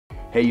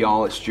Hey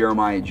y'all, it's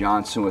Jeremiah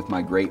Johnson with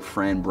my great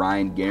friend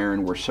Brian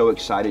Guerin. We're so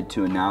excited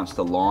to announce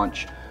the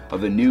launch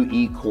of a new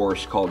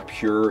e-course called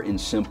Pure and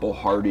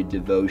Simple-Hearted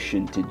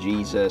Devotion to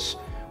Jesus.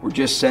 We're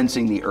just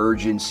sensing the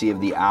urgency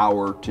of the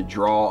hour to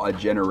draw a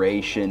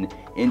generation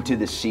into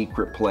the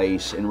secret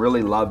place and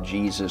really love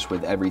Jesus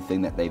with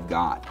everything that they've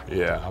got.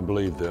 Yeah, I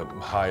believe the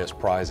highest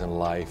prize in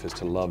life is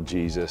to love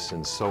Jesus,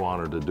 and so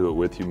honored to do it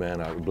with you,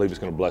 man. I believe it's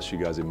going to bless you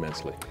guys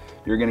immensely.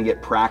 You're going to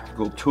get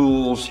practical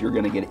tools, you're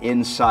going to get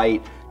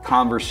insight,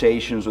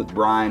 conversations with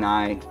Brian and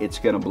I. It's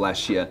going to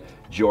bless you.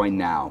 Join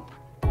now.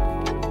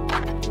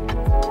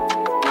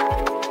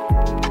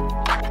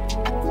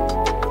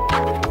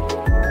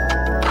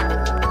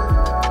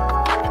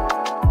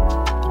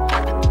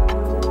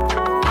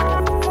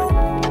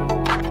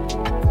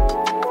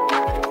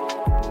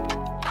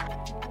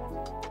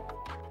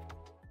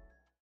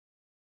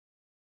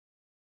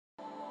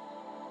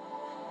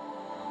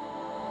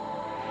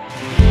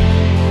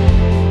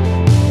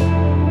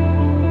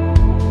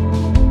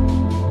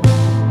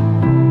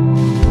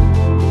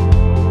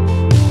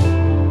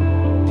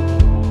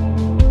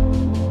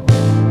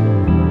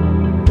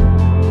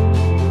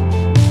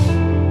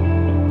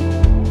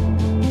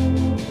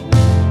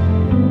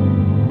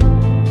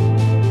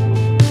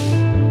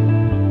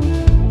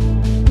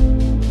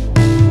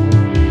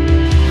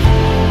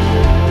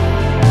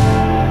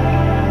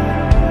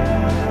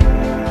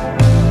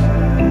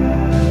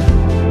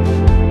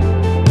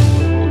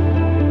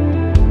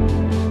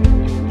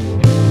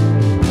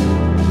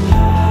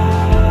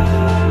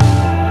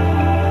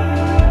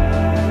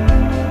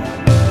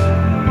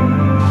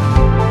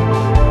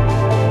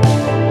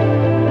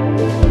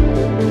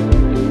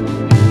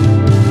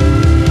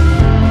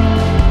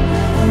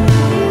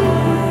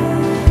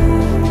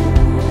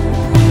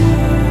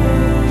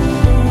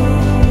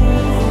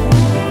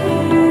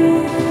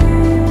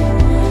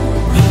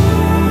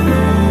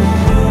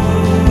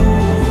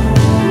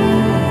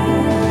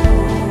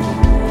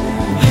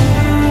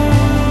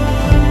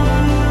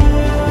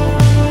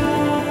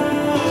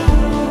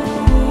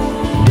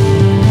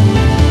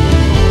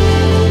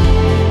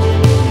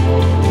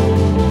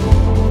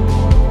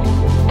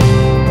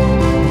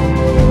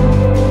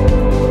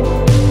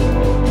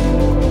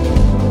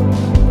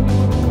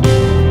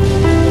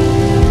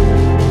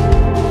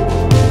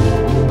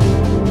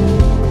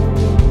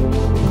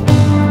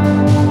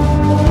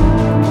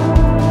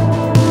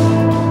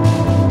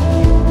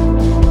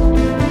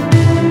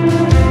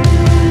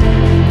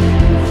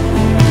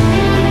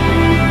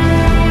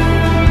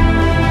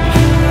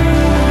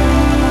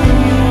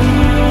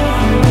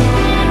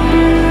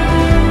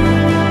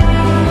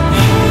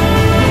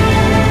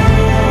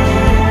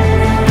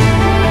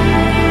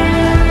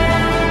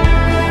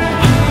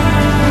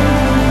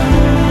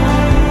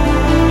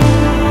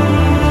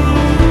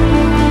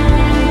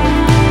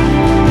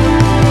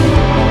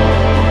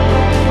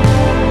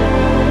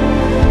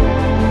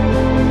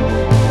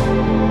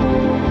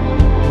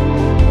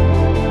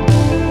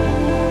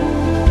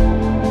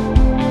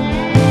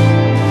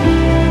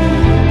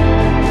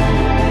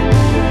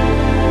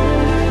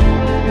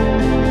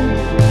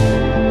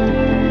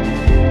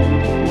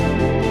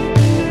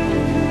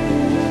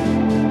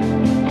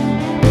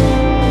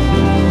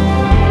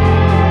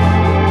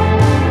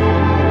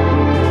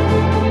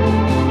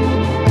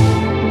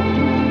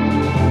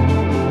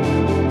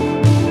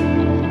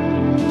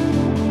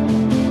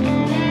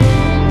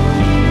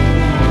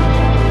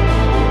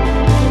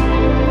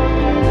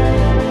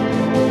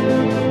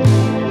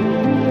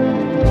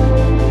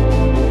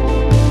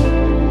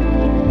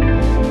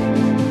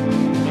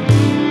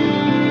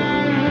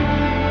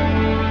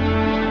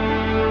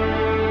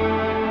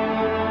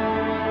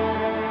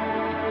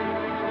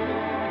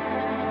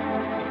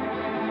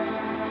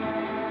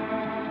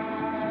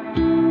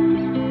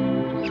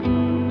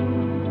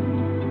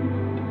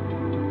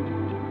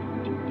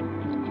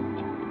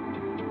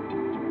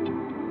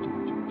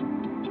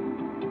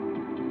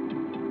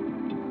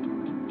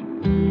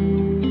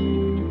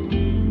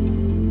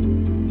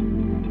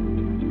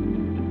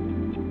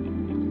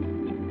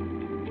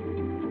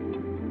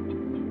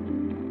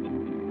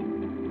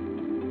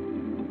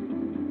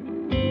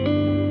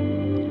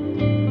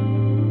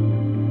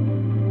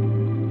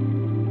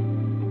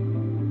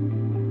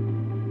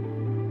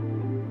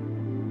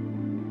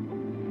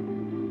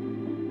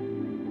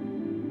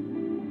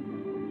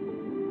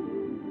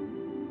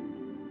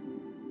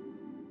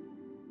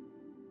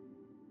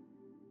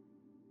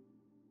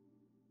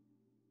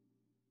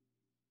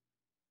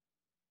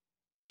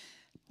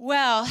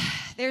 Well,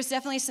 there's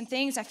definitely some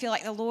things I feel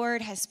like the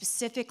Lord has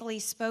specifically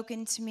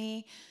spoken to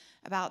me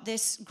about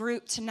this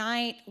group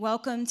tonight.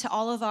 Welcome to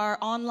all of our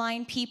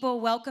online people.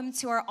 Welcome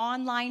to our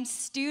online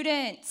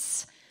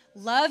students.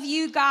 Love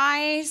you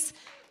guys.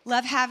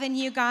 Love having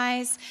you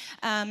guys.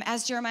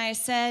 As Jeremiah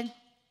said,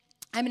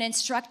 I'm an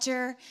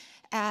instructor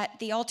at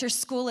the Altar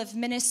School of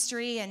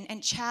Ministry,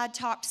 and Chad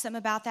talked some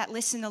about that.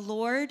 Listen, the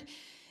Lord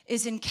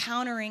is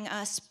encountering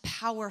us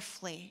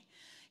powerfully.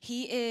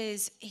 He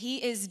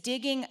is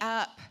digging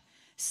up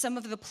some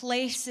of the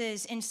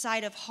places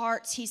inside of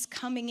hearts. He's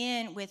coming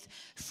in with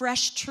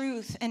fresh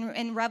truth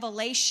and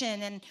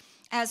revelation. And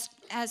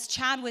as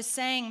Chad was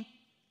saying,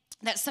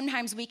 that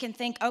sometimes we can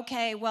think,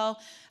 okay, well,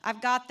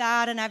 I've got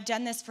that and I've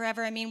done this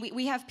forever. I mean,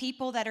 we have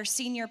people that are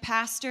senior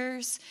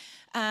pastors,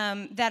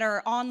 that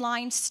are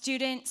online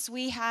students.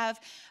 We have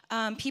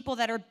people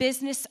that are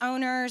business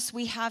owners.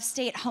 We have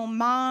stay-at-home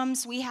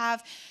moms. We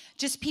have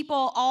just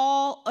people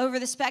all over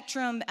the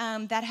spectrum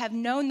that have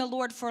known the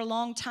Lord for a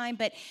long time.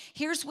 But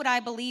here's what I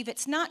believe.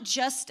 It's not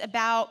just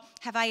about,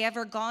 have I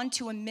ever gone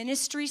to a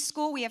ministry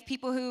school? We have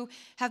people who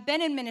have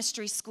been in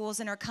ministry schools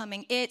and are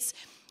coming. It's,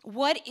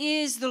 what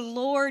is the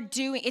Lord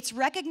doing? It's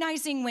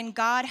recognizing when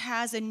God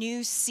has a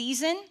new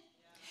season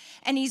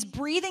and he's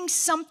breathing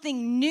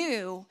something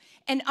new,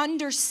 and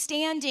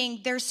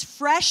understanding there's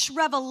fresh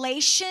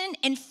revelation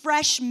and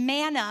fresh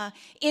manna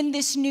in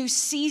this new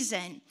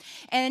season.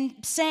 And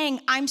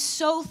saying, I'm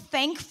so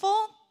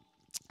thankful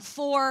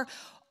for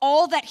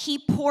all that he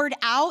poured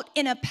out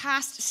in a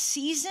past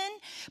season,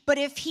 but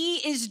if he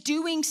is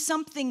doing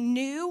something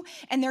new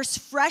and there's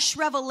fresh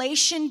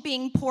revelation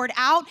being poured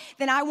out,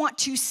 then I want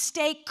to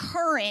stay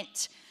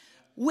current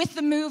with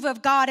the move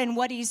of God and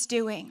what he's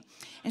doing.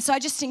 And so I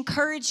just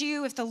encourage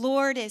you, if the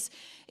Lord is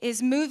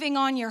moving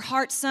on your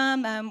heart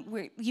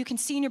some, you can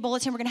see in your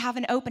bulletin, we're going to have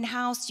an open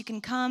house. You can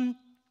come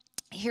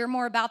hear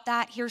more about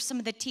that, hear some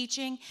of the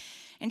teaching,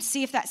 and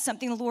see if that's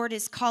something the Lord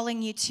is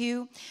calling you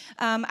to.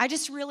 I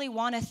just really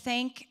want to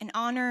thank and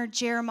honor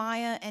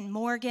Jeremiah and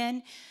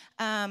Morgan.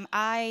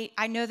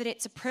 I know that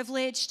it's a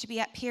privilege to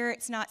be up here.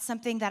 It's not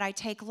something that I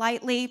take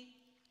lightly.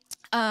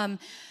 I'm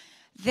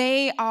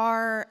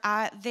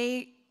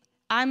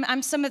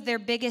some of their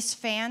biggest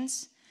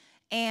fans.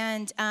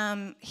 And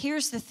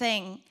here's the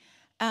thing.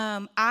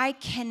 I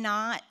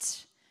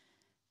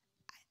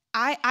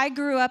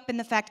grew up in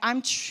the fact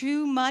I'm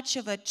too much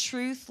of a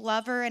truth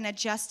lover and a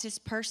justice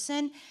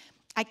person.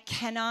 I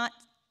cannot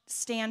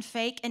stand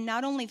fake. And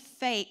not only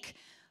fake,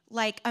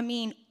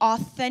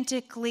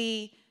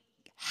 authentically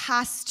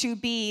has to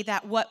be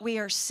that what we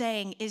are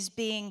saying is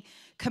being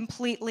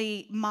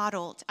completely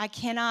modeled.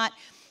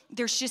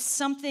 There's just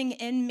something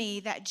in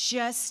me that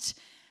just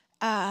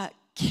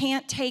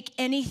can't take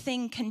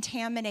anything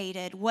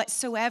contaminated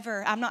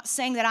whatsoever. I'm not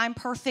saying that I'm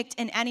perfect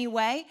in any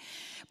way,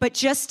 but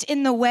just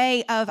in the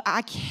way of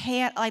I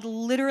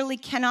literally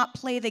cannot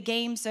play the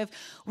games of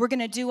we're going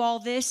to do all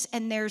this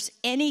and there's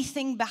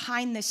anything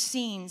behind the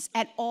scenes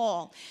at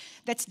all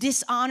that's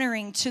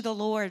dishonoring to the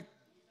Lord.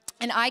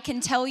 And I can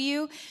tell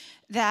you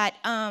that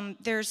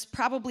there's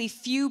probably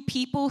few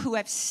people who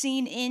have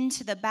seen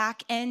into the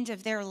back end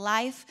of their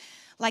life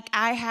like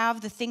I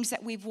have, the things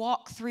that we've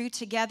walked through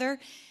together.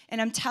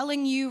 And I'm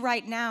telling you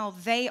right now,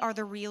 they are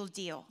the real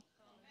deal.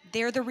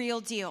 They're the real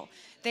deal.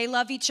 They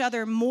love each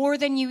other more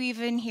than you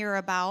even hear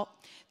about.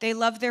 They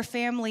love their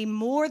family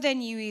more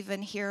than you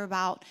even hear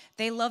about.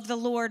 They love the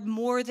Lord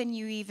more than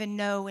you even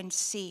know and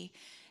see.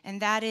 And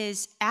that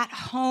is at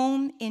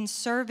home, in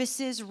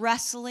services,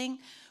 wrestling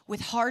with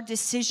hard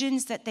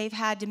decisions that they've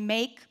had to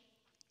make.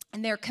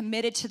 And they're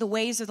committed to the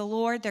ways of the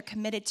Lord. They're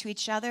committed to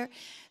each other.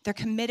 They're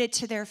committed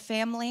to their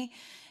family.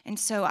 And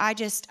so I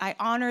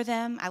honor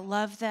them. I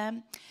love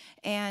them.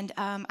 And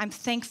I'm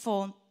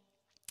thankful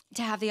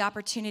to have the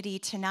opportunity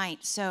tonight.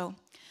 So,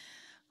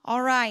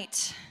 all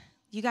right.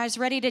 You guys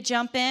ready to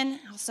jump in?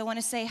 I also want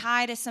to say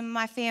hi to some of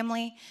my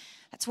family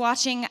that's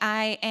watching.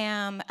 I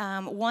am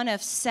one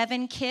of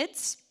 7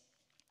 kids.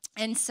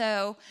 And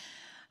so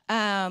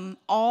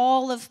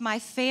all of my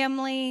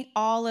family,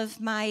 all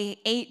of my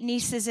 8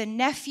 nieces and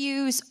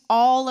nephews,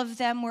 all of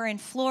them are in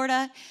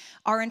Florida.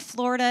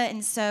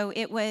 And so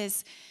it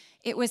was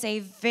a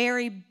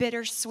very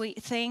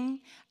bittersweet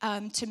thing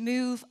to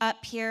move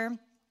up here.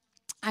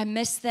 I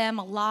miss them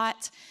a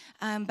lot,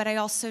 but I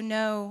also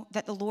know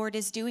that the Lord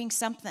is doing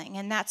something.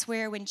 And that's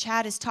where when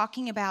Chad is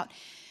talking about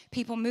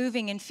people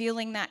moving and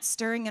feeling that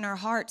stirring in our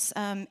hearts,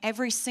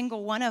 every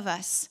single one of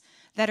us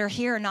that are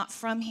here are not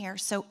from here.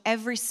 So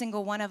every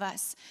single one of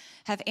us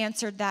have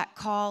answered that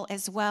call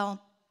as well.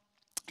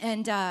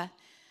 And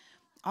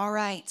all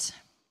right.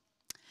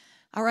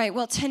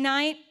 Well,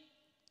 tonight,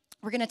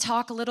 we're going to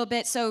talk a little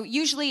bit. So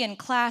usually in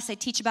class, I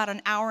teach about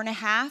an hour and a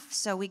half.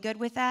 So we good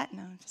with that?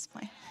 No, I'm just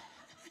playing.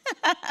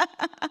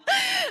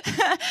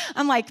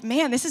 I'm like,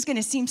 man, this is going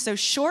to seem so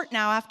short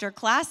now after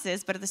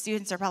classes. But the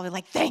students are probably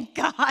like, thank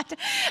God.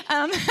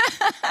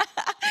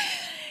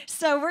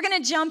 So we're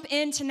going to jump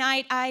in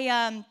tonight.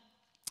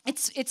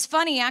 It's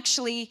funny,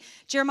 actually.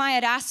 Jeremiah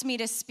had asked me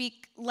to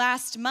speak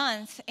last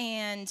month.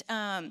 And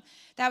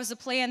that was a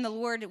plan. The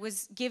Lord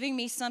was giving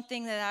me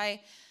something that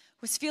I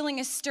was feeling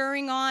a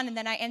stirring on, and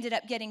then I ended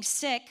up getting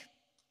sick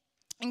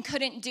and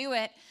couldn't do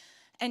it.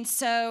 And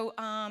so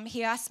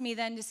he asked me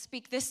then to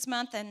speak this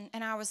month, and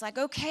I was like,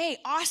 okay,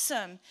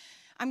 awesome.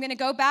 I'm going to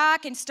go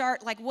back and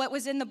start, what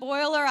was in the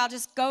boiler, I'll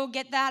just go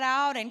get that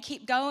out and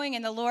keep going.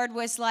 And the Lord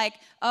was like,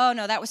 oh,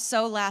 no, that was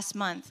so last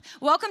month.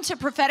 Welcome to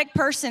Prophetic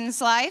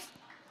Person's Life.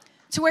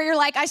 to where you're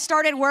like, I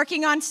started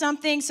working on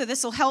something, so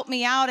this will help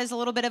me out as a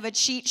little bit of a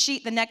cheat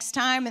sheet the next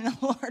time. And the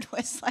Lord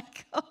was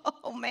like,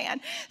 oh man,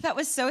 that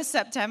was so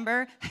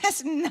September. It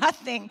has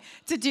nothing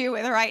to do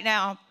with right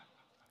now.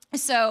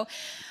 So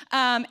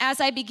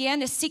as I began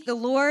to seek the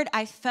Lord,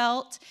 I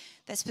felt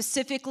that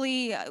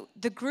specifically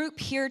the group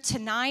here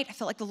tonight, I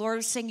felt like the Lord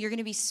was saying, you're going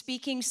to be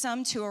speaking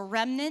some to a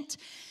remnant.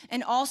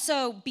 And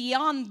also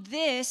beyond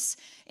this,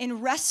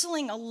 in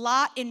wrestling a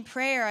lot in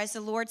prayer, as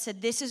the Lord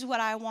said, this is what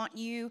I want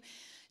you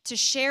to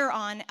share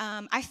on,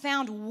 I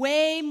found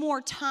way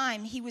more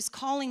time. He was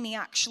calling me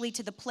actually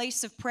to the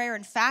place of prayer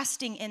and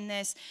fasting in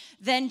this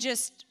than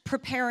just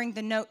preparing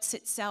the notes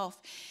itself.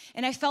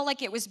 And I felt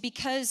like it was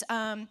because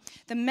the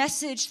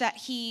message that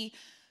he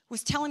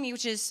was telling me,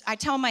 which is, I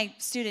tell my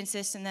students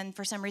this, and then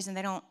for some reason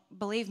they don't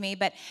believe me,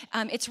 but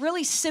it's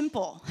really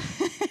simple.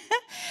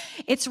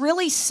 It's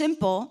really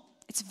simple.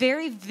 It's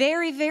very,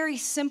 very, very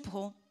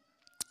simple.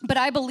 But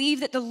I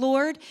believe that the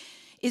Lord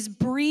is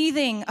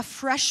breathing a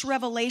fresh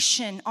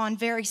revelation on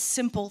very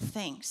simple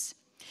things.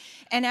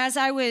 And as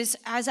I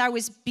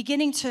was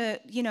beginning to,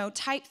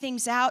 type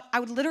things out, I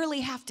would literally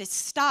have to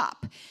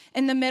stop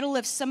in the middle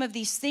of some of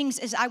these things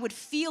as I would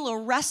feel a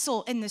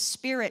wrestle in the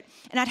spirit.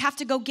 And I'd have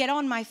to go get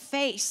on my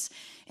face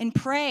and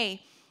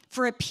pray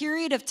for a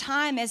period of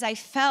time as I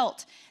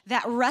felt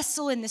that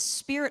wrestle in the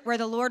spirit where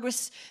the Lord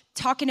was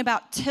talking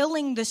about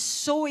tilling the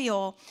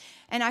soil.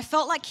 And I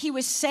felt like he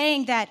was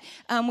saying that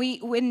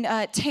when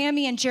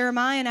Tammy and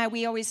Jeremiah and I,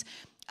 we always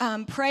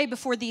pray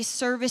before these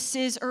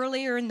services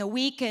earlier in the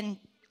week. And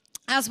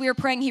as we were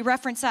praying, he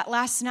referenced that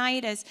last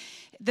night as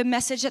the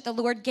message that the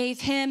Lord gave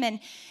him.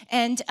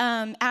 And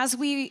as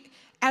we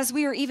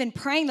were even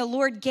praying, the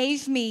Lord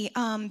gave me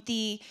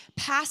the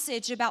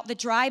passage about the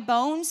dry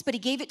bones, but he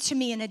gave it to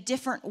me in a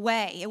different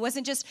way. It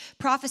wasn't just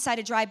prophesy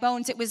to dry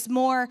bones. It was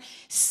more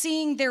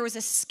seeing there was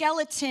a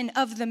skeleton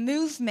of the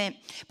movement,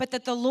 but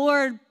that the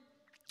Lord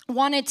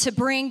wanted to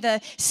bring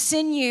the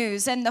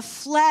sinews and the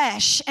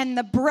flesh and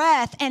the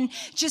breath and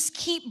just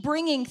keep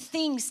bringing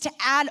things to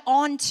add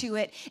on to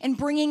it and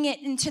bringing it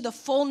into the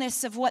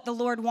fullness of what the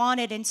Lord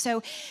wanted. And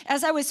so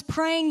as I was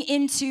praying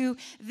into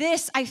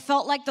this, I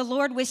felt like the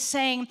Lord was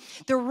saying,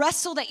 the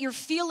wrestle that you're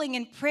feeling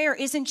in prayer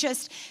isn't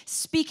just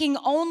speaking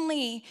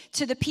only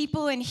to the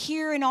people in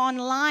here and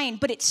online,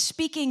 but it's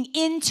speaking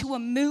into a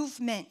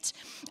movement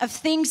of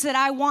things that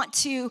I want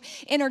to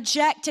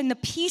interject and the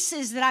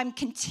pieces that I'm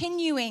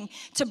continuing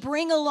to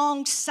bring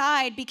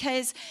alongside,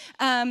 because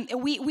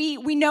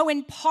we know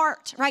in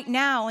part right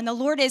now, and the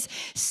Lord has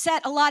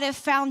set a lot of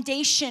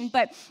foundation,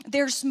 but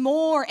there's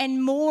more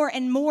and more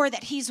and more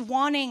that he's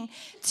wanting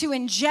to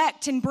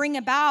inject and bring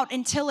about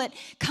until it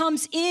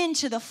comes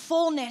into the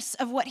fullness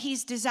of what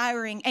he's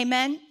desiring.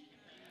 Amen?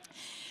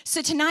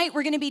 So tonight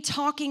we're going to be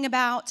talking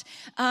about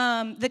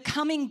the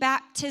coming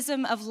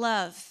baptism of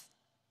love.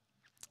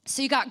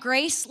 So you got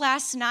grace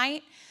last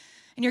night,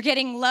 and you're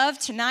getting love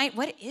tonight.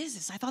 What is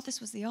this? I thought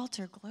this was the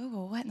altar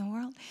global. What in the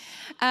world?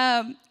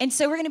 And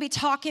so we're going to be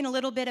talking a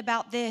little bit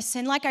about this.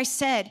 And like I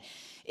said,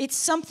 it's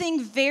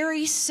something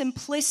very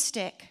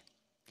simplistic.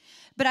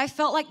 But I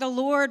felt like the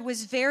Lord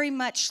was very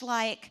much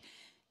like,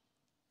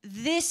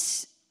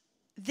 this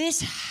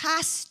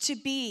has to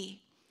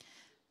be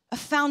a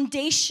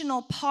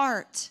foundational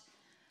part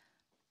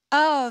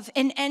of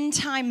an end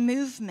time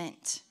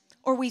movement,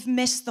 or we've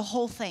missed the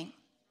whole thing.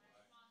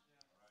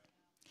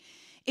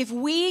 If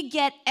we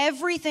get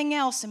everything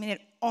else,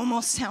 it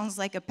almost sounds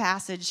like a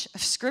passage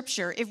of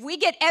scripture. If we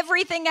get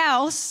everything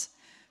else,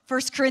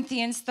 1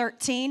 Corinthians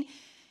 13,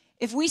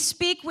 if we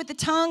speak with the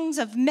tongues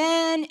of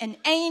men and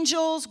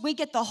angels, we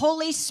get the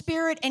Holy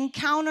Spirit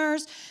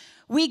encounters,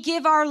 we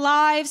give our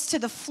lives to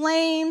the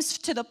flames,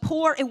 to the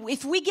poor.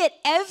 If we get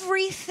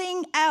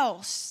everything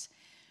else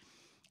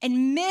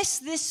and miss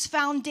this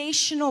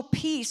foundational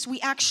piece,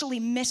 we actually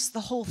miss the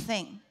whole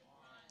thing.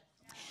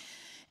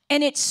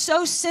 And it's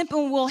so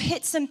simple. We'll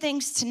hit some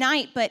things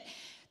tonight, but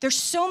there's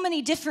so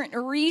many different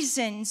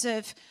reasons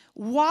of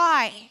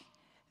why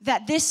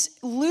that this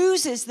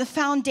loses the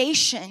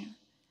foundation.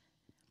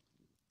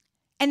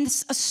 And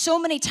so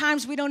many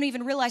times we don't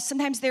even realize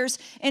sometimes there's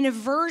an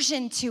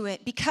aversion to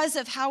it because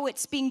of how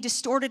it's being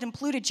distorted and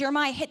polluted.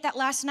 Jeremiah hit that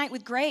last night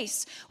with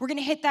grace. We're going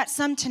to hit that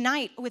some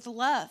tonight with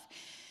love.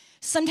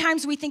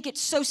 Sometimes we think it's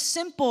so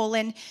simple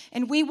and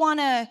we want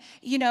to,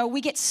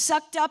 we get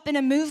sucked up in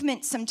a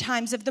movement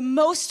sometimes of the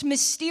most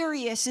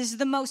mysterious is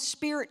the most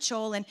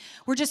spiritual, and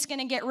we're just going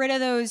to get rid of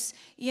those,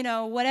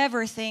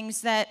 whatever things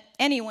that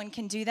anyone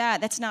can do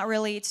that. That's not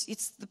really,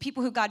 it's the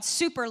people who God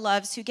super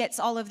loves who gets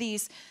all of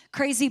these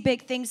crazy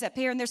big things up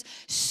here, and there's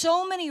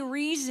so many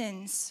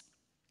reasons.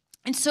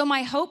 And so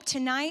my hope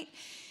tonight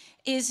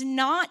is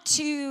not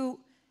to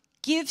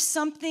give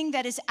something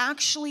that is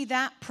actually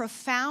that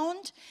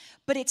profound,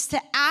 but it's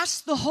to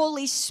ask the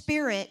Holy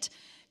Spirit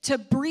to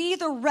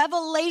breathe a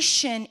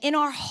revelation in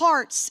our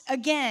hearts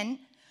again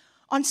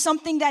on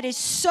something that is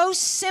so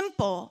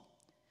simple,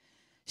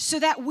 so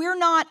that we're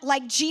not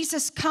like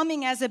Jesus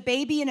coming as a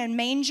baby in a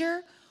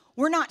manger.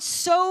 We're not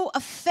so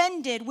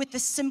offended with the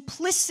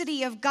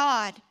simplicity of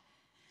God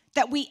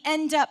that we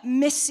end up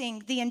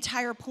missing the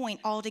entire point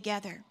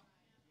altogether.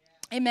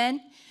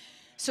 Amen.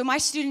 So my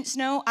students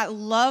know I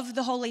love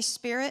the Holy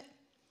Spirit.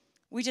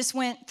 We just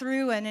went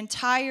through an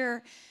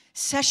entire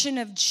session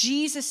of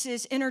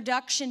Jesus's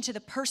introduction to the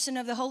person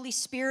of the Holy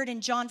Spirit in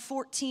John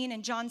 14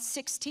 and John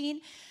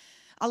 16.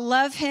 I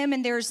love him,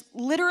 and there's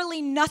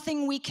literally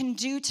nothing we can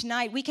do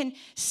tonight. We can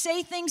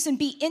say things and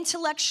be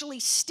intellectually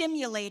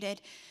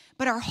stimulated,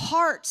 but our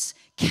hearts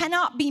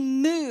cannot be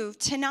moved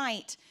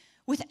tonight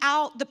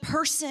without the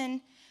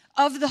person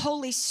of the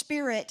Holy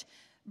Spirit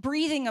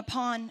breathing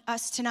upon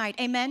us tonight.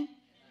 Amen?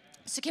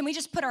 So can we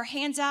just put our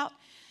hands out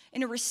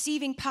in a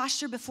receiving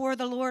posture before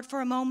the Lord for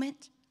a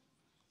moment?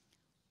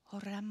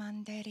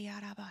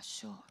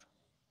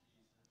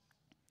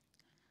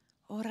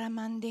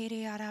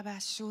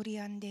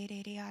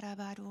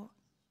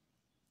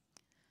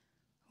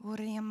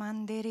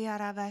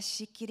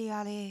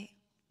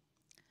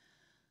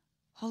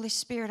 Holy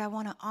Spirit, I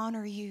want to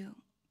honor you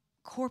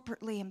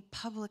corporately and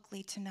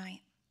publicly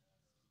tonight.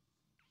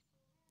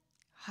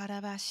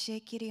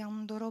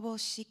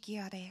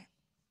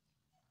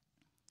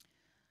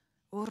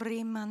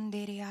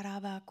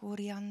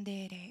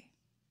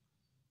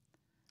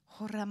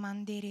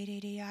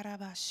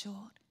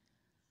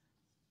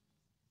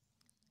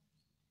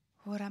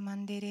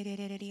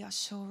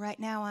 So right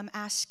now I'm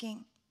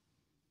asking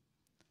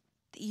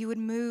that you would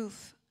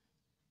move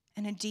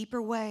in a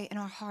deeper way in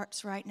our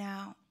hearts right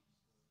now.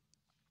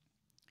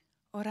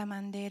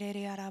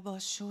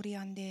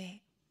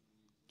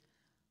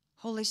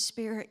 Holy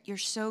Spirit, you're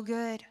so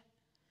good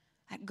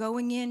at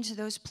going into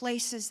those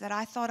places that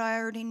I thought I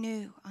already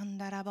knew. And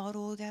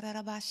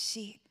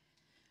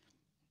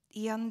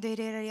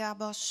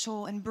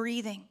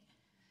breathing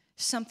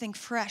something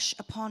fresh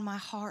upon my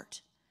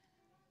heart.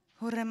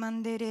 I'm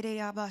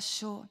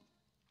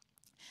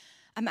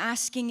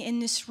asking in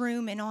this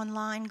room and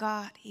online,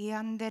 God,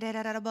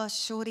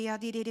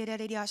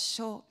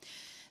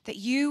 that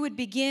you would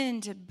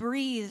begin to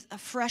breathe a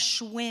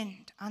fresh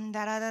wind. I'm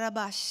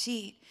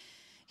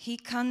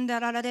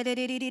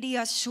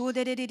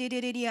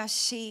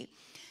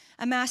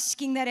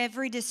asking that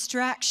every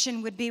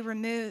distraction would be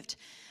removed.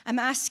 I'm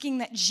asking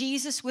that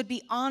Jesus would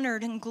be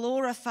honored and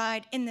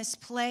glorified in this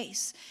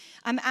place.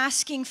 I'm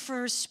asking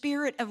for a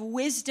spirit of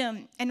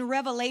wisdom and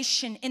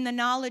revelation in the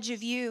knowledge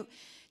of you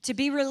to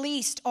be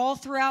released all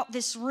throughout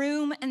this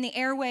room and the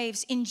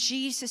airwaves in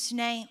Jesus'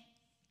 name.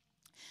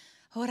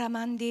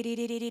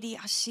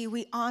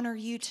 We honor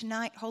you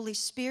tonight, Holy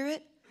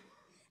Spirit.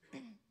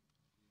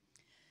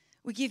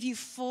 We give you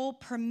full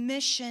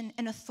permission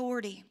and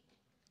authority.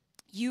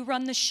 You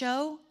run the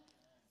show.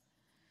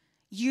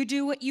 You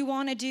do what you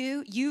want to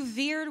do. You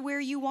veered where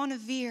you want to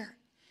veer.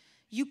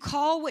 You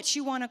call what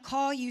you want to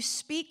call. You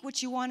speak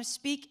what you want to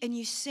speak. And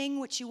you sing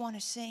what you want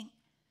to sing.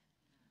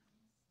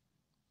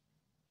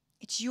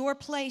 It's your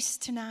place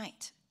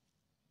tonight.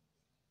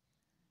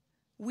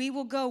 We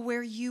will go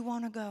where you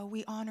want to go.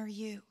 We honor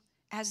you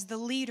as the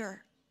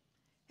leader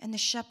and the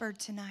shepherd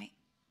tonight.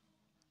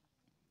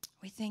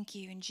 We thank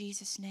you in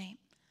Jesus' name.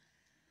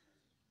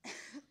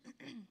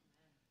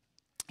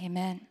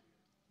 Amen.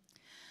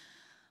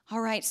 All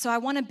right, so I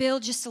want to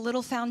build just a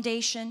little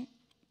foundation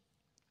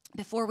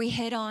before we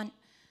hit on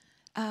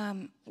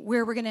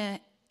where we're going to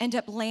end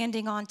up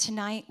landing on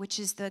tonight, which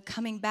is the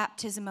coming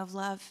baptism of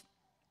love.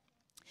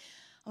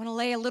 I want to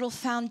lay a little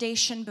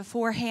foundation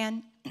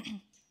beforehand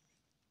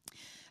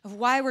of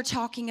why we're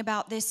talking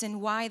about this and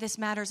why this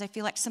matters. I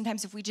feel like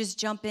sometimes if we just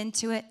jump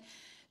into it,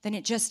 then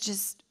it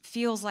just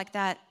feels like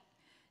that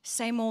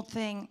same old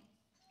thing.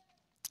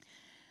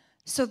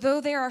 So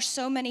though there are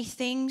so many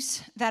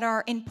things that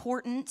are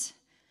important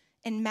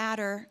and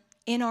matter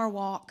in our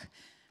walk,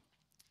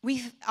 we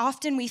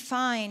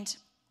find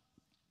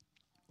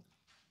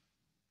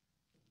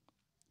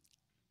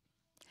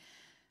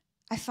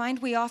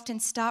we often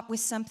stop with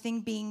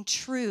something being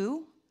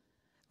true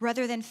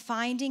rather than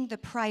finding the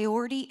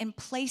priority and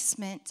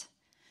placement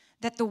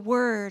that the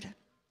Word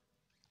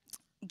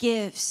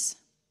gives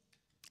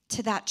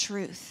to that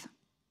truth.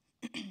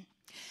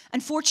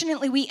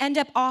 Unfortunately, we end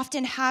up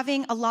often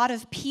having a lot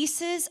of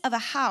pieces of a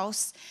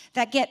house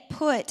that get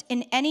put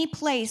in any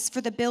place for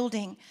the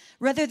building,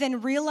 rather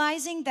than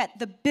realizing that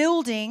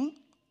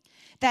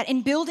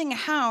in building a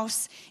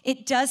house,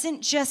 it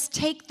doesn't just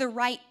take the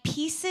right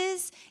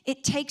pieces,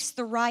 it takes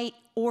the right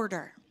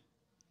order.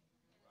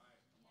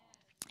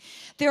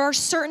 There are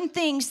certain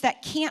things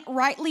that can't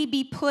rightly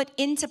be put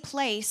into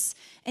place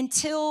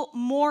until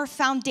more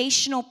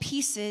foundational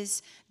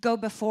pieces go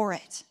before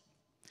it.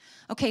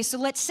 Okay, so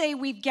let's say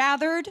we've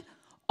gathered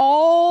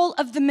all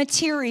of the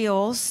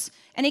materials.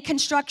 Any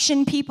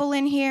construction people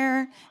in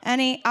here? All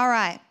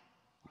right.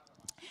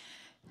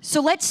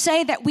 So let's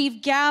say that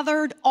we've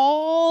gathered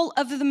all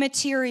of the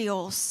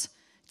materials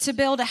to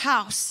build a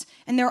house,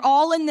 and they're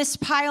all in this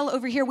pile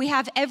over here. We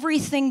have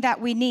everything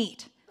that we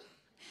need.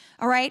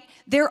 All right?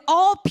 They're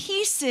all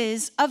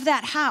pieces of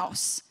that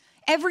house.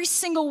 Every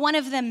single one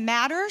of them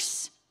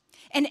matters,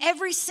 and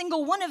every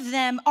single one of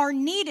them are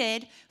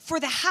needed for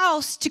the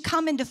house to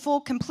come into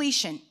full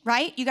completion,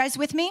 right? You guys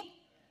with me?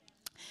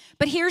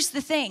 But here's the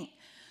thing.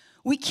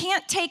 We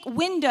can't take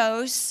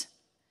windows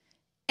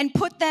and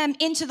put them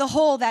into the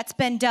hole that's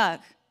been dug,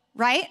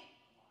 right?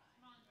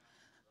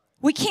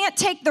 We can't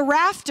take the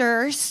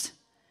rafters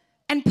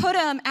and put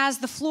them as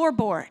the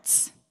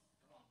floorboards,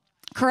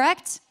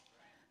 correct?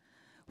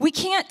 We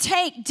can't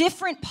take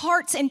different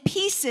parts and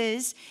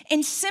pieces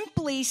and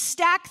simply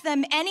stack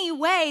them any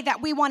way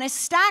that we want to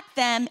stack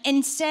them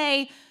and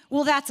say,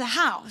 well, that's a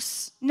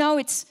house. No,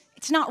 it's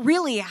not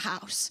really a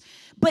house.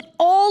 But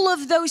all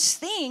of those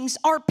things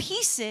are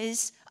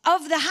pieces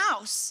of the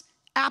house,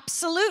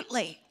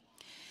 absolutely.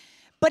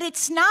 But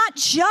it's not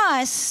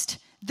just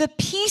the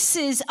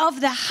pieces of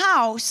the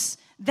house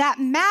that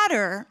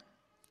matter.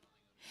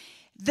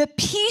 The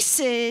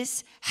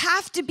pieces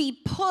have to be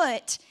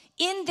put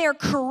in their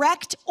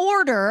correct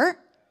order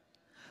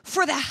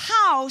for the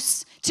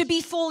house to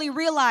be fully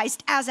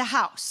realized as a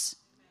house,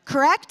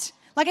 correct?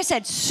 Like I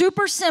said,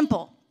 super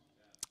simple,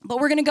 but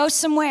we're gonna go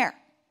somewhere.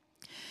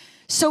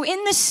 So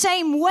in the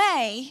same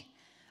way,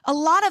 a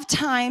lot of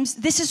times,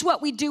 this is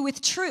what we do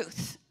with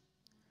truth.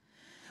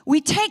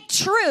 We take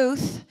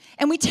truth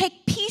and we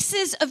take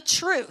pieces of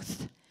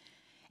truth.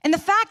 And the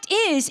fact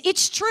is,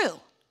 it's true.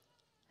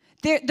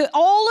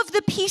 All of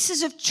the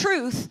pieces of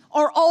truth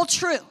are all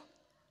true.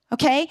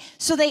 Okay?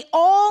 So they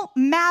all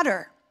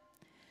matter.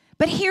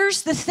 But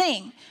here's the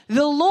thing.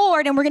 The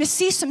Lord, and we're going to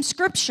see some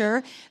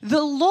scripture,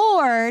 the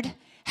Lord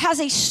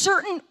has a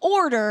certain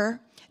order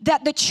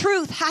that the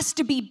truth has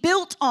to be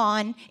built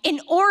on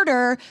in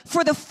order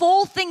for the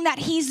full thing that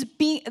He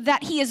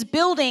is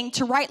building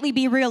to rightly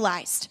be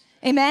realized.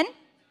 Amen?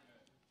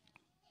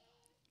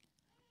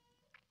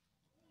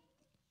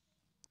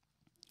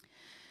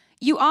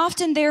 You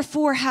often,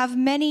 therefore, have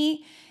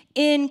many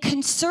in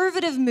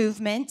conservative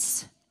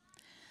movements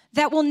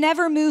that will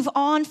never move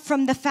on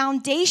from the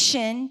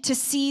foundation to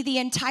see the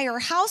entire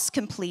house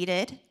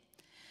completed.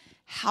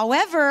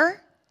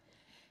 However,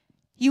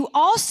 you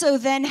also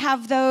then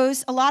have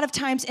those, a lot of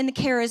times in the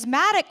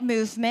charismatic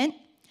movement,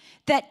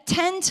 that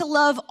tend to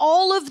love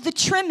all of the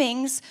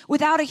trimmings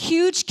without a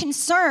huge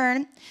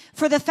concern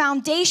for the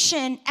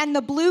foundation and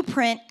the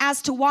blueprint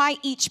as to why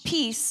each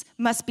piece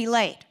must be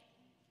laid.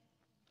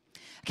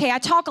 Okay, I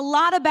talk a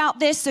lot about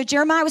this. So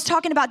Jeremiah was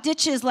talking about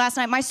ditches last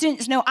night. My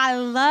students know I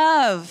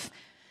love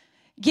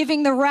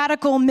giving the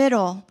radical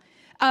middle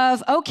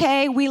of,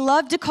 okay, we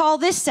love to call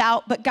this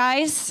out, but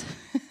guys,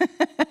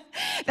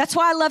 that's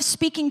why I love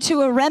speaking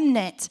to a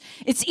remnant.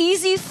 It's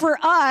easy for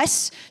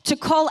us to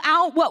call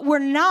out what we're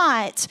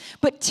not,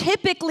 but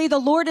typically the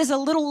Lord is a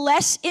little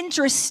less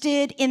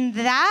interested in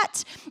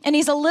that, and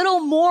He's a little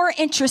more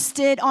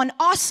interested on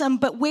awesome,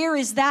 but where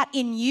is that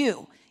in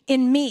you,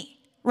 in me,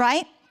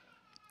 right?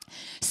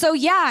 So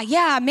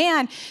yeah,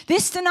 man,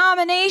 this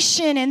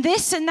denomination and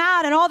this and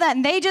that and all that,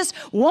 and they just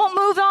won't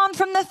move on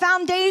from the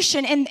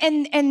foundation.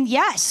 And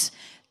yes,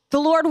 the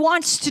Lord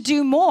wants to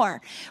do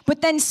more.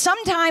 But then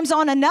sometimes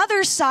on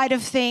another side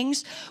of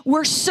things,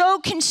 we're so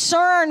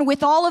concerned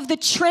with all of the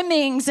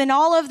trimmings and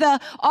all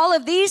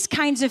of these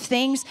kinds of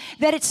things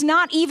that it's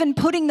not even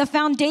putting the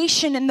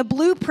foundation and the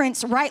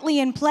blueprints rightly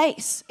in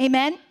place.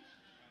 Amen?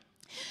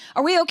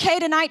 Are we okay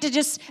tonight to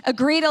just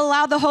agree to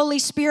allow the Holy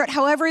Spirit,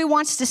 however He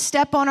wants to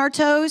step on our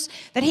toes,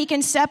 that He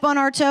can step on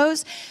our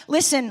toes?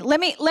 Listen, let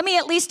me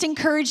at least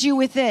encourage you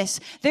with this.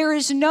 There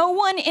is no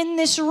one in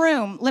this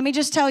room, let me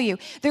just tell you,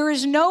 there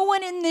is no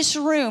one in this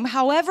room,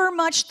 however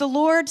much the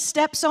Lord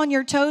steps on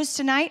your toes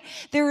tonight,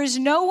 there is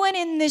no one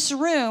in this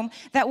room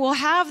that will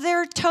have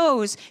their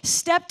toes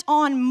stepped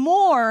on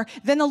more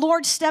than the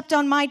Lord stepped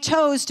on my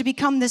toes to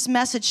become this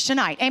message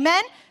tonight.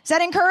 Amen? Is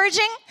that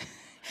encouraging?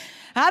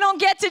 I don't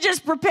get to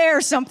just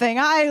prepare something.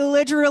 I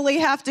literally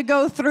have to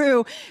go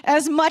through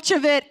as much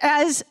of it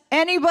as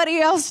anybody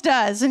else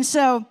does. And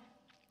so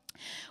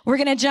we're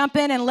going to jump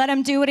in and let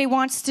Him do what He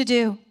wants to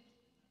do.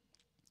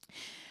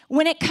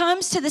 When it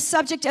comes to the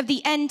subject of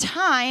the end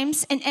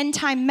times and end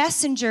time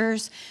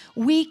messengers,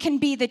 we can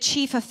be the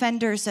chief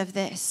offenders of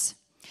this.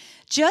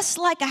 Just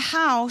like a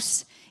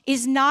house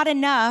is not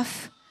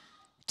enough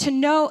to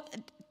know,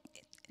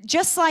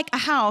 just like a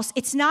house,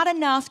 it's not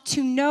enough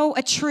to know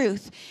a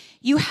truth.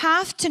 You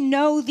have to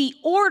know the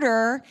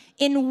order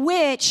in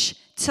which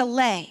to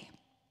lay.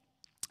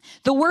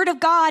 The Word of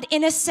God,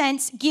 in a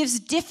sense,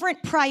 gives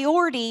different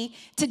priority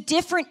to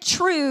different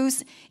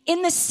truths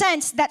in the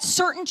sense that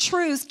certain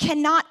truths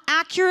cannot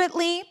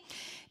accurately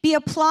be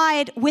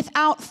applied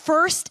without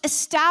first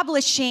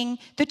establishing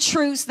the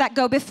truths that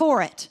go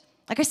before it.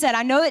 Like I said,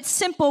 I know it's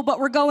simple, but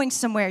we're going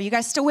somewhere. You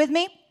guys still with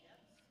me?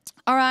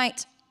 All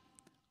right.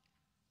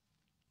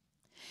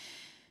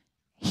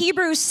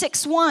 Hebrews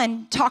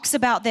 6:1 talks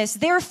about this.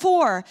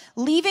 Therefore,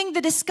 leaving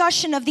the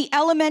discussion of the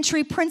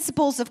elementary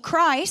principles of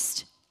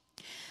Christ,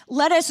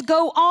 let us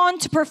go on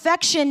to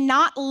perfection,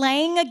 not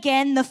laying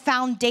again the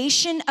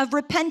foundation of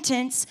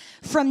repentance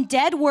from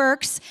dead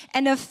works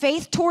and of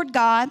faith toward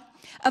God,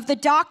 of the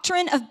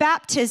doctrine of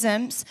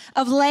baptisms,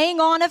 of laying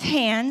on of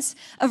hands,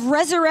 of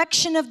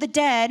resurrection of the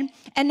dead,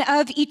 and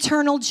of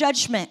eternal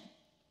judgment.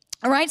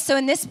 All right, so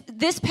in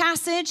this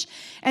passage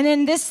and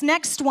then this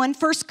next one,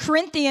 1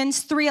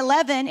 Corinthians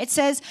 3:11, it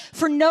says,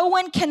 "For no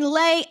one can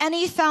lay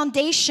any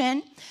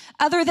foundation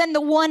other than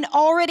the one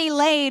already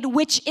laid,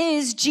 which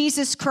is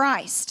Jesus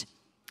Christ."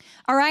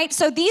 All right,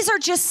 so these are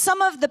just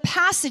some of the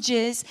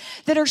passages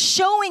that are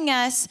showing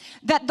us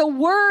that the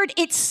word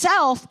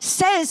itself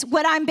says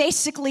what I'm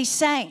basically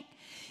saying.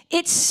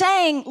 It's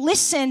saying,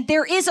 listen,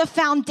 there is a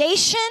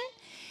foundation,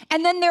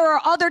 and then there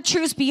are other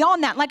truths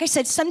beyond that. Like I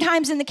said,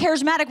 sometimes in the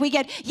charismatic we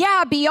get,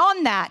 yeah,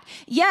 beyond that.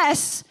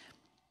 Yes,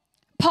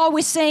 Paul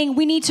was saying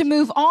we need to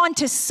move on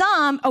to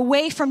some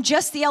away from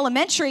just the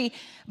elementary,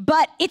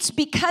 but it's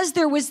because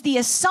there was the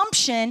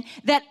assumption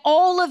that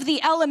all of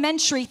the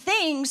elementary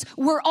things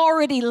were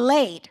already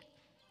laid.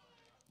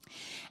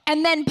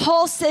 And then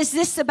Paul says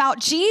this about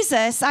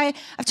Jesus. I've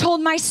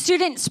told my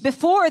students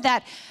before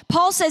that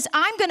Paul says,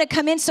 I'm going to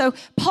come in. So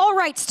Paul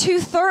writes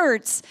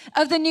 2/3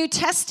 of the New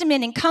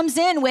Testament and comes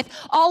in with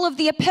all of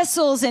the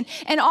epistles and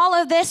all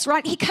of this,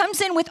 right? He comes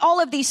in with all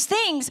of these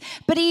things,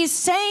 but he's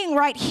saying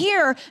right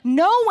here,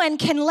 no one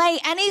can lay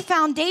any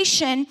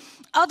foundation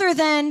other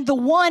than the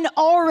one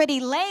already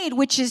laid,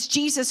 which is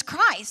Jesus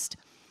Christ.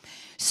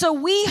 So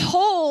we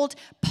hold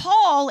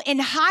Paul in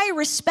high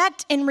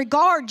respect and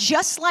regard,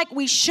 just like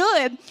we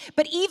should.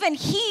 But even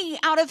he,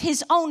 out of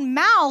his own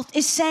mouth,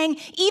 is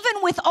saying,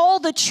 even with all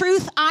the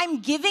truth I'm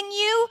giving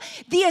you,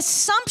 the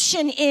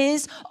assumption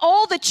is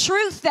all the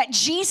truth that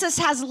Jesus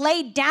has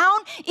laid down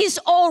is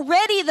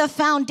already the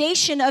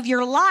foundation of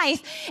your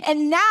life.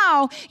 And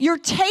now you're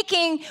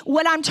taking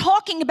what I'm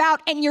talking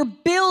about and you're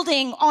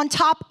building on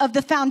top of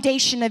the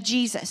foundation of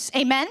Jesus.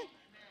 Amen?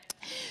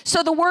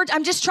 So the word,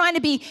 I'm just trying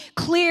to be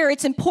clear.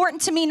 It's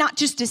important to me not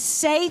just to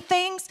say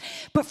things,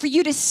 but for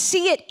you to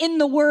see it in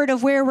the word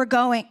of where we're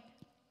going.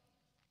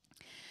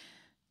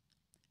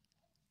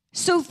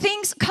 So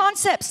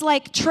concepts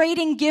like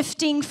trading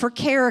gifting for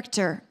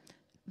character,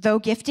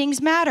 though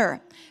giftings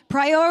matter.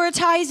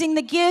 Prioritizing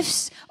the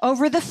gifts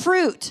over the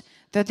fruit,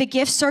 though the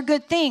gifts are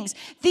good things.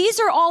 These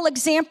are all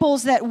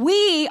examples that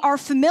we are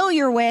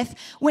familiar with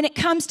when it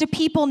comes to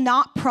people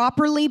not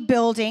properly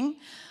building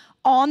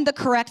on the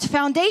correct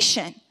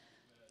foundation.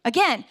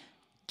 Again,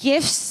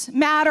 gifts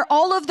matter.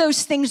 All of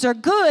those things are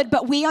good,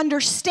 but we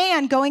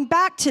understand, going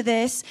back to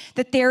this,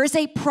 that there is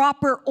a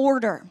proper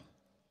order.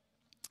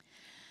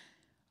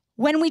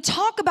 When we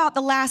talk about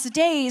the last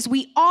days,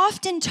 we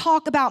often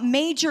talk about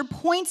major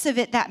points of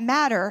it that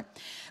matter,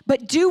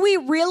 but do we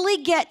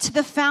really get to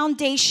the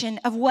foundation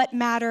of what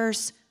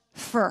matters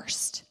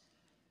first?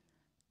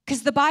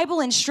 Because the Bible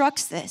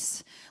instructs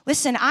this.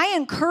 Listen, I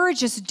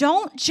encourage us,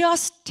 don't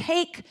just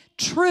take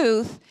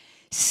truth,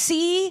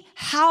 see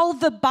how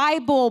the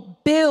Bible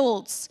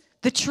builds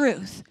the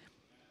truth.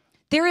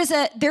 There is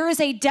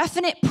a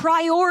definite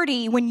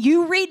priority when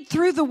you read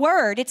through the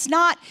word. It's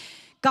not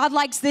God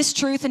likes this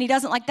truth and he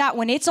doesn't like that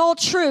one. It's all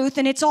truth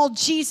and it's all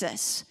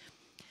Jesus.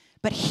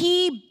 But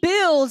he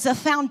builds a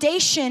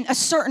foundation a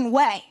certain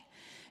way.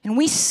 And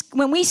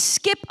when we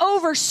skip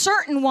over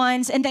certain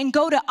ones and then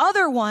go to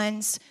other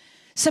ones,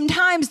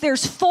 sometimes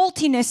there's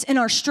faultiness in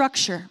our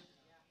structure.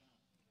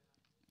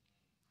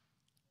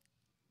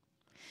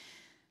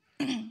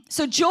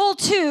 So Joel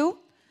 2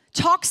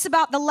 talks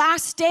about the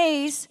last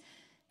days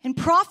and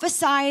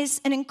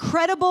prophesies an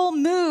incredible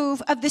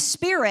move of the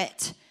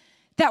Spirit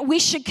that we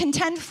should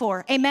contend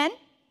for. Amen?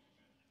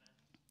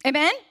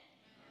 Amen?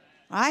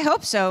 I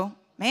hope so.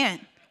 Man,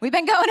 we've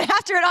been going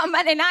after it on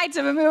Monday nights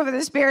of a move of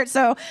the Spirit.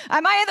 So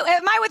am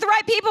I with the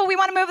right people? We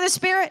want to move of the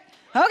Spirit?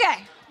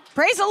 Okay.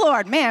 Praise the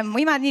Lord. Man,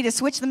 we might need to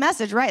switch the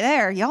message right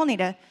there. Y'all need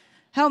to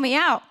help me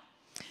out.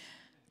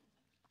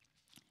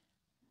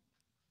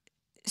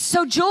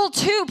 So Joel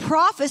 2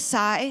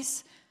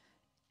 prophesies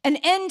an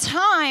end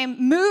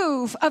time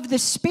move of the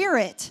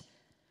Spirit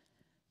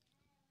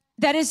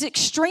that is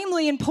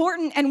extremely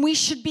important, and we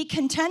should be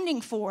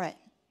contending for it.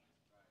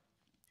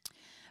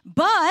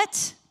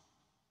 But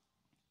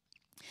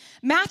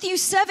Matthew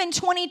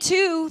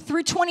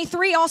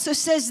 7:22-23 also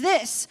says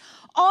this,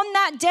 on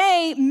that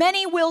day,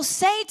 many will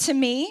say to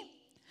me,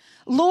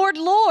 Lord,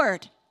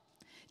 Lord,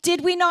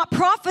 did we not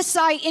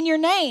prophesy in your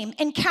name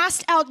and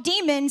cast out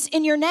demons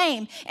in your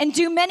name and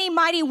do many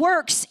mighty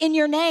works in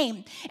your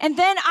name? And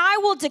then I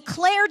will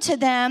declare to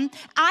them,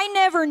 I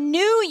never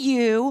knew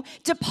you.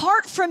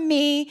 Depart from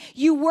me,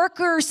 you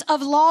workers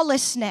of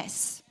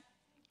lawlessness.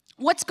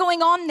 What's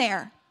going on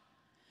there?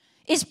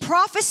 Is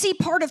prophecy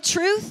part of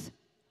truth?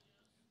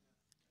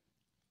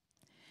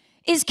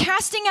 Is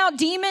casting out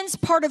demons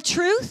part of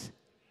truth?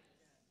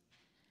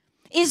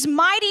 Is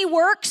mighty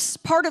works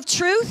part of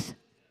truth?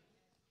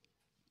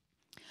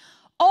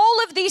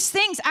 All of these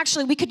things,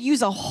 actually, we could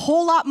use a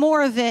whole lot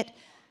more of it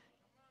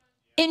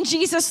in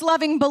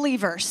Jesus-loving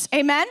believers.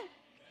 Amen?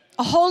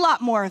 A whole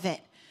lot more of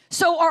it.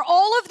 So are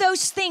all of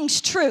those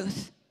things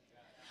truth?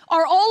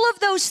 Are all of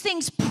those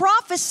things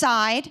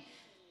prophesied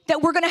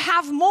that we're going to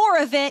have more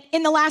of it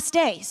in the last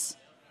days?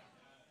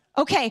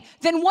 Okay,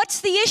 then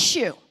what's the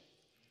issue?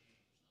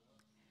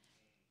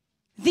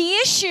 The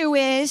issue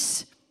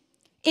is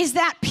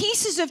that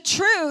pieces of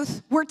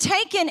truth were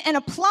taken and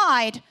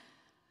applied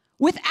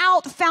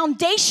without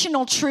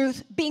foundational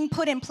truth being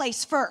put in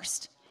place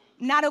first.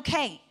 Not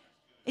okay.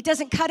 It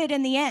doesn't cut it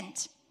in the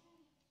end.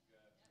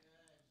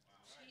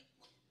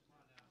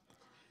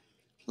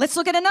 Let's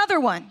look at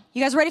another one.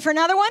 You guys ready for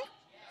another one?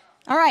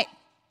 All right.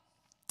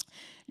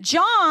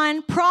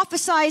 John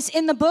prophesies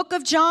in the book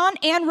of John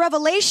and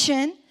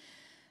Revelation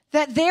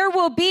that there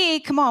will be,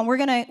 come on, we're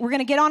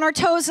gonna get on our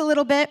toes a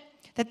little bit,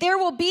 that there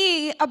will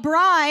be a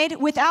bride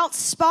without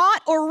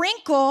spot or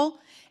wrinkle,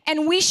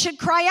 and we should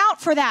cry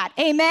out for that.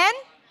 Amen?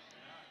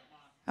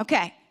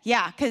 Okay,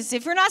 yeah, because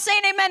if you're not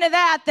saying amen to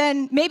that,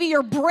 then maybe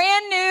you're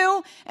brand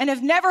new and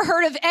have never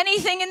heard of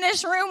anything in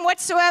this room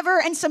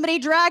whatsoever, and somebody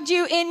dragged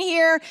you in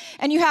here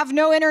and you have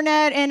no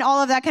internet and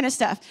all of that kind of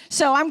stuff.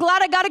 So I'm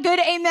glad I got a good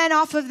amen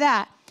off of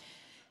that.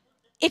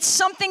 It's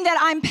something that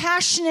I'm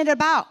passionate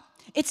about.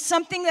 It's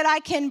something that I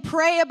can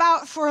pray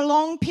about for a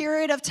long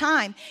period of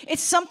time.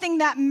 It's something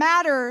that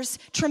matters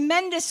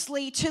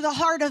tremendously to the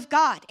heart of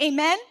God.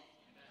 Amen?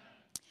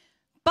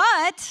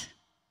 But,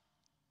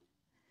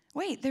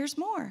 wait, there's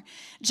more.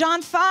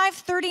 John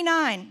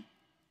 5:39.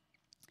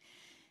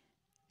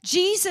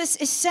 Jesus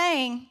is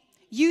saying,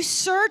 you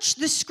search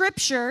the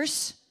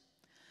scriptures,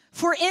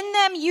 for in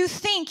them you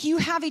think you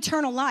have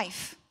eternal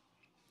life.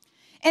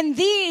 And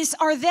these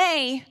are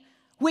they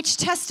which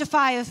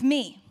testify of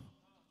me.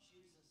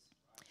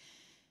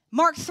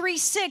 Mark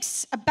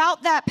 3:6,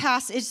 about that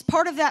passage,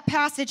 part of that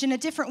passage in a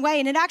different way,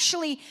 and it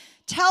actually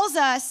tells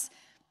us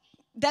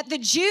that the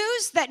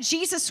Jews that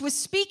Jesus was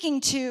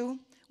speaking to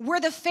were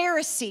the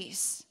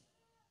Pharisees.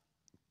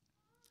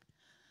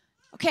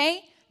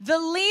 Okay? The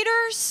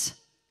leaders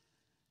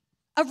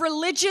of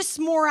religious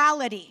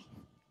morality.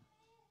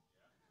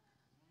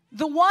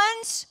 The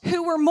ones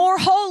who were more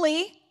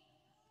holy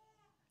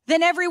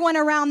than everyone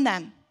around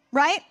them,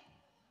 right?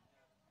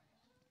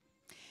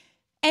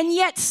 And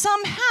yet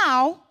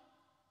somehow,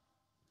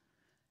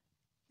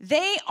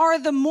 they are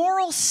the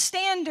moral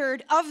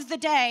standard of the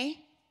day,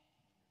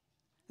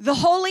 the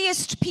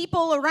holiest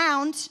people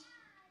around,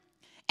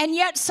 and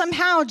yet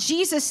somehow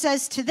Jesus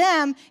says to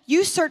them,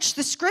 you search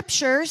the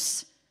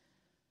scriptures,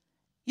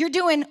 you're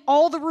doing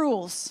all the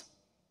rules,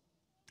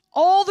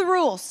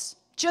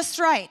 just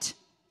right.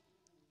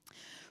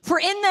 For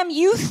in them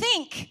you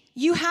think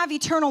you have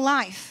eternal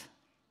life.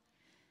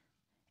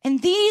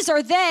 And these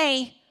are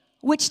they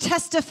which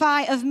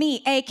testify of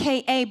me,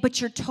 AKA, but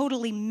you're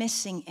totally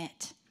missing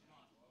it.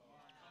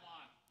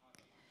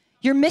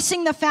 You're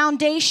missing the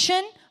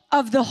foundation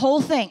of the whole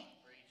thing.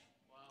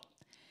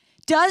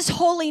 Does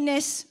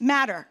holiness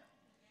matter?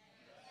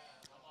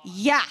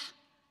 Yeah.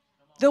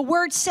 The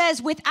word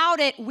says without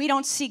it, we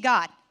don't see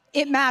God.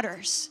 It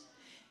matters.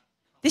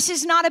 This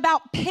is not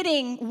about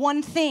pitting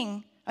one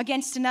thing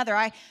against another.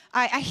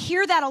 I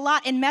hear that a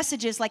lot in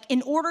messages, like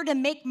in order to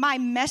make my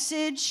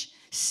message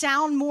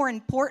sound more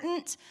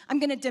important, I'm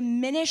going to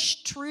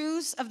diminish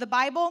truths of the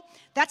Bible.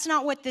 That's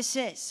not what this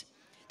is.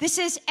 This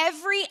is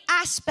every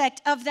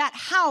aspect of that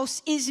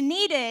house is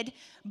needed,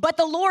 but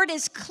the Lord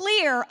is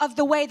clear of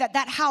the way that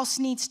that house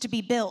needs to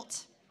be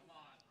built.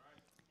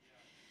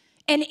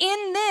 And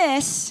in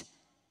this,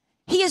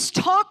 he is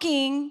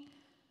talking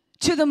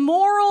to the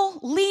moral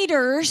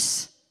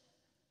leaders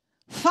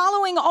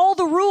following all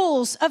the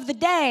rules of the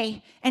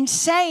day and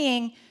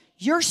saying,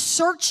 you're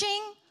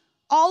searching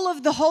all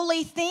of the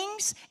holy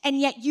things, and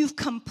yet you've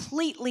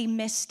completely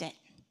missed it.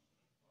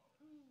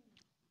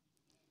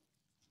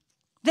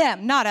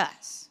 Them, not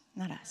us.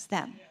 Not us,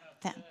 them.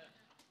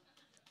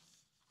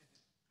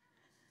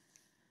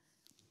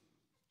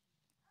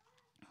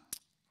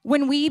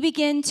 When we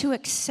begin to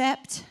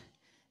accept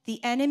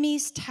the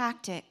enemy's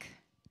tactic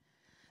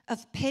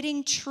of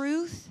pitting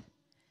truth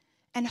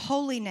and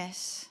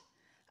holiness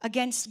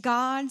against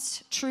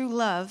God's true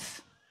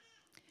love,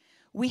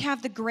 we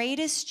have the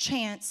greatest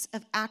chance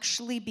of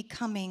actually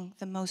becoming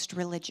the most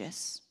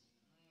religious.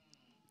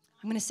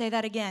 I'm going to say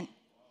that again.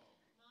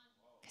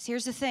 Because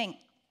here's the thing.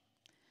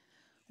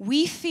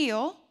 We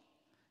feel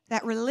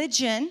that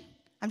religion,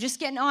 I'm just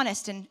getting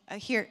honest, and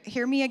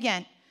hear me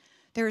again.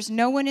 There is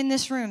no one in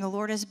this room the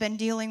Lord has been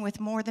dealing with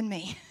more than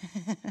me.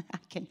 I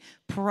can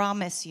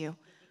promise you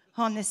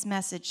on this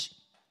message.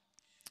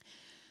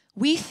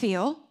 We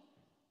feel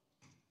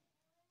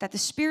that the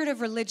spirit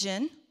of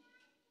religion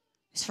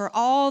is for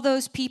all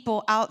those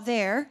people out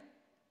there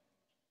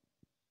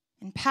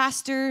and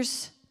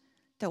pastors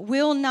that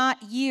will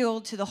not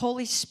yield to the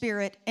Holy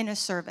Spirit in a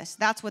service.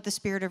 That's what the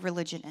spirit of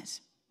religion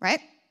is, right?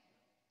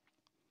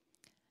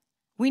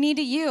 We need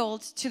to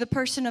yield to the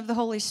person of the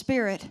Holy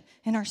Spirit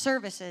in our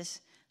services.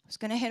 I was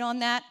going to hit on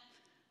that,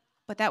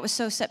 but that was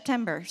so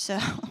September. So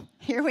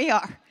here we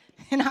are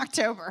in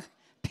October,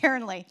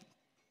 apparently.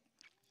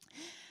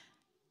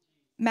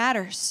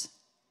 Matters.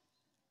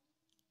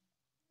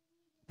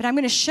 But I'm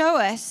going to show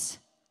us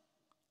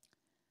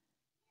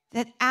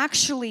that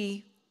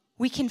actually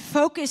we can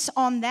focus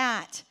on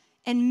that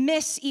and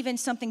miss even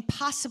something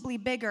possibly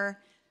bigger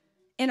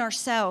in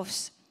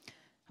ourselves.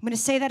 I'm going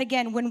to say that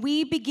again. When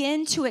we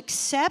begin to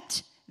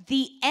accept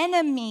the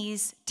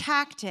enemy's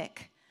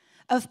tactic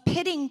of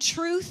pitting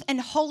truth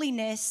and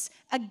holiness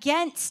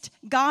against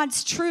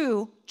God's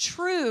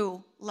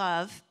true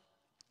love,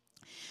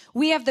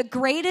 we have the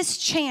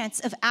greatest chance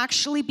of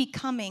actually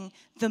becoming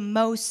the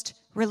most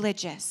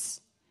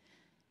religious.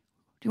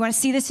 Do you want to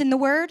see this in the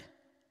Word?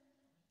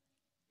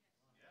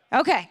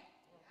 Okay.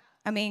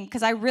 I mean,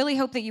 because I really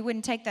hope that you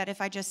wouldn't take that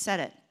if I just said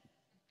it.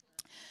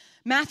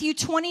 Matthew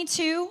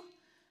 22,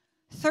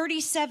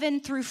 37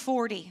 through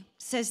 40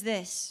 says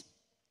this.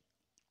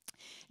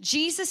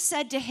 Jesus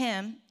said to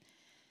him,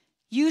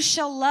 "You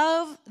shall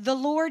love the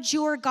Lord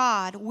your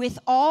God with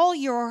all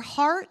your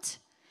heart,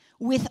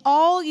 with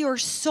all your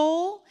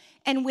soul,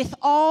 and with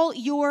all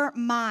your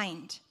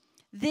mind.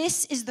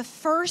 This is the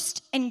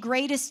first and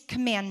greatest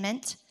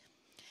commandment.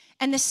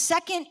 And the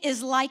second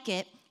is like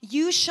it.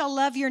 You shall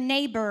love your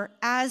neighbor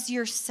as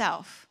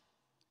yourself."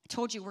 I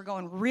told you we're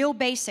going real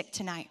basic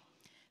tonight.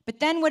 But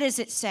then what does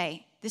it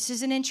say? This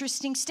is an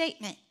interesting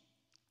statement.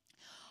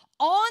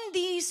 On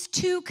these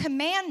two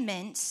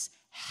commandments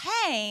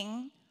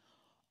hang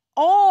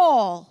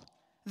all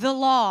the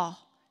law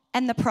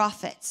and the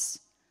prophets.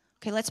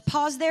 Okay, let's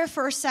pause there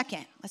for a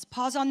second. Let's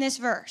pause on this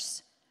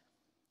verse.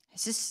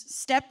 This is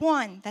step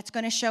one that's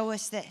going to show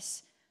us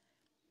this.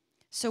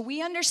 So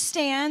we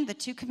understand the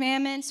two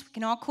commandments. We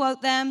can all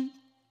quote them.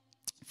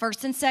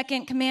 First and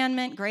second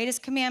commandment,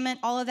 greatest commandment,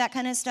 all of that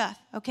kind of stuff,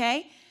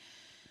 okay?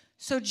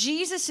 So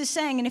Jesus is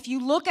saying, and if you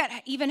look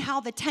at even how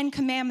the 10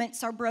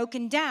 commandments are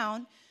broken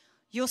down,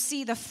 you'll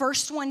see the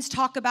first ones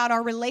talk about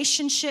our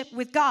relationship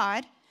with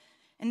God,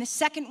 and the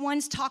second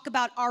ones talk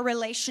about our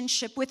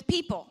relationship with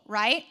people,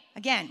 right?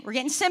 Again, we're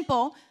getting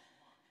simple,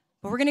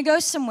 but we're going to go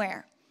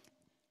somewhere.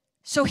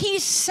 So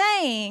he's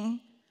saying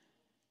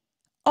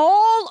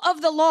all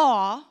of the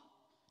law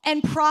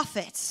and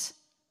prophets,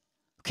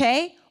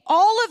 okay,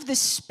 all of the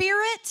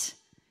Spirit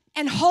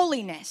and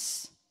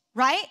holiness,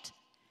 right,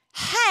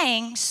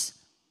 hangs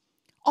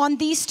on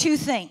these two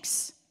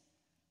things,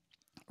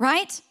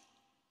 right?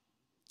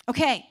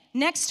 Okay,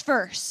 next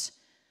verse.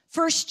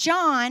 1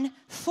 John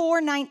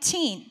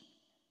 4:19.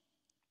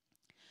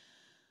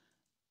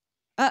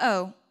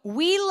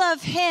 We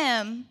love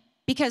him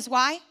because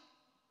why?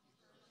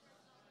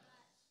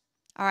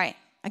 All right,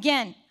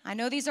 again, I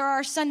know these are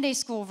our Sunday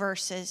school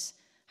verses.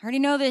 I already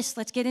know this.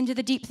 Let's get into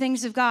the deep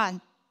things of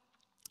God.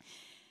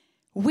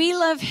 We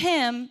love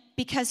him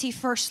because he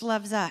first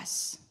loves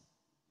us.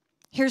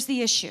 Here's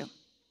the issue.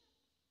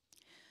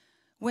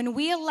 When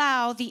we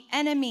allow the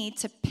enemy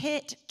to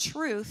pit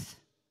truth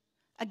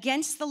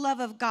against the love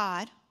of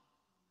God,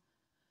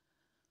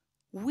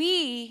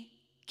 we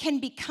can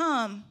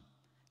become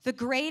the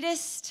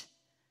greatest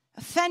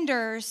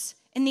offenders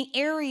in the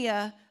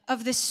area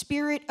of the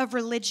spirit of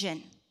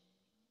religion.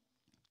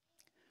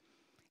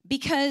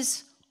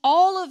 Because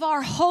all of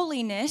our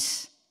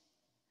holiness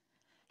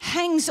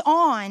hangs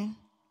on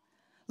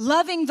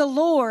loving the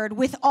Lord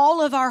with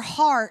all of our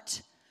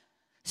heart,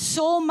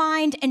 soul,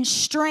 mind, and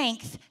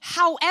strength.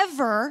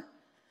 However,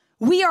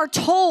 we are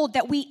told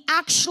that we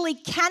actually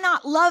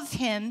cannot love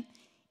him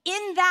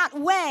in that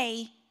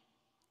way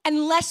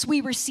unless we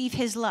receive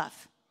his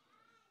love.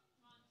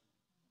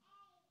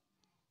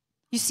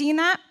 You seeing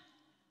that?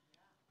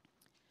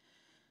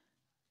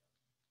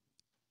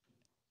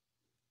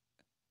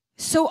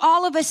 So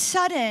all of a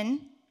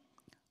sudden,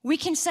 we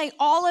can say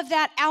all of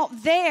that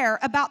out there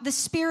about the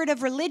spirit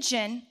of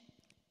religion,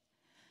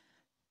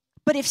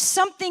 but if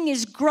something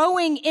is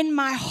growing in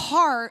my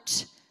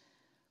heart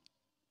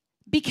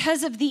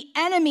because of the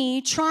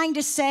enemy trying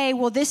to say,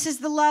 well, this is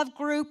the love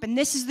group and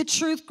this is the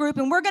truth group,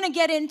 and we're going to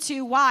get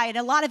into why. And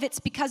a lot of it's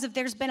because of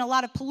there's been a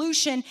lot of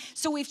pollution,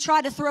 so we've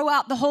tried to throw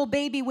out the whole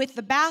baby with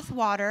the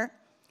bathwater.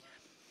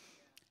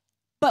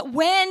 But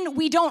when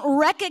we don't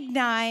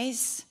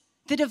recognize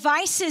the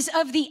devices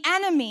of the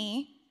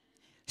enemy,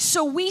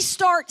 so we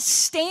start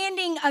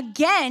standing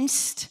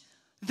against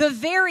the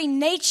very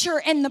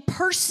nature and the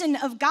person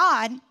of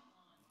God,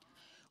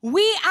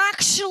 we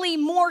actually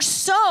more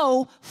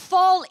so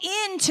fall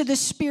into the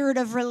spirit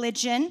of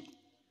religion,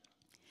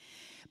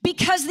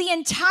 because the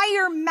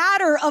entire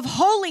matter of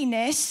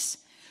holiness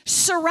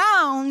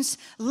surrounds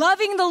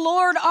loving the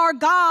Lord our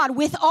God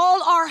with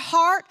all our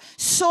heart,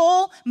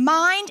 soul,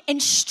 mind,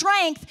 and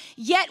strength,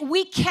 yet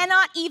we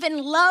cannot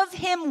even love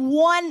him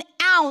 1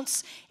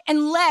 ounce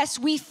unless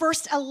we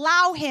first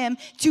allow him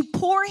to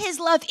pour his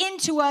love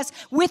into us,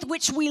 with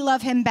which we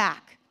love him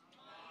back.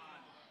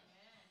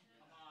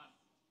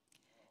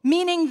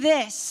 Meaning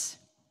this,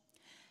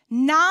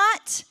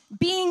 not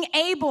being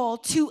able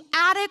to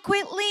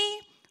adequately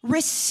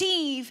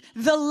receive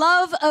the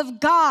love of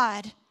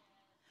God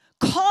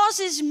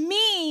causes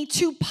me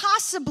to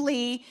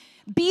possibly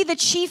be the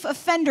chief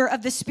offender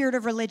of the spirit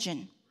of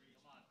religion.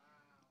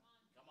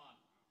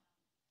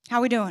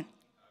 How we doing?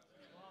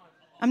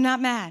 I'm not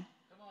mad.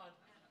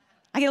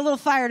 I get a little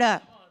fired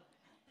up.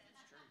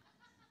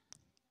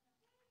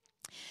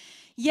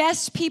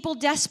 Yes, people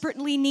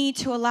desperately need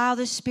to allow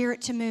the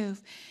Spirit to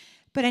move,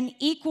 but an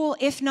equal,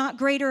 if not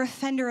greater,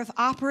 offender of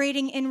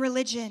operating in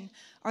religion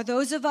are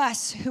those of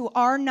us who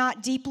are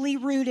not deeply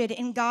rooted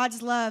in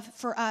God's love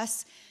for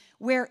us,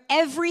 where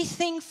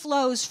everything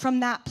flows from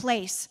that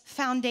place,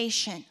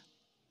 foundation.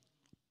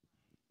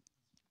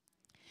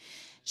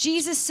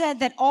 Jesus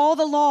said that all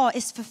the law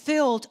is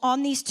fulfilled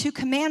on these 2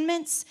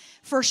 commandments.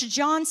 1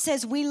 John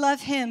says we love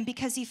him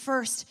because he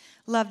first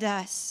loved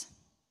us.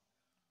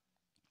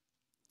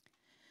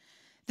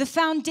 The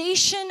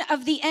foundation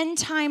of the end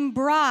time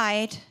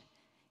bride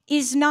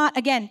is not,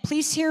 again,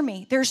 please hear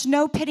me, there's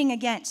no pitting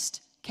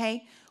against,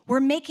 okay? We're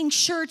making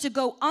sure to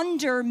go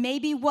under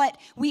maybe what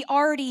we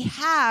already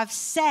have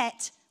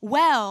set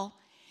well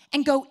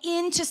and go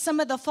into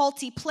some of the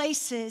faulty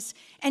places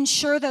and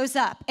shore those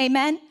up,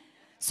 amen?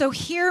 So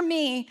hear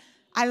me,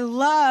 I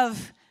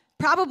love,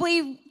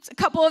 probably a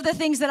couple of the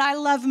things that I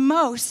love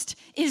most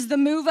is the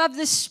move of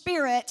the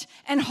Spirit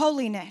and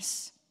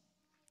holiness.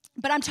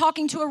 But I'm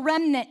talking to a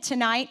remnant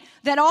tonight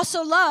that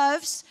also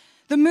loves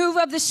the move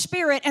of the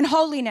Spirit and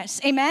holiness,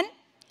 amen?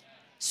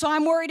 So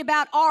I'm worried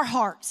about our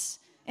hearts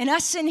and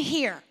us in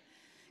here.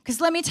 Because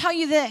let me tell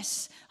you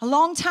this, a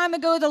long time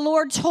ago the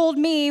Lord told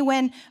me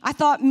when I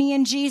thought me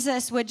and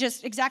Jesus would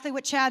just, exactly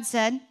what Chad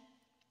said,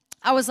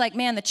 I was like,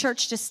 man, the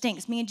church just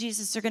stinks. Me and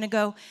Jesus are going to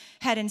go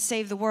ahead and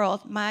save the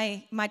world.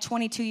 My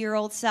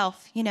 22-year-old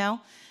self, you know.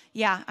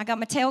 Yeah, I got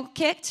my tail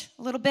kicked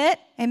a little bit.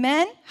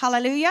 Amen.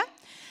 Hallelujah.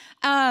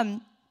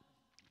 And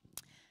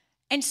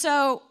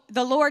so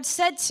the Lord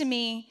said to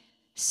me,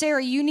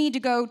 Sarah, you need to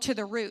go to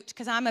the root,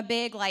 because I'm a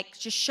big, like,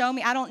 just show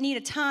me. I don't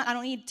need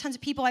tons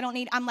of people.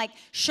 I'm like,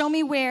 show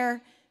me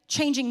where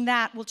changing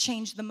that will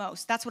change the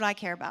most. That's what I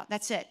care about.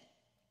 That's it.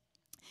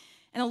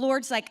 And the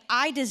Lord's like,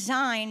 I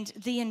designed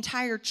the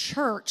entire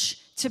church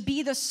to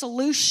be the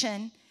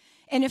solution.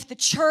 And if the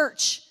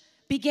church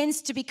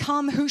begins to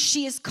become who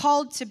she is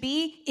called to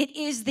be, it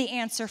is the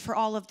answer for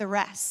all of the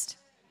rest.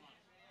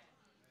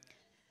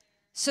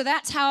 So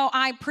that's how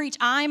I preach.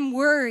 I'm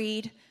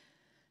worried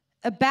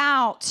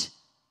about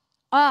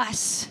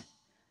us.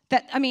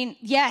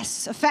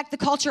 Yes, affect the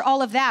culture,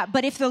 all of that.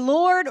 But if the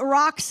Lord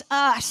rocks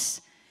us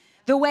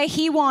the way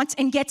he wants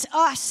and gets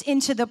us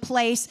into the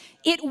place,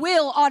 it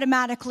will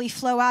automatically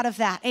flow out of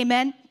that.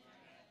 Amen?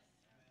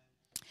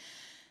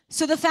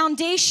 So the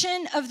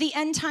foundation of the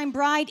end time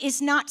bride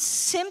is not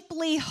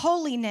simply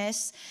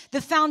holiness. The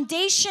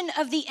foundation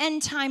of the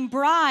end time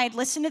bride,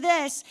 listen to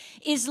this,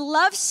 is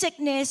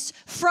lovesickness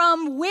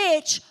from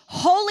which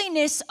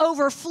holiness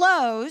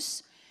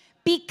overflows,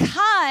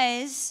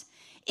 because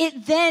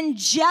it then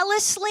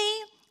jealously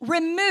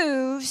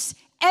removes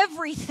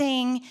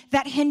everything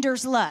that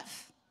hinders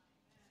love.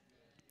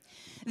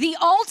 The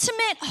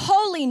ultimate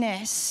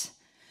holiness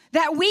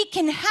that we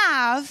can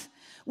have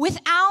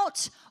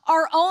without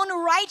our own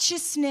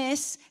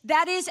righteousness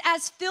that is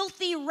as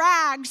filthy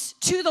rags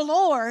to the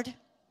Lord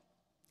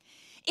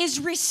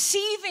is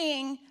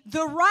receiving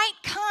the right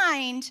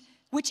kind,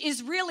 which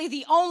is really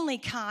the only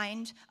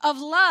kind of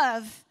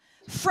love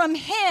from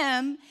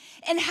him,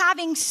 and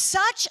having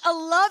such a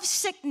love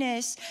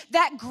sickness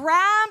that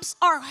grabs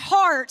our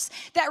hearts,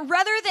 that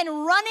rather than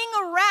running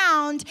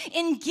around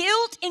in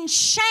guilt and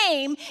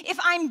shame, if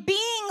I'm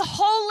being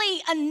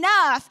holy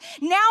enough,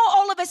 now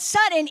all of a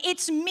sudden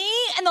it's me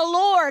and the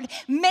Lord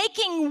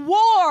making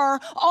war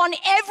on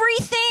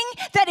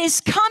everything that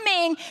is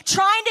coming,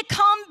 trying to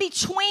come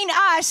between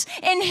us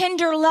and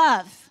hinder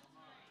love.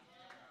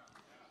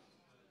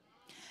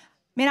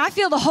 Man, I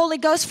feel the Holy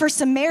Ghost for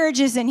some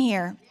marriages in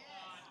here.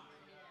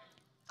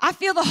 I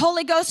feel the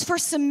Holy Ghost for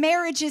some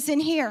marriages in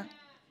here.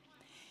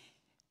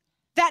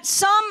 That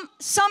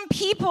some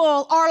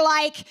people are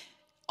like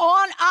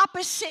on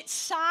opposite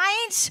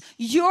sides.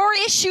 Your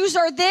issues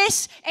are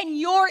this and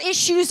your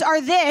issues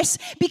are this,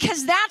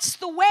 because that's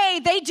the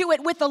way they do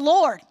it with the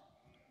Lord.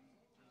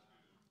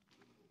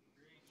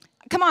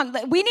 Come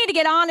on, we need to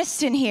get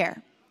honest in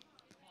here.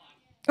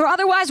 Or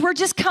otherwise we're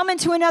just coming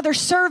to another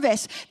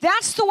service.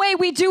 That's the way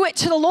we do it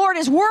to the Lord,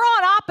 is we're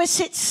on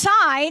opposite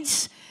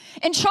sides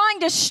and trying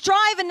to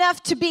strive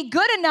enough to be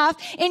good enough,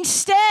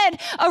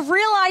 instead of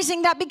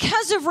realizing that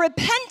because of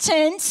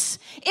repentance,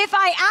 if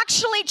I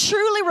actually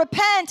truly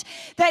repent,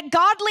 that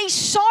godly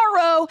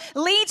sorrow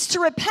leads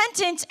to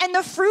repentance, and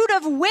the fruit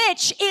of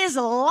which is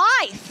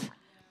life.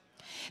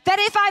 That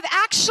if I've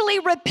actually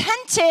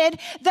repented,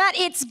 that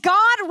it's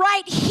God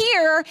right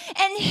here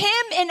and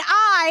him and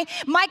I,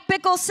 Mike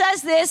Bickle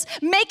says this,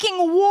 making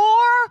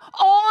war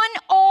on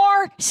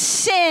our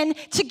sin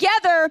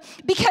together,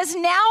 because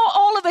now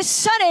all of a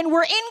sudden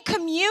we're in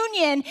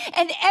communion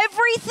and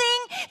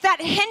everything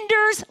that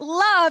hinders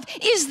love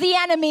is the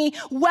enemy.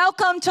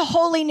 Welcome to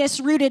holiness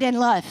rooted in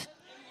love.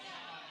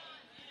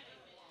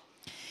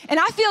 And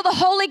I feel the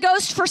Holy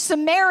Ghost for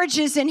some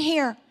marriages in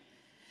here.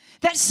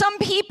 That some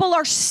people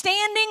are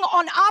standing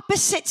on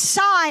opposite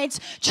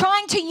sides,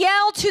 trying to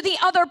yell to the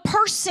other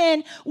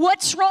person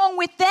what's wrong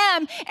with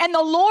them. And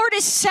the Lord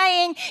is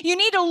saying, you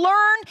need to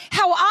learn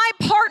how I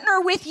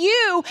partner with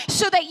you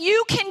so that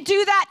you can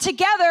do that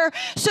together,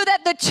 so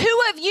that the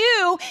two of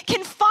you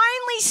can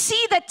finally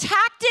see the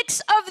tactics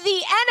of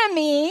the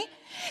enemy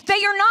that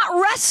you're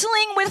not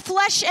wrestling with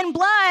flesh and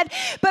blood,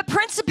 but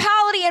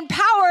principality and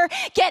power,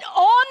 get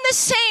on the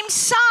same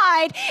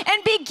side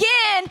and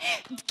begin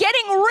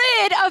getting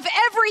rid of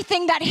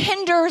everything that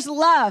hinders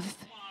love.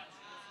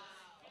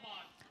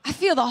 I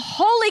feel the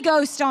Holy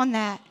Ghost on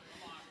that.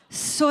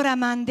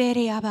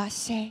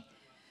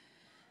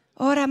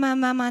 All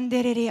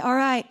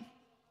right.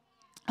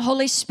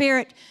 Holy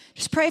Spirit,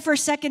 just pray for a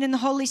second in the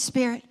Holy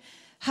Spirit.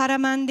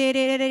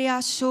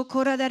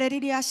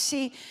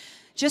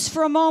 Just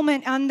for a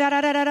moment. God,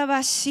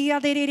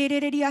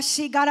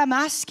 I'm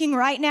asking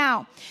right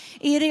now.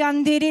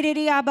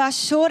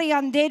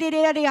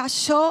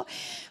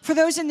 For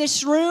those in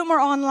this room or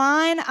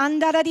online,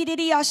 God,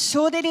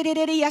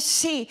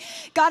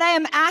 I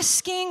am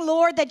asking,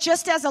 Lord, that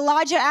just as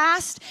Elijah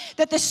asked,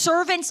 that the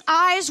servant's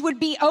eyes would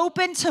be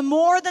open to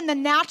more than the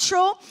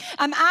natural.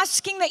 I'm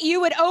asking that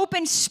you would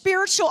open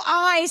spiritual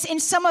eyes in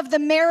some of the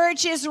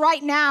marriages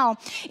right now.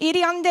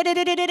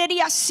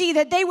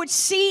 That they would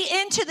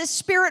see into the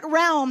spirit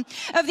realm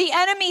of the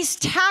enemy's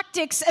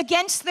tactics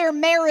against their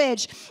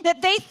marriage.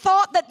 That they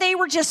thought that they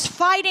were just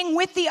fighting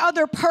with the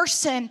other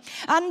person.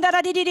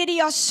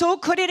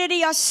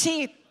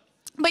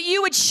 But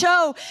you would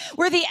show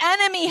where the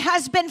enemy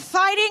has been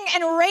fighting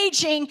and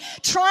raging,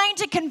 trying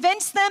to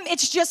convince them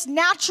it's just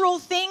natural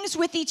things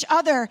with each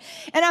other.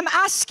 And I'm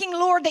asking,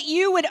 Lord, that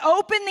you would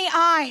open the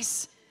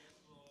eyes.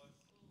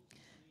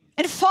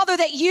 And Father,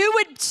 that you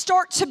would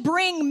start to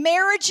bring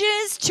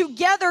marriages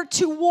together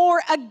to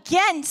war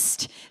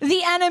against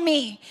the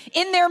enemy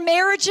in their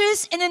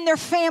marriages and in their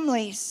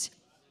families.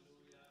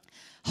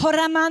 God,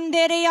 I'm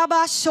asking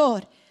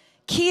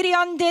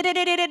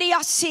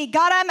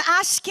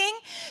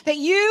that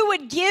you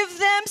would give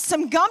them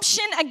some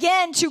gumption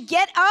again to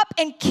get up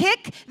and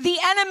kick the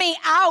enemy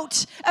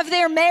out of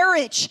their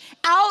marriage,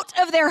 out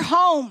of their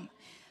home.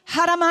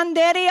 God, I'm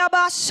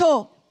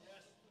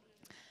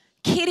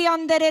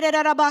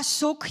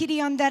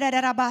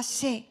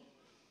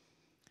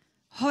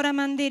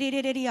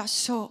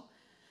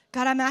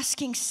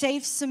asking,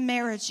 save some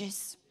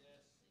marriages.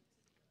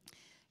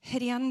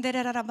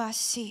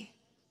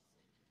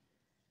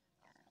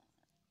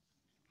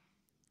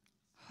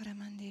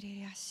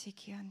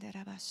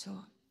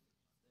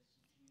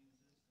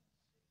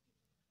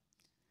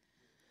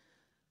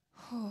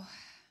 Oh.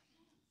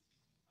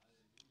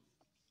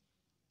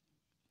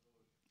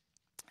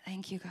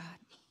 Thank you, God.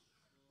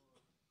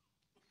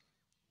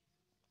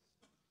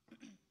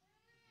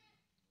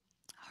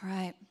 All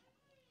right.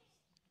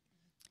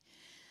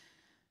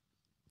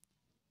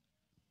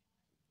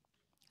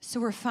 So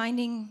we're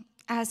finding,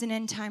 as an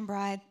end-time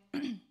bride,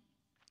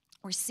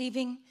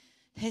 receiving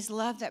his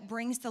love that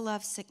brings the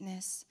love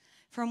sickness,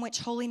 from which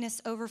holiness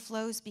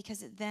overflows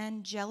because it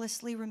then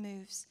jealously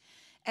removes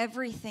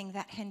everything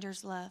that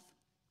hinders love.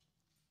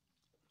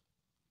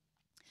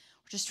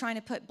 We're just trying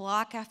to put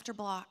block after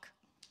block.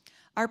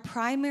 Our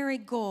primary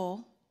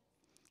goal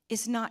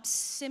is not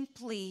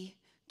simply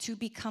to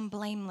become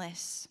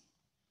blameless.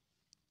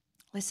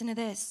 Listen to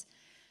this.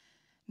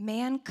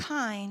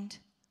 Mankind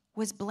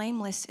was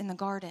blameless in the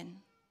garden.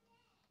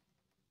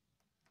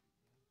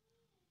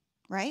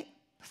 Right?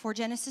 Before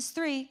Genesis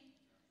 3,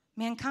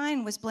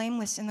 mankind was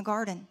blameless in the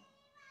garden.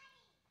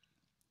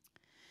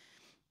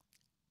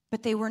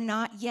 But they were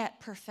not yet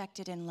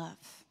perfected in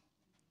love.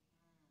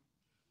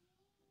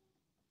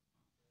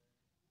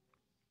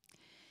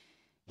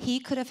 He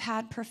could have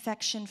had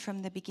perfection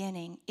from the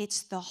beginning.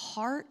 It's the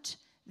heart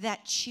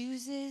that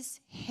chooses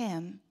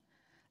him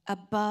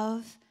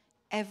above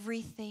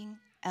everything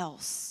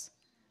else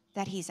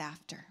that he's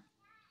after.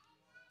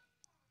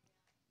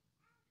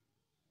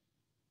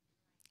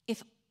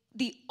 If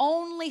the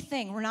only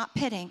thing, we're not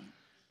pitting,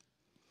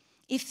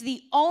 if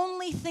the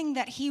only thing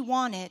that he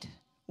wanted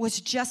was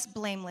just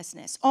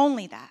blamelessness,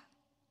 only that,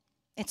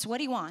 it's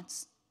what he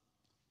wants,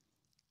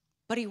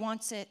 but he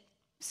wants it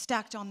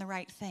stacked on the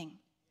right thing.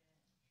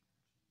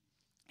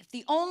 If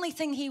the only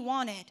thing he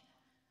wanted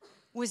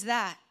was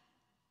that,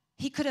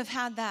 he could have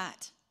had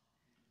that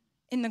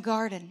in the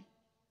garden.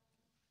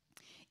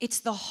 It's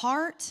the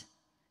heart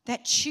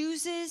that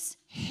chooses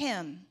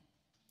him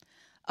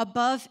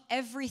above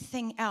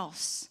everything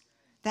else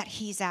that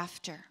he's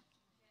after.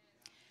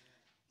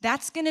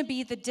 That's going to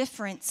be the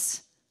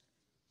difference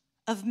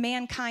of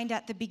mankind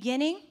at the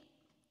beginning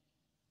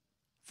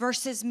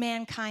versus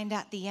mankind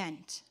at the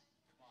end.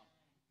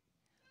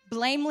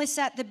 Blameless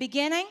at the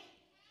beginning,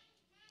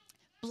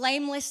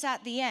 blameless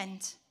at the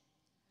end.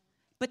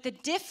 But the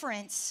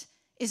difference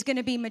is going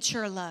to be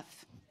mature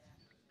love.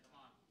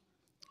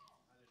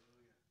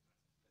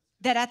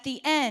 That at the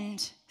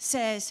end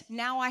says,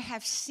 now I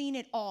have seen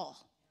it all.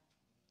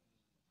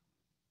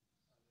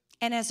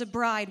 And as a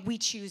bride, we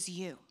choose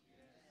you.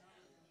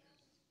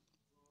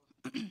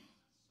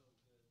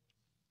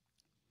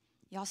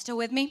 Y'all still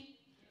with me?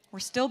 We're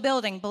still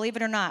building, believe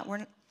it or not.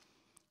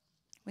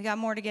 We got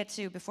more to get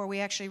to before we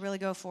actually really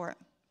go for it.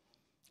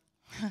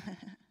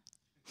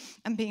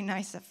 I'm being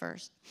nice at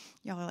first.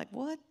 Y'all are like,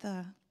 what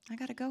the? I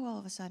got to go all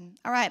of a sudden.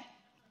 All right.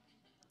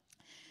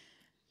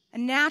 A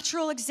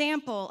natural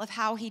example of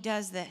how he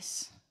does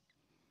this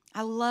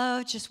I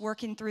love just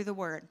working through the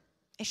word.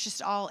 It's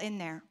just all in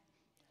there.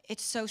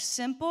 It's so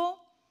simple,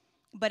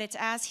 but it's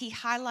as he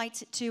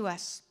highlights it to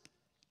us.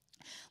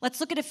 Let's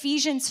look at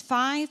Ephesians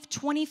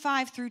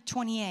 5:25 through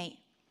 28.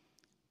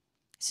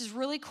 This is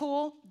really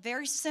cool,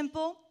 very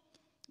simple,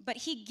 but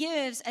he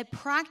gives a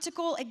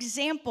practical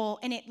example,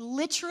 and it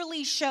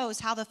literally shows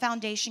how the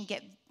foundation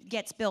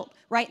gets built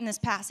right in this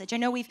passage. I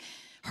know we've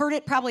heard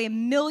it probably a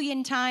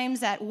million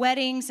times at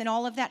weddings and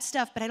all of that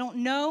stuff, but I don't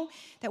know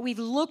that we've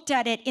looked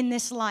at it in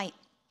this light.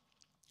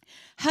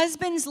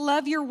 Husbands,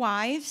 love your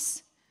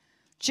wives,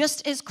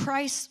 just as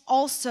Christ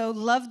also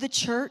loved the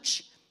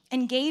church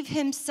and gave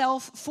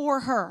himself for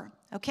her,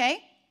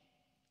 okay?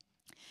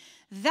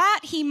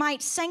 That he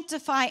might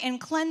sanctify and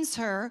cleanse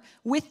her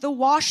with the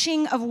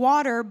washing of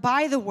water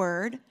by the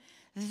word,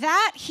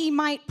 that he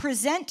might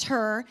present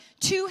her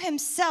to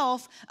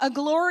himself a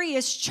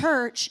glorious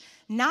church,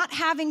 not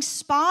having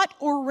spot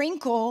or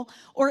wrinkle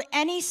or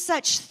any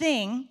such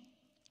thing,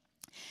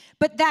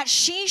 but that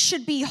she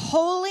should be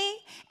holy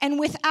and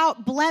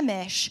without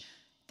blemish.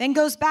 Then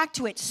goes back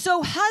to it.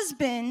 So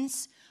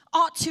husbands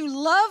ought to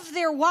love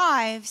their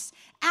wives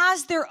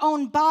as their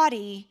own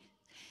body.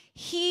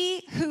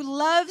 He who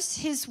loves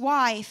his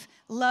wife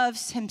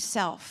loves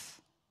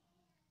himself.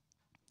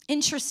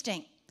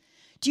 Interesting.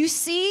 Do you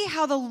see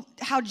how the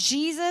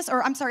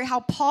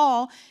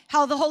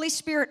Holy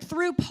Spirit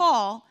through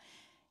Paul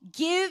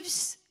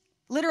gives,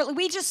 literally,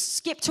 we just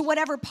skip to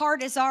whatever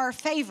part is our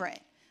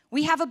favorite.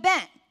 We have a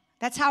bent.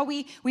 That's how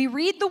we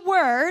read the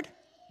word,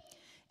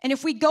 and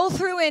if we go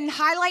through and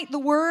highlight the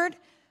word,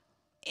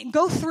 and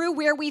go through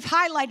where we've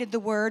highlighted the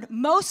word,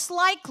 most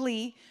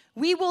likely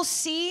we will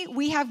see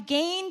we have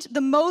gained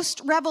the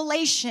most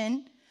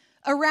revelation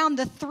around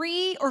the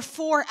 3 or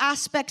 4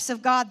 aspects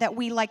of God that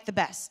we like the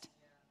best.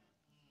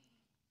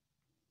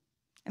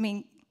 I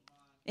mean,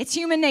 it's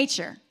human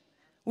nature.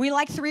 We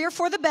like 3 or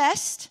 4 the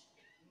best.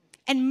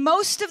 And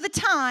most of the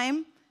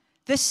time,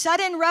 the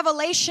sudden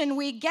revelation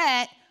we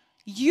get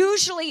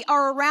usually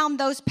are around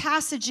those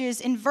passages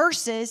and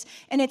verses,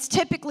 and it's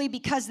typically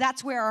because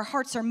that's where our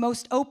hearts are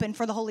most open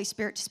for the Holy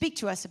Spirit to speak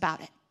to us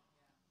about it.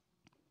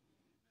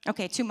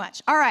 Okay, too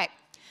much. All right.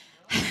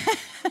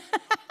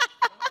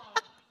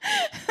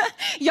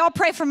 Y'all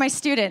pray for my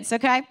students,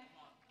 okay?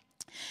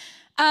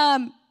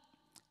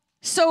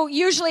 So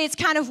usually it's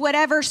kind of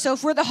whatever. So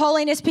if we're the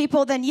holiness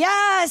people, then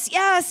yes,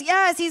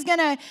 he's going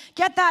to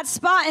get that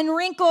spot and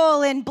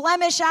wrinkle and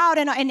blemish out,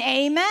 and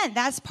amen.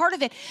 That's part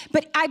of it.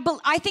 But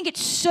I think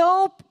it's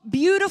so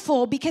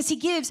beautiful because he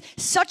gives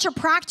such a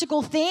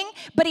practical thing,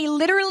 but he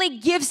literally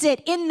gives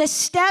it in the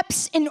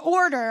steps in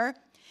order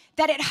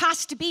that it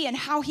has to be and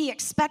how he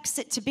expects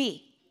it to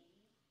be.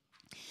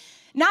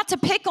 Not to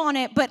pick on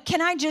it, but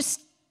can I just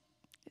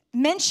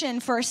mention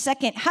for a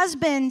second,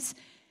 husbands,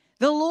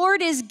 the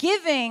Lord is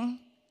giving,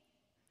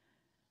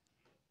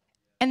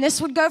 and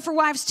this would go for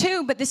wives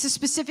too, but this is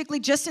specifically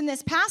just in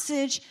this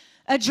passage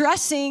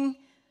addressing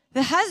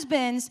the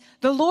husbands.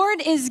 The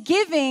Lord is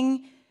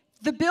giving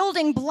the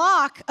building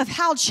block of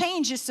how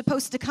change is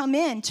supposed to come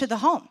into the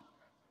home.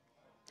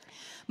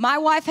 My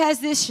wife has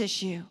this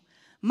issue.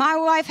 My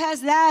wife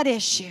has that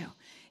issue.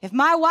 If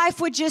my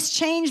wife would just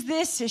change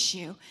this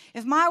issue.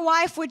 If my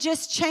wife would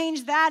just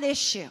change that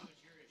issue.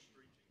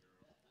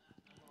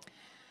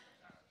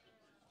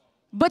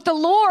 But the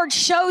Lord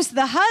shows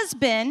the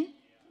husband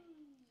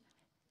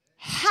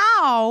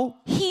how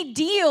he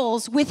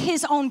deals with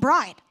his own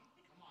bride.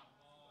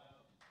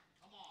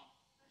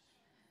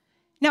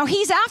 Now,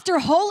 he's after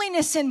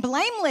holiness and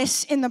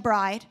blameless in the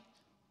bride,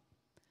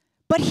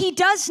 but he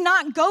does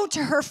not go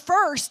to her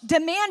first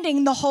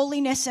demanding the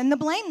holiness and the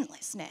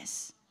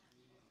blamelessness.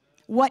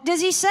 What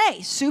does he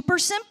say? Super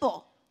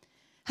simple.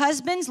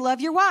 Husbands,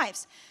 love your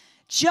wives.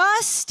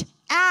 Just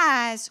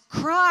as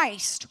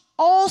Christ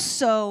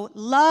also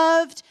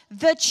loved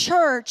the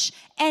church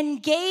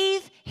and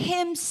gave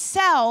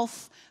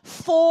himself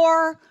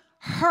for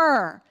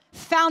her.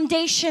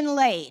 Foundation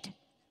laid.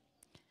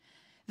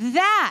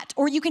 That,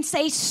 or you can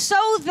say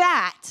so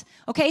that.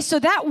 Okay, so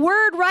that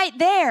word right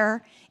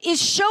there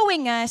is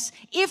showing us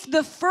if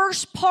the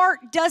first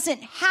part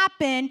doesn't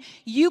happen,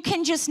 you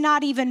can just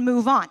not even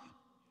move on.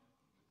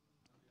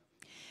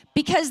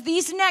 Because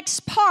these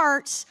next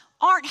parts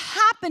aren't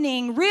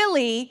happening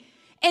really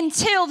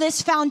until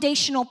this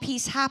foundational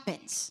piece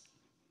happens.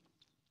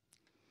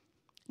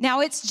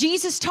 Now, it's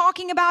Jesus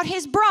talking about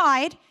his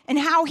bride and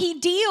how he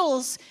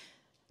deals,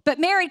 but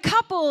married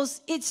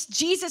couples, it's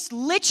Jesus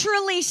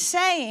literally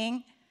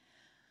saying,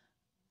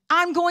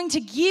 I'm going to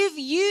give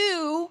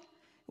you,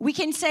 we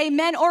can say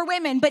men or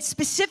women, but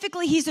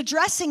specifically he's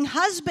addressing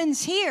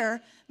husbands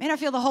here. Man, I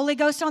feel the Holy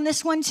Ghost on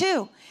this one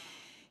too.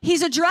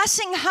 He's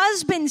addressing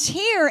husbands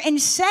here and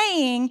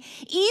saying,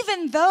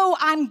 even though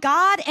I'm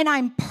God and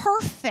I'm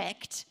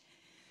perfect,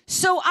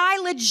 so I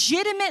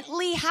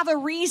legitimately have a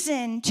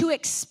reason to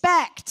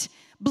expect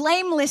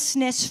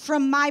blamelessness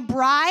from my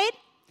bride,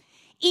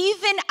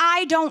 even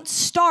I don't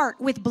start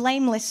with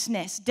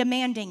blamelessness,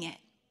 demanding it.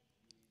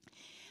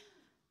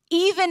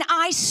 Even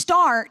I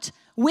start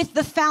with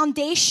the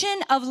foundation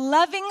of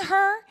loving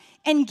her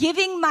and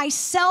giving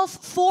myself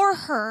for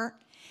her,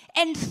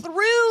 and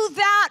through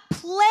that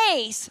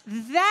place,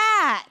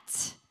 that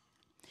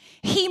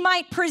he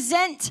might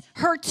present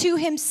her to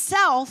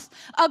himself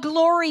a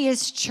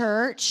glorious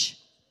church,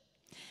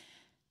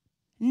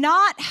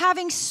 not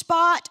having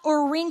spot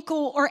or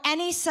wrinkle or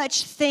any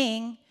such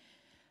thing,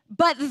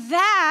 but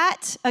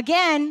that,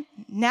 again,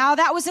 now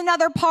that was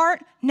another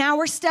part. Now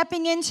we're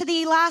stepping into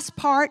the last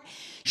part.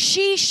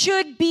 She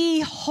should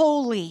be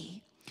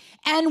holy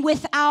and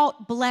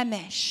without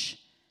blemish.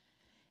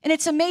 And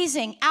it's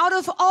amazing. Out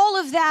of all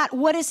of that,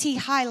 what does he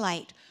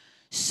highlight?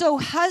 So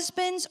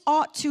husbands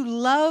ought to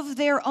love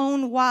their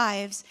own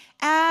wives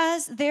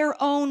as their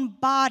own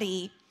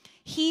body.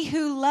 He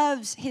who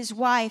loves his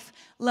wife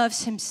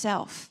loves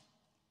himself.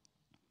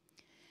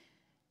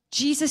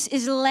 Jesus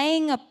is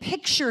laying a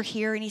picture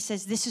here, and he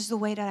says, this is the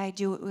way that I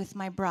do it with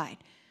my bride.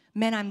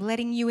 Men, I'm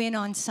letting you in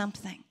on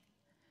something.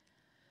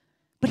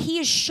 But he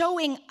is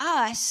showing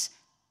us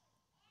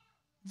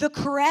the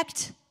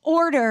correct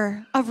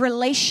order of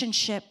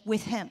relationship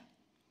with him.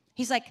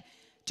 He's like,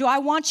 do I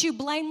want you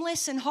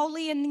blameless and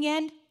holy in the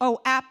end?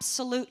 Oh,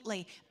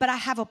 absolutely. But I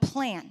have a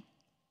plan.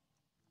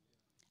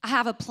 I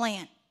have a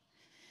plan.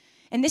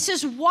 And this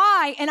is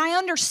why, and I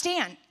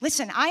understand.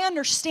 Listen, I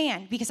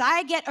understand because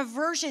I get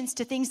aversions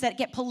to things that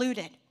get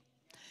polluted.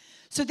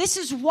 So this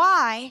is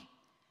why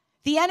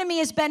the enemy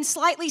has been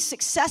slightly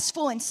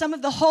successful in some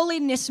of the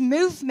holiness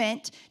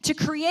movement to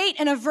create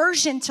an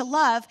aversion to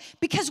love,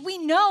 because we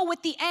know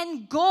what the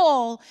end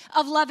goal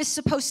of love is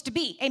supposed to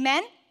be.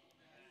 Amen?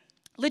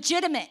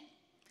 Legitimate.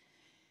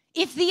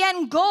 If the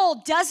end goal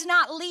does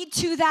not lead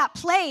to that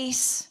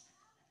place,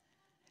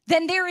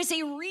 then there is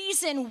a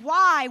reason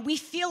why we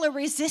feel a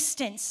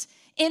resistance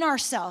in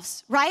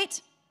ourselves,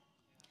 right?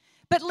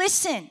 But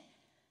listen,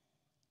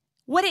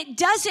 what it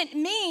doesn't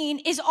mean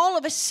is all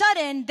of a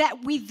sudden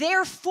that we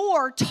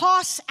therefore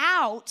toss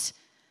out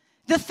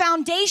the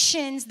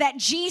foundations that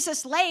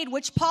Jesus laid,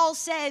 which Paul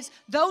says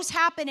those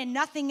happen and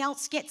nothing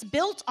else gets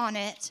built on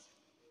it.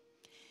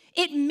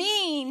 It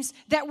means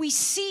that we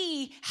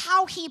see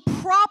how he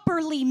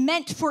properly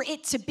meant for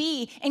it to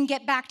be and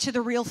get back to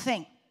the real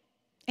thing.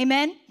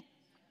 Amen?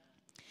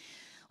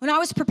 When I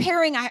was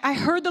preparing, I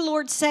heard the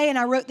Lord say, and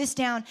I wrote this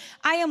down,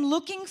 I am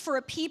looking for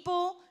a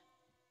people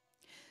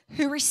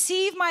who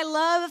receive my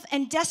love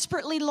and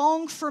desperately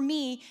long for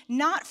me,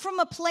 not from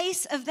a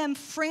place of them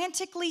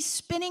frantically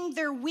spinning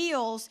their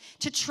wheels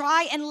to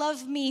try and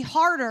love me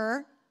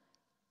harder.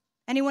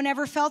 Anyone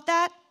ever felt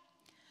that?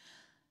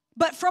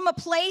 But from a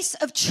place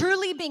of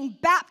truly being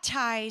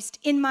baptized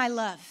in my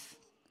love.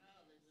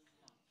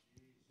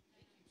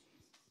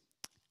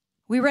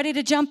 We ready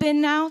to jump in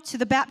now to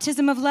the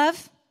baptism of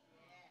love?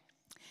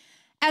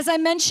 As I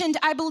mentioned,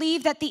 I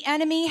believe that the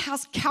enemy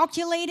has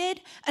calculated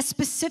a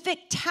specific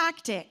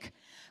tactic,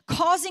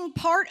 causing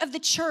part of the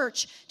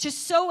church to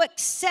so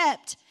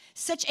accept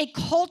such a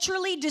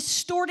culturally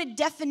distorted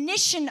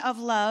definition of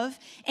love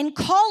and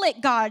call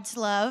it God's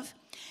love,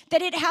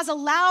 that it has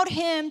allowed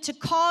him to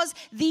cause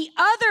the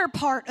other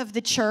part of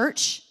the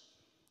church,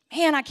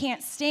 man, I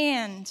can't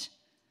stand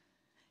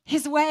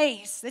his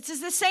ways. This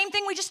is the same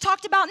thing we just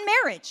talked about in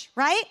marriage,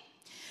 right?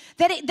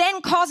 That it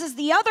then causes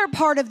the other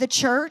part of the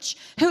church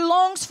who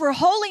longs for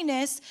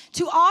holiness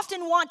to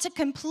often want to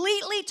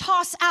completely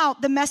toss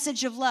out the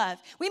message of love.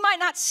 We might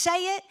not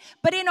say it,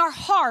 but in our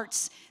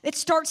hearts, it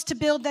starts to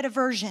build that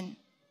aversion.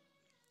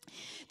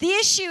 The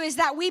issue is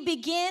that we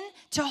begin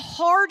to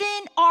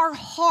harden our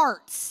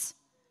hearts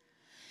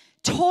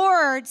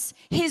towards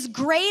his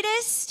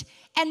greatest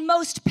and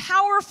most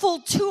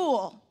powerful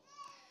tool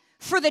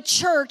for the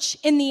church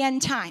in the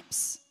end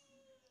times.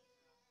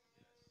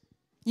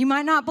 You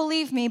might not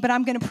believe me, but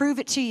I'm going to prove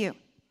it to you.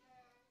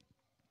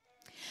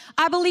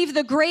 I believe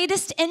the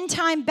greatest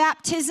end-time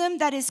baptism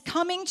that is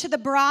coming to the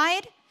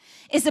bride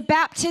is a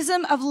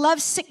baptism of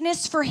love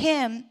sickness for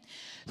him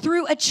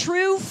through a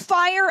true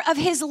fire of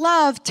his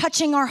love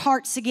touching our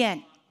hearts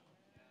again.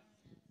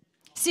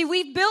 See,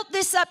 we've built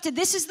this up to,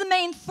 this is the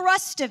main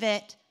thrust of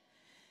it.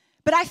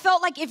 But I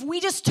felt like if we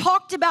just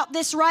talked about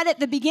this right at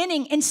the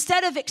beginning,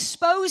 instead of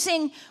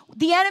exposing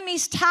the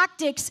enemy's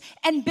tactics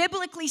and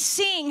biblically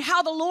seeing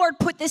how the Lord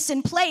put this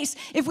in place,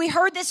 if we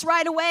heard this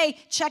right away,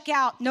 check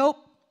out. Nope.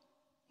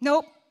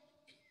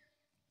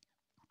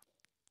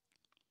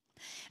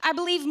 I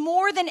believe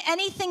more than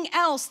anything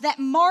else that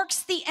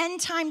marks the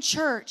end time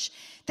church,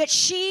 that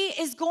she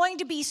is going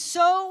to be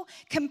so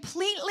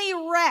completely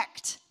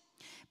wrecked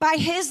by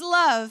his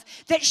love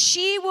that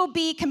she will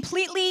be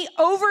completely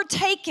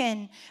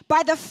overtaken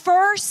by the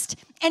first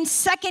and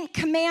second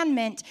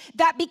commandment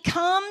that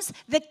becomes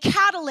the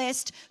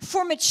catalyst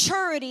for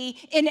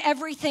maturity in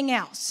everything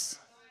else.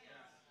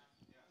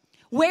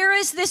 Where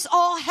is this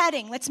all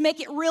heading? Let's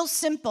make it real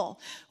simple.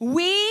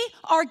 We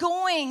are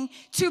going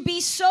to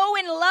be so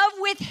in love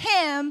with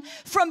him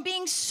from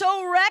being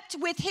so wrecked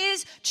with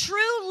his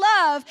true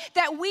love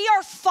that we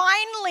are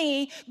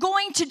finally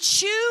going to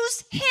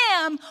choose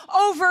him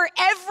over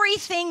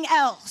everything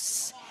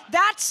else.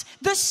 That's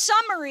the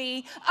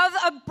summary of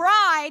a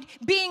bride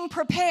being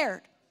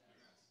prepared.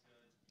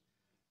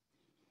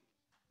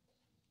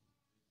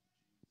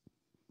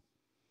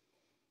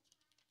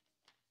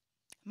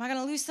 Am I going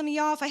to lose some of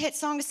y'all if I hit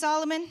Song of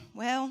Solomon?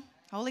 Well,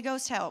 Holy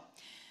Ghost help.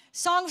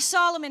 Song of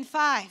Solomon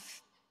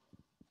 5,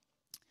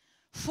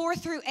 4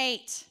 through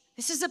 8.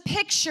 This is a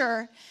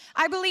picture.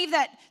 I believe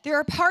that there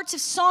are parts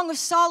of Song of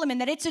Solomon,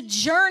 that it's a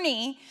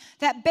journey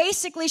that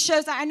basically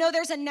shows, I know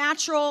there's a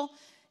natural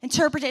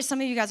interpretation.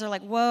 Some of you guys are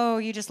like, whoa,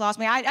 you just lost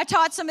me. I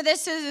taught some of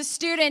this to the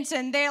students,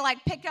 and they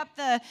like pick up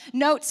the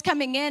notes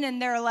coming in,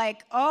 and they're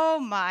like, oh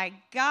my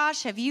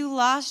gosh, have you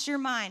lost your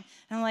mind?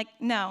 And I'm like,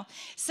 no.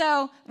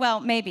 So, well,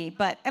 maybe,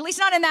 but at least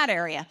not in that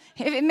area.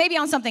 Maybe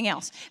on something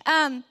else.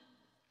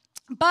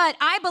 But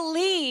I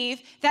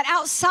believe that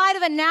outside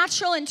of a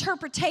natural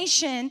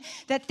interpretation,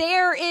 that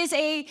there is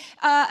a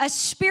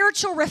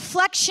spiritual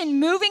reflection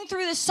moving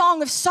through the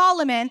Song of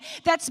Solomon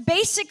that's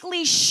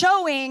basically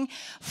showing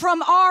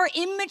from our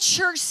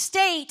immature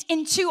state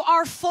into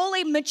our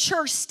fully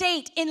mature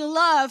state in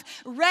love,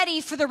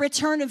 ready for the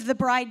return of the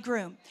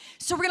bridegroom.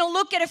 So we're going to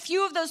look at a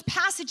few of those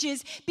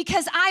passages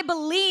because I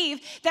believe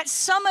that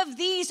some of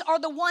these are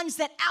the ones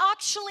that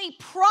actually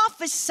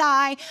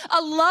prophesy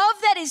a love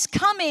that is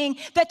coming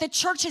that the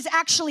church has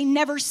actually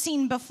never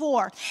seen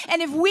before.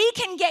 And if we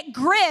can get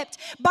gripped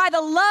by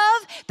the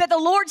love that the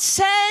Lord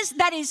says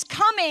that is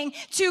coming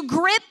to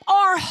grip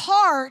our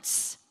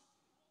hearts,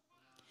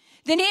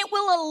 then it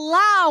will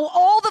allow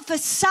all the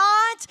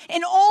facades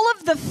and all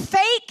of the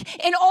fake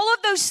and all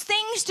of those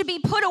things to be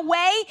put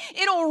away.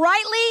 It'll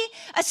rightly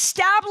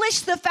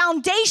establish the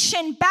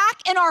foundation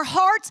back in our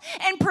hearts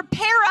and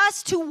prepare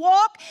us to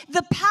walk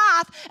the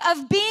path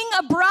of being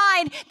a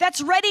bride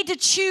that's ready to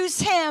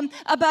choose Him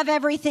above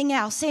everything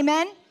else.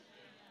 Amen?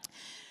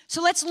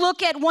 So let's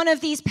look at one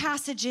of these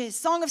passages.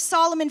 Song of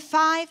Solomon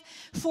 5,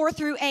 4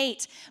 through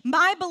 8.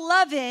 My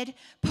beloved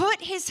put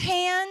his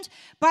hand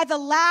by the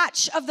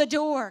latch of the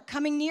door,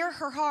 coming near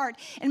her heart,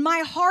 and my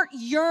heart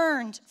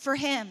yearned for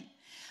him.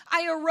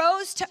 I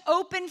arose to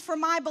open for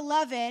my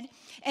beloved,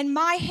 and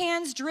my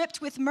hands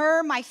dripped with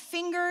myrrh, my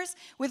fingers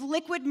with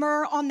liquid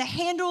myrrh on the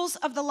handles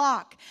of the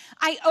lock.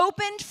 I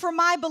opened for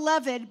my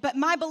beloved, but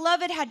my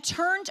beloved had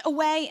turned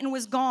away and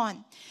was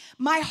gone.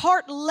 My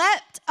heart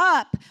leapt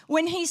up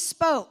when he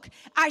spoke.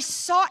 I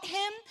sought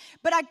him,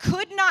 but I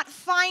could not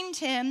find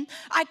him.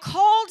 I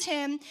called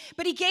him,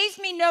 but he gave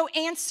me no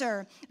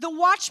answer. The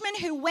watchmen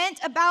who went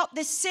about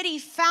the city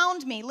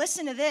found me.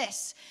 Listen to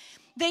this.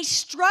 They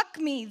struck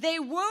me. They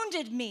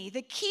wounded me.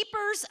 The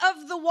keepers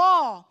of the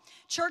wall,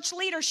 church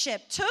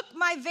leadership, took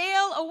my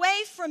veil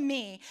away from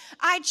me.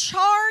 I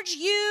charge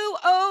you,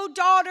 O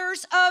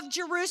daughters of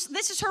Jerusalem.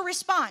 This is her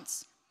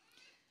response.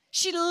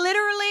 She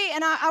literally,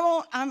 and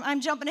I'm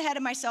jumping ahead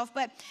of myself,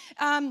 but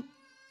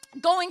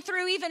going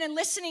through even and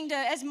listening to,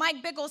 as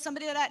Mike Bickle,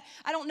 somebody that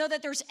I don't know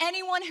that there's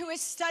anyone who has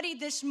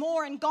studied this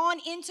more and gone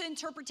into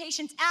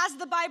interpretations as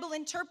the Bible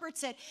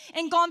interprets it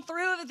and gone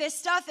through this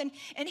stuff.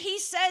 And he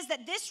says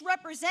that this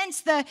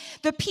represents the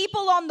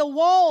people on the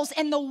walls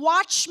and the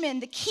watchmen,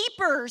 the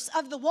keepers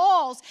of the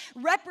walls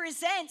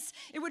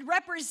it would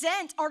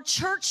represent our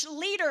church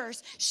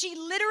leaders. She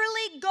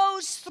literally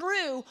goes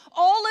through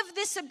all of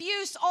this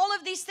abuse, all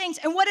of these things.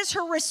 And what is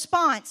her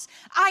response?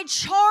 I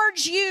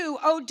charge you,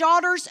 O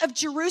daughters of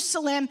Jerusalem,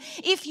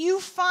 if you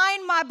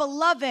find my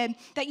beloved,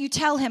 that you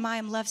tell him I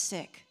am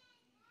lovesick.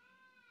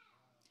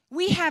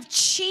 We have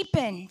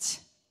cheapened.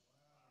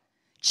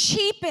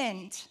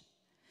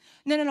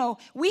 No.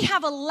 We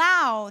have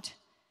allowed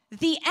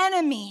the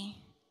enemy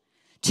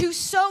to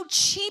so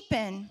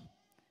cheapen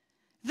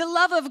the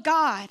love of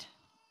God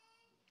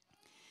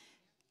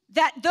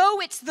that though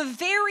it's the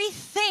very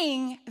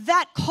thing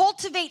that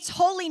cultivates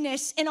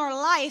holiness in our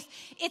life,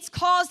 it's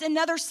caused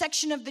another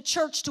section of the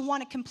church to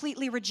want to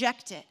completely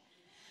reject it.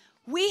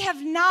 We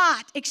have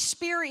not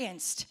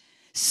experienced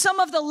some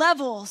of the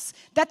levels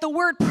that the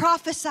word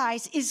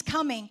prophesies is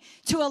coming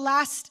to a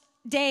last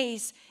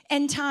days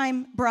end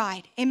time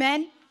bride.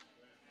 Amen?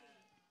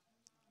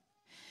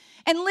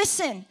 And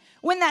listen,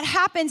 when that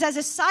happens, as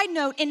a side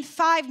note, in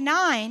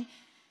 5:9,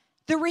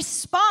 the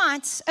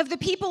response of the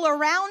people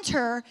around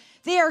her,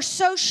 they are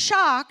so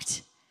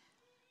shocked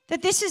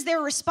that this is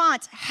their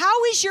response.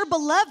 How is your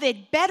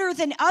beloved better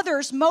than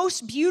others,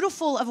 most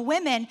beautiful of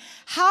women?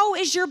 How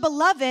is your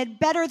beloved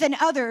better than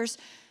others,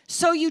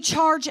 so you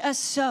charge us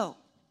so?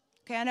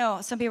 Okay, I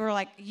know some people are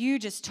like, you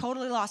just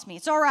totally lost me.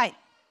 It's all right.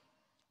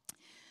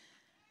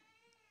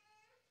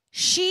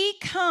 She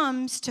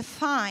comes to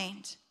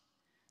find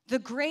the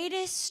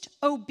greatest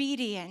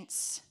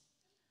obedience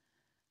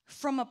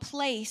from a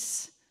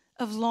place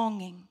of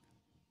longing.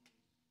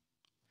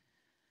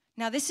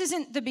 Now, this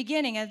isn't the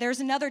beginning. There's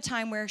another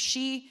time where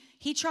he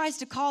tries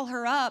to call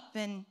her up,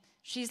 and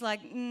she's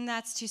like,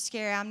 that's too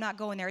scary. I'm not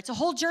going there. It's a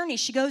whole journey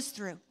she goes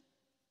through.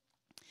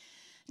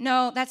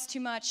 No, that's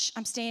too much.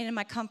 I'm staying in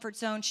my comfort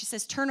zone. She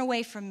says, turn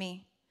away from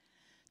me.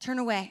 Turn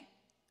away.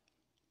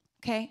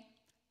 Okay?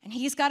 And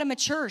he's got to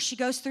mature. She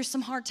goes through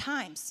some hard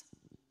times.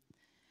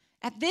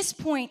 At this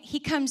point, he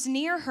comes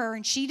near her,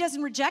 and she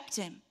doesn't reject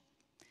him.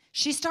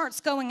 She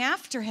starts going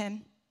after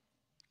him,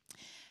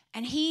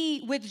 and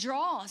he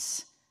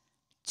withdraws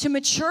to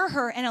mature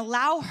her and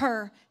allow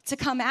her to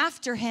come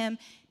after him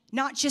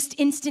not just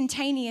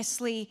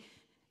instantaneously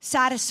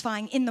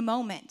satisfying in the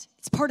moment.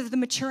 It's part of the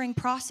maturing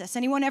process.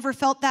 Anyone ever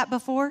felt that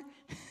before?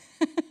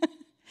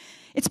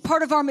 It's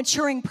part of our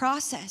maturing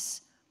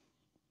process.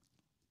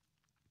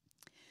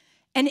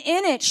 And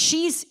in it,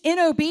 she's in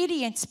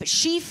obedience, but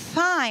she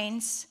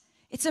finds,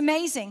 it's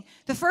amazing,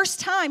 the first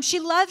time she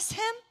loves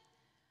him,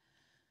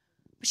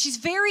 but she's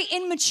very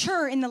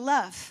immature in the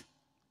love.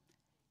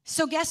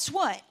 So guess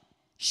what?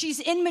 She's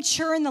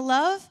immature in the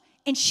love,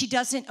 and she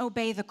doesn't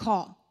obey the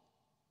call.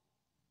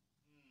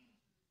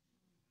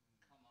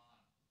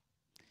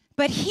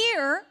 But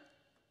here,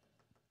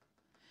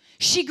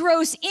 she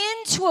grows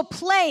into a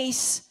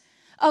place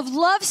of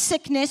love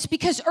sickness,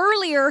 because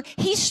earlier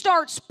he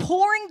starts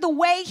pouring the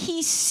way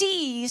he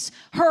sees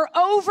her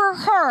over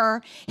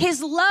her,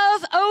 his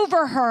love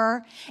over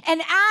her.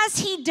 And as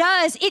he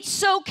does, it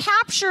so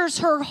captures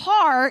her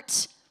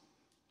heart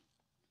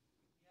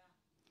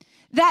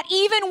that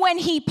even when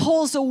he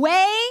pulls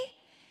away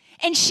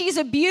and she's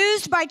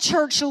abused by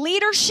church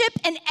leadership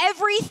and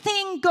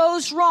everything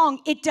goes wrong,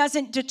 it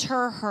doesn't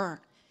deter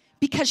her.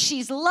 Because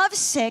she's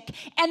lovesick,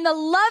 and the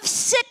love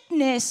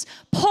sickness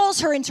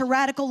pulls her into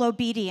radical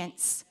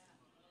obedience.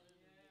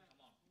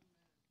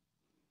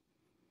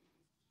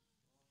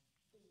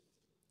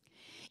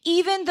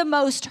 Even the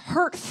most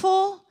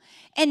hurtful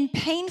and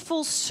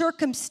painful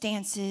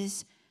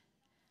circumstances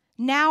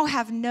now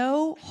have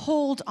no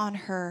hold on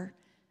her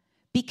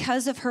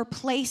because of her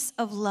place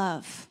of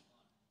love,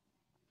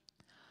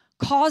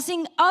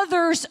 causing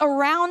others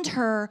around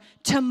her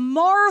to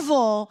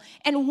marvel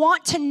and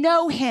want to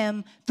know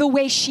him the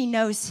way she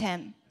knows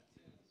him.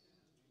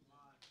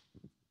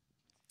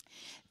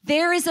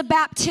 There is a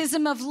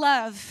baptism of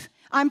love.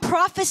 I'm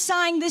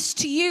prophesying this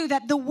to you,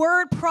 that the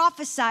word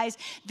prophesies.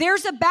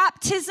 There's a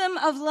baptism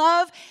of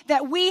love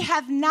that we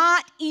have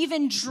not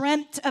even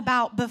dreamt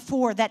about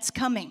before that's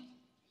coming.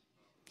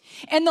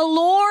 And the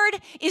Lord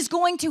is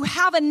going to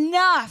have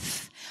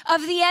enough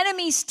of the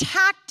enemy's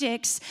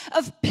tactics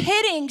of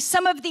pitting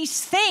some of these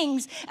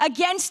things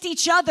against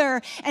each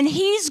other. And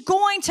he's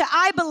going to,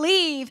 I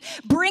believe,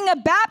 bring a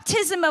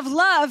baptism of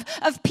love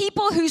of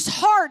people whose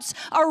hearts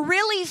are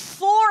really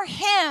for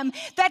him,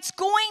 that's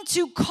going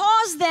to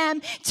cause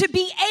them to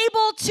be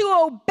able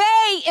to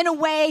obey in a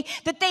way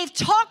that they've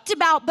talked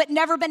about but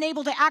never been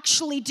able to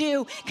actually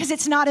do, because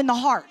it's not in the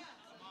heart.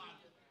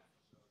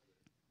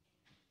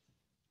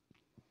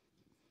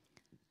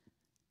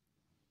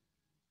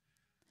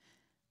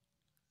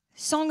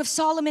 Song of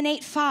Solomon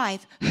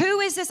 8:5. Who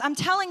is this? I'm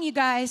telling you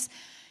guys,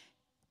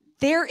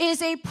 there is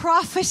a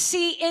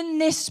prophecy in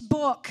this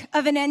book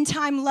of an end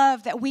time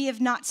love that we have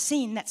not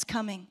seen that's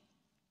coming.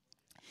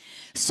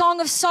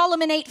 Song of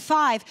Solomon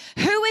 8:5.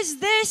 Who is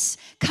this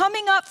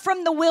coming up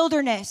from the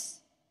wilderness,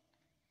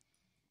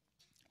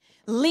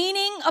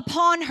 leaning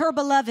upon her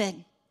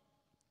beloved?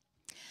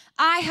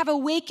 I have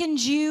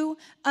awakened you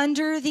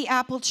under the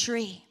apple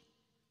tree.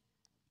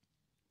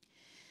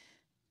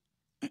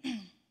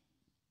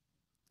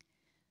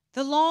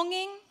 The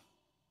longing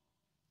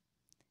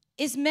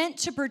is meant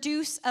to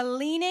produce a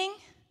leaning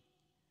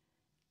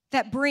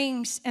that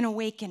brings an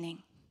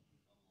awakening.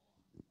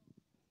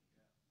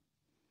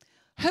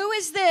 Who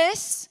is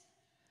this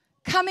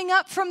coming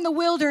up from the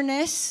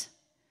wilderness,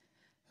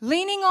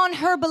 leaning on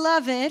her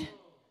beloved?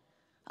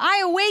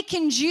 I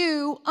awakened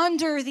you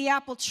under the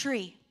apple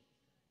tree.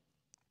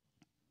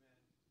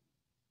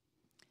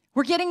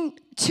 We're getting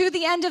to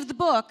the end of the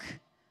book,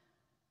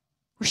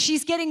 where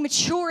she's getting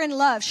mature in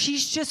love.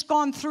 She's just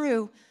gone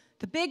through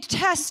the big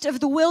test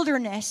of the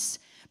wilderness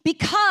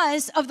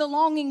because of the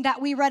longing that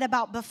we read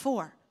about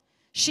before.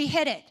 She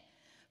hit it.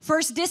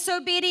 First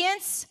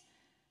disobedience,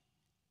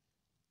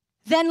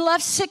 then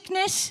love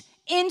sickness,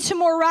 into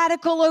more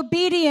radical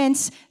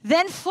obedience,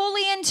 then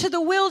fully into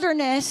the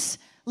wilderness,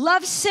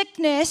 love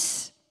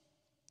sickness,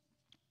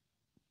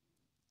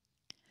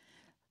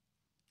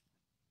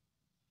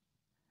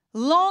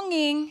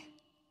 longing,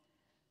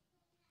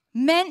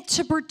 meant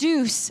to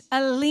produce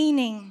a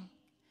leaning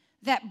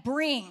that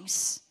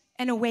brings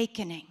an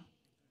awakening.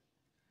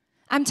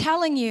 I'm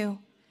telling you,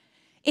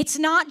 it's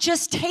not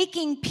just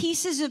taking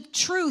pieces of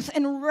truth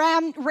and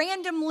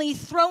randomly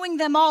throwing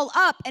them all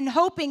up and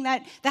hoping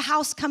that the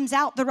house comes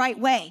out the right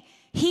way.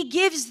 He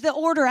gives the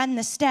order and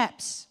the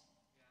steps.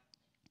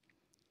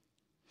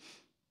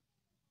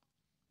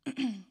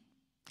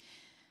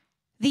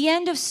 The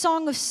end of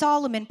Song of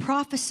Solomon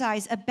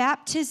prophesies a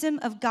baptism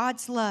of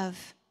God's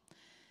love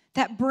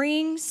that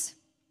brings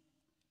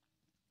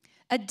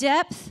a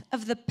depth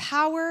of the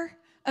power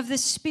of the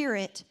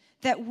Spirit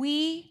that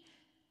we,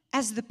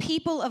 as the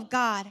people of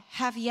God,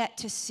 have yet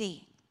to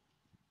see.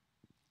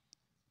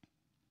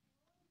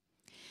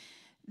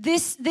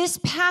 This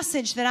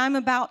passage that I'm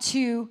about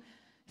to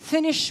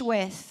finish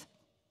with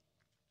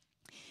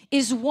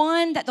is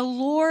one that the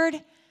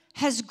Lord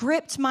has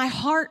gripped my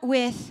heart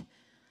with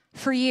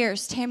for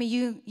years. Tammy,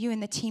 you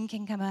and the team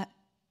can come up.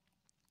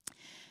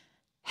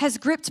 Has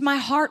gripped my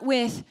heart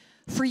with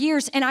for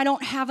years, and I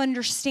don't have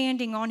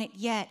understanding on it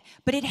yet,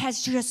 but it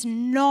has just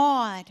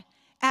gnawed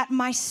at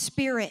my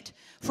spirit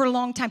for a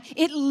long time.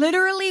 It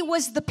literally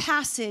was the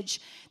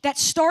passage that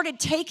started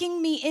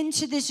taking me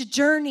into this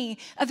journey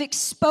of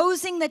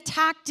exposing the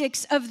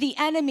tactics of the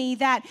enemy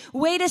that,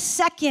 wait a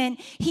second,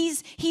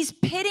 he's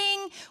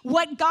pitting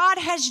what God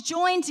has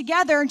joined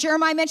together. And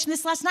Jeremiah mentioned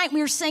this last night. We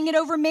were saying it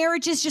over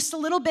marriages just a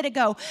little bit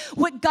ago.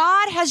 What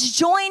God has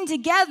joined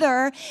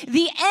together,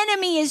 the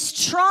enemy is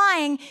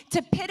trying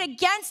to pit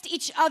against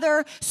each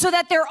other so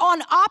that they're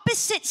on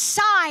opposite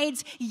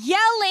sides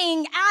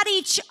yelling at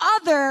each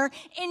other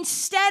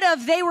instead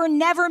of they were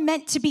never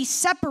meant to be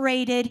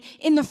separated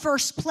in the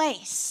first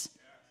place.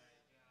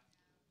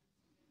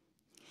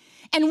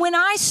 And when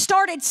I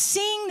started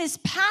seeing this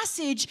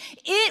passage,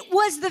 it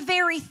was the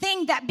very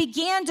thing that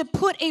began to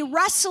put a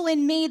wrestle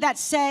in me that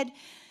said,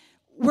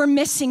 we're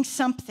missing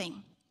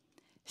something.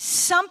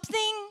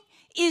 Something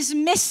is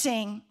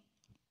missing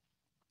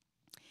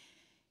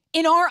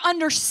in our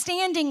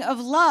understanding of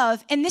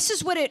love. And this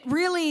is what it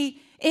really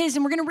is.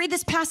 And we're going to read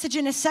this passage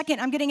in a second.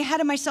 I'm getting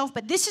ahead of myself,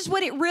 but this is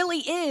what it really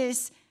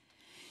is.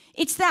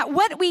 It's that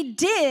what we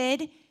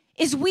did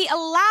is we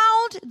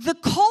allowed the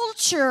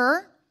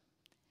culture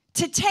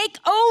to take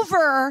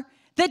over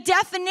the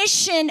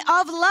definition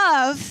of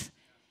love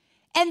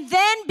and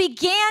then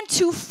began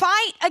to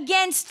fight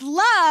against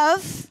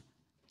love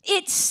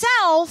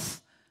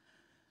itself,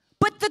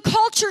 but the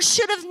culture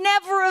should have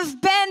never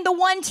have been the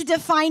one to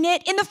define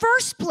it in the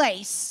first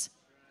place.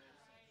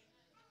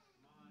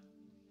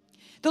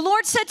 The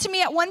Lord said to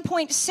me at one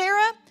point,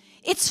 Sarah,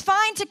 it's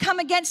fine to come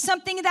against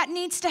something that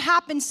needs to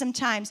happen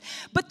sometimes,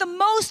 but the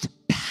most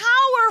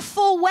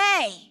powerful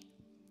way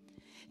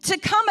to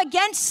come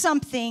against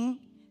something,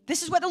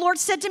 this is what the Lord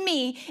said to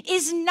me,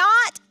 is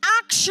not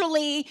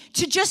actually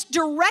to just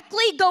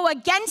directly go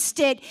against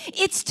it.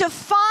 It's to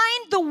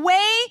find the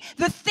way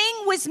the thing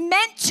was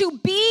meant to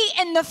be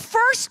in the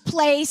first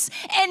place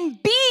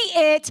and be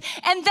it,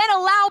 and then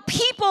allow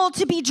people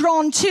to be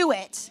drawn to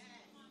it.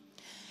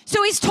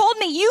 So he's told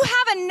me, you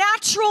have a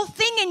natural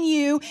thing in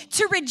you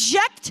to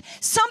reject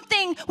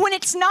something when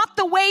it's not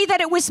the way that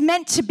it was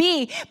meant to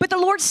be. But the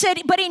Lord said,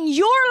 but in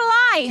your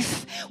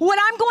life, what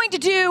I'm going to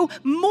do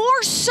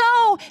more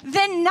so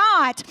than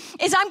not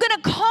is I'm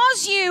going to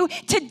cause you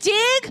to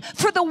dig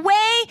for the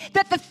way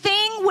that the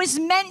thing was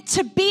meant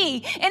to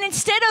be. And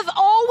instead of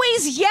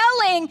always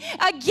yelling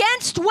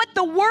against what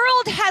the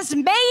world has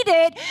made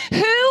it,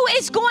 who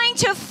is going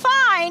to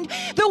find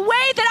the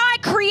way that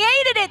I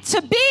created it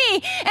to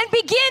be and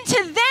begin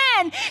to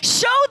then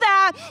show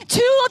that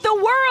to the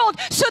world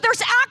so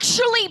there's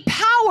actually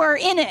power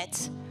in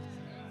it.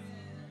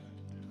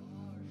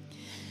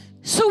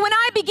 So when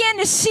I began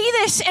to see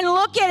this and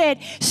look at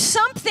it,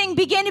 something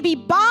began to be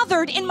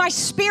bothered in my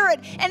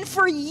spirit. And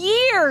for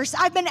years,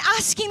 I've been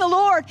asking the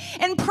Lord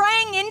and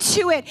praying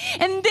into it.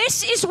 And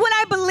this is what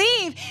I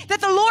believe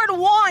that the Lord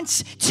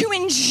wants to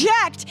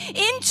inject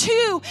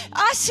into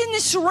us in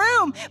this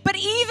room, but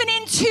even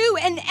into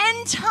an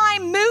end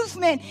time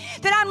movement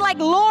that I'm like,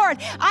 Lord,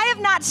 I have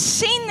not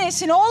seen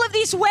this in all of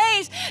these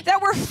ways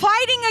that we're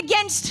fighting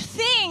against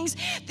things.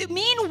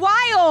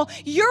 Meanwhile,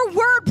 your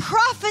word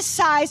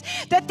prophesies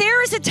that there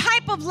is a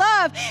type of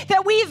love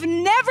that we've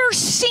never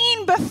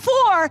seen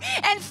before.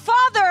 And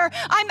Father,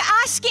 I'm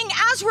asking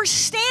as we're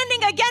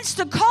standing against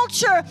the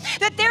culture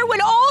that there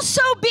would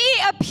also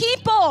be a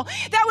people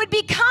that would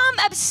become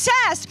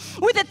obsessed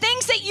with the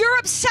things that you're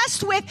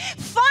obsessed with,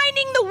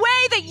 finding the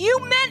way that you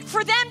meant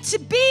for them to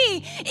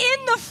be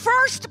in the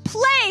first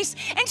place.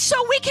 And so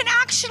we can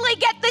actually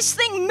get this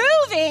thing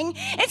moving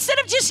instead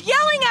of just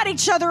yelling at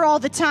each other all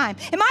the time.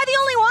 Am I the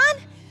only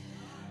one?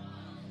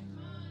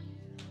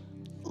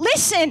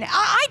 Listen,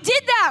 I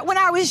did that when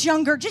I was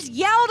younger, just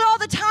yelled all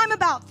the time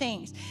about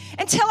things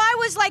until I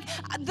was like,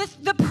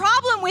 the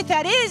problem with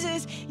that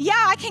is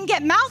yeah, I can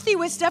get mouthy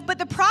with stuff, but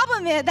the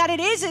problem that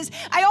it is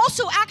I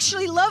also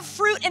actually love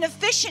fruit and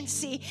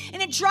efficiency,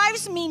 and it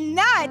drives me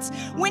nuts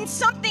when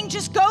something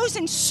just goes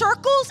in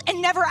circles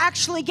and never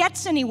actually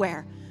gets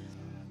anywhere.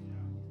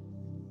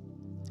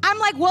 I'm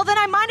like, well, then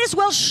I might as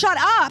well shut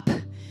up.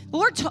 The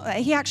Lord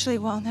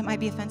that might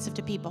be offensive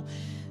to people.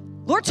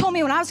 Lord told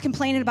me when I was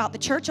complaining about the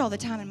church all the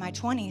time in my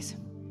 20s,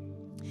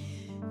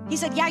 he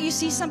said, yeah, you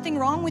see something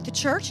wrong with the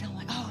church? And I'm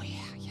like, oh,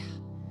 yeah.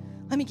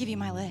 Let me give you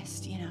my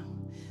list,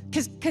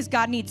 because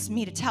God needs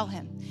me to tell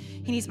him.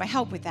 He needs my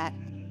help with that.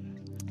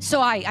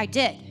 So I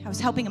did. I was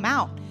helping him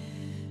out.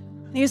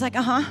 And he was like,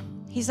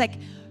 He's like,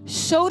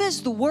 so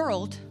does the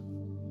world.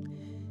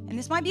 And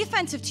this might be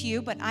offensive to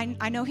you, but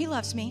I know he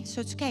loves me,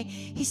 so it's okay.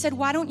 He said,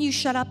 why don't you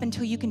shut up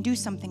until you can do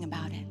something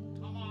about it?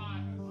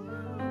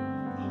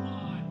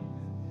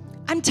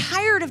 I'm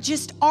tired of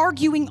just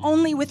arguing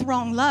only with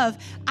wrong love.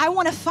 I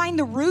want to find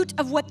the root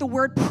of what the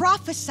word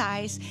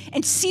prophesies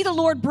and see the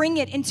Lord bring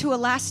it into a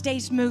last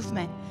days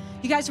movement.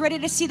 You guys ready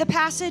to see the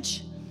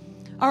passage?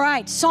 All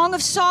right, Song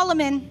of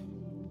Solomon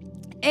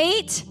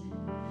 8,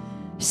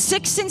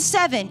 6 and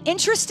 7.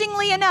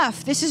 Interestingly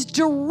enough, this is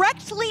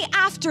directly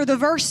after the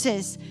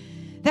verses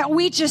that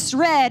we just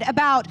read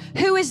about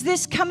who is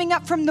this coming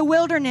up from the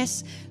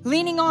wilderness,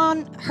 leaning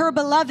on her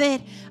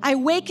beloved. I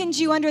wakened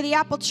you under the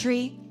apple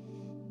tree.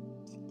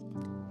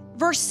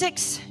 verse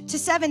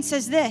 6-7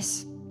 says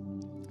this: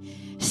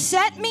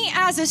 set me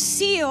as a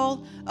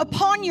seal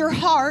upon your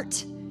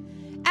heart,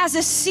 as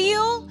a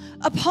seal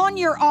upon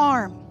your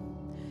arm.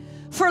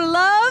 For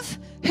love,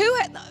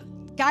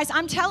 guys,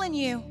 I'm telling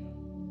you,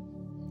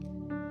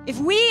 if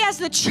we as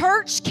the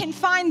church can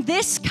find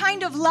this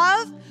kind of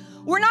love,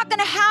 we're not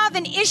going to have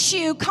an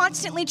issue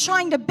constantly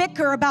trying to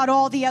bicker about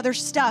all the other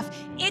stuff.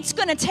 It's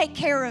going to take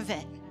care of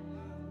it.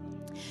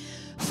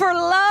 For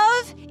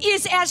love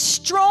is as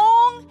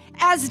strong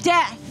as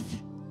death.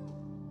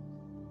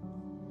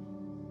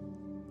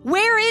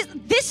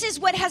 This is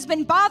what has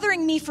been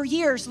bothering me for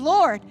years.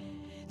 Lord,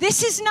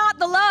 this is not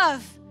the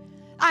love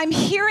I'm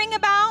hearing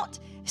about,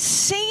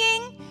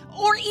 seeing,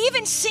 or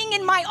even seeing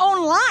in my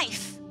own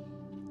life.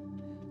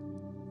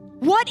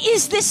 What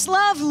is this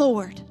love,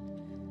 Lord?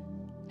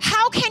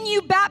 How can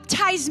you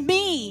baptize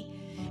me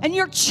and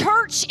your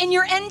church and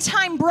your end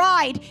time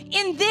bride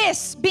in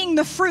this being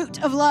the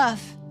fruit of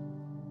love?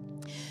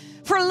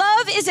 For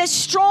love is as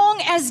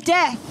strong as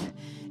death,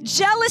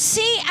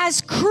 jealousy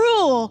as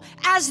cruel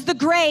as the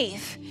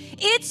grave.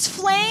 Its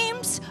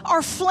flames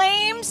are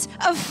flames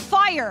of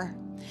fire,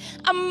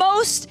 a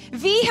most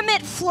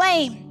vehement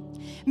flame.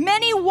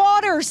 Many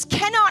waters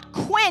cannot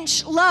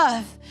quench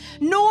love,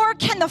 nor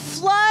can the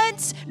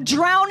floods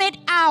drown it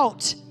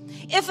out.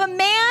 If a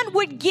man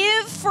would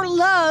give for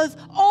love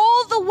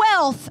all the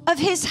wealth of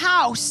his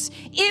house,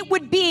 it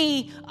would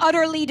be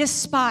utterly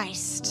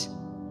despised.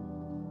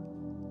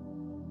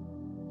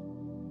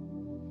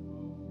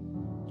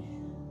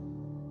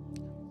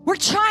 We're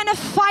trying to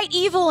fight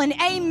evil, and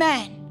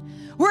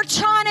amen. We're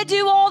trying to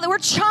do all that. We're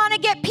trying to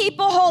get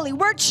people holy.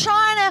 We're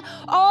trying to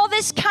all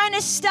this kind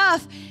of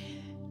stuff.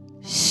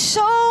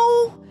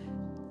 So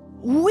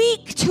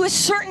weak to a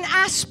certain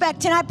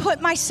aspect, and I put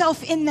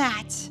myself in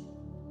that.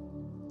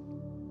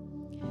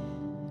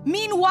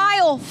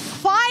 Meanwhile,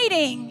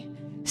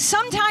 fighting,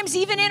 sometimes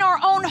even in our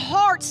own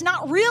hearts,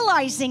 not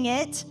realizing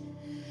it,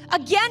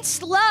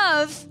 against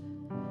love,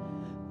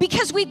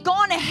 because we've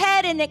gone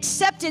ahead and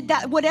accepted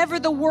that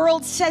whatever the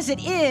world says it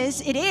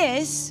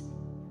is.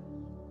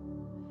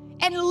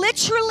 And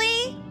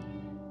literally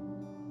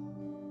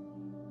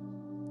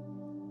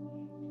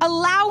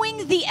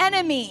allowing the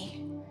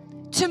enemy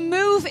to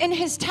move in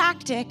his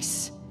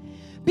tactics,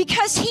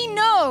 because he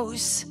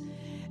knows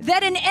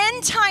that an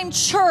end-time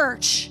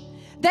church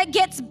that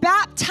gets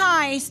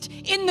baptized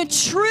in the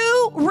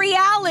true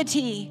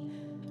reality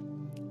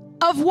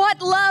of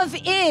what love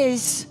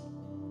is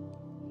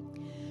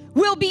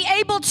will be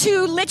able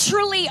to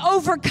literally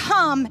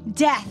overcome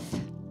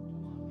death.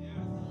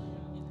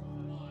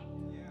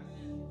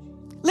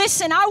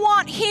 Listen, I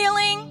want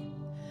healing.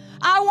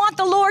 I want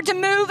the Lord to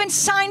move in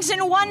signs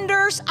and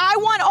wonders. I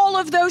want all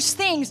of those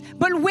things.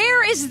 But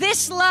where is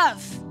this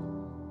love?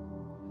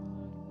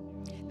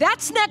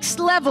 That's next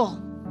level.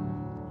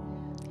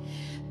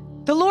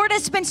 The Lord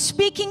has been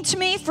speaking to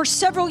me for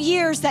several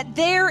years that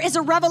there is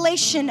a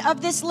revelation of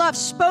this love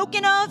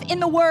spoken of in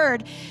the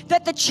Word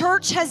that the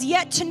church has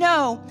yet to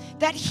know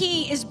that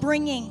He is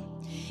bringing.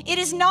 It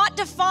is not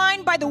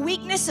defined by the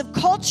weakness of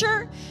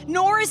culture,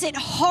 nor is it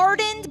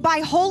hardened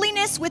by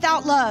holiness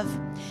without love,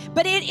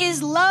 but it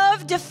is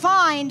love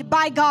defined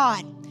by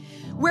God,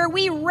 where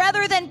we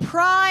rather than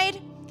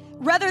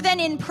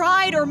in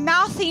pride or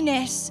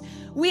mouthiness,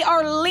 we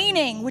are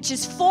leaning, which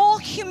is full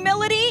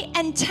humility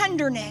and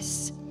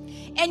tenderness,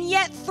 and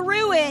yet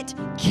through it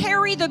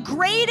carry the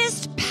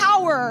greatest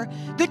power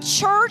the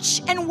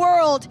church and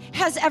world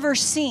has ever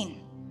seen.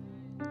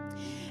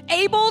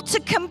 Able to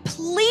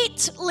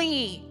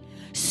completely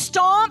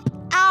stomp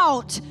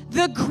out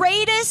the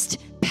greatest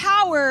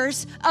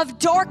powers of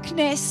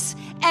darkness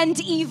and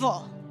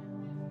evil.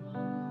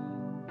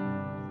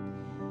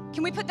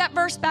 Can we put that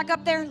verse back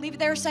up there? Leave it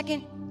there a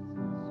second.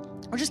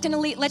 We're just gonna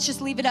let's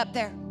just leave it up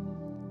there.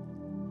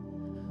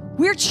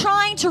 We're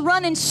trying to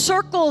run in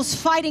circles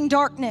fighting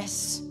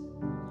darkness.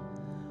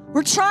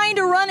 We're trying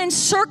to run in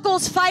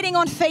circles fighting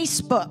on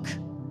Facebook.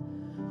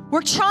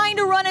 We're trying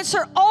to run in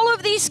circles, all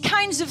of these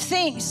kinds of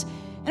things.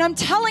 And I'm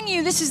telling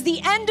you, this is the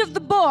end of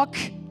the book,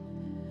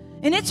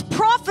 and it's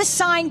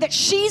prophesying that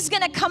she's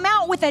gonna come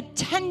out with a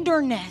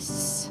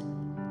tenderness,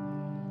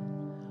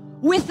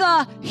 with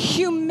a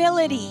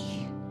humility,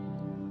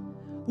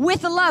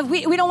 with a love.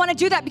 We don't want to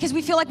do that because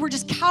we feel like we're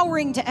just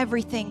cowering to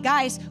everything.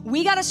 Guys,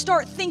 we got to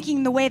start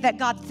thinking the way that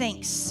God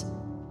thinks.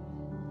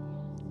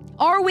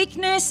 Our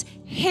weakness,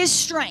 His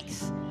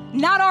strength,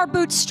 not our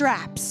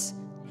bootstraps.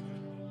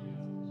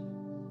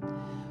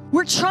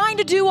 We're trying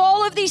to do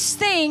all of these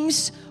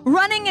things,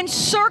 running in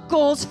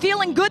circles,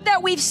 feeling good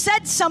that we've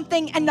said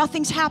something and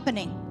nothing's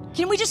happening.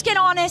 Can we just get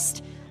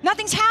honest?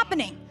 Nothing's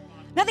happening.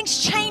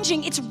 Nothing's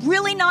changing. It's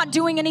really not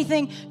doing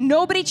anything.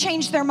 Nobody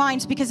changed their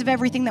minds because of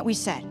everything that we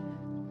said.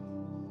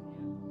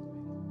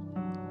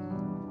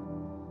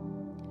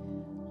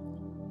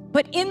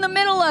 But in the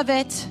middle of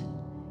it,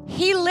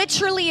 He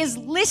literally is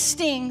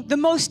listing the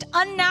most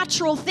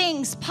unnatural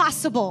things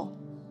possible.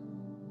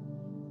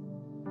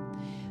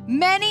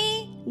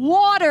 Many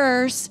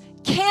waters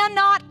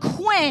cannot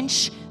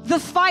quench the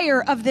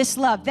fire of this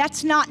love.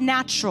 That's not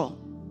natural.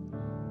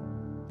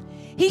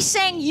 He's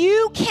saying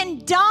you can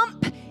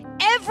dump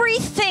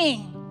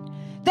everything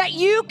that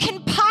you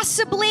can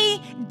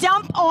possibly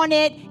dump on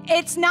it.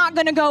 It's not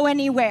going to go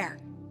anywhere.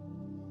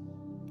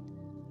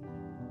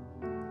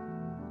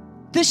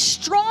 The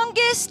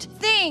strongest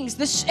things,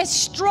 as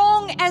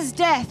strong as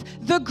death,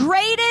 the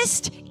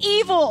greatest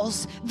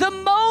evils, the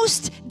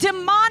most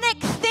demonic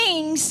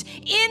things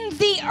in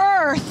the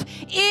earth,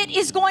 it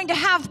is going to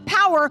have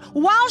power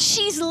while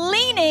she's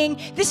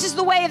leaning. This is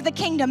the way of the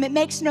kingdom. It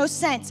makes no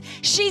sense.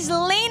 She's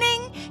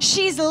leaning,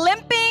 she's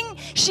limping,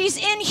 she's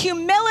in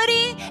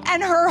humility,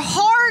 and her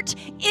heart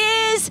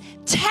is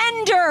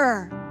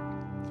tender.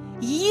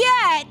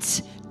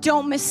 Yet,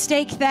 don't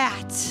mistake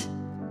that.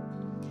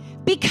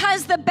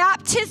 Because the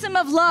baptism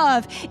of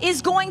love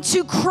is going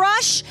to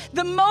crush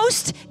the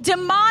most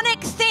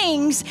demonic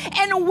things.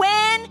 And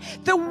when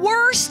the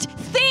worst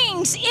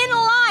things in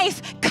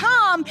life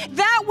come,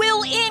 that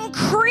will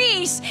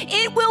increase.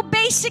 It will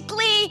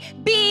basically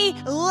be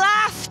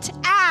laughed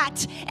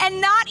at and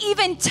not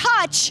even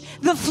touch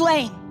the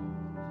flame.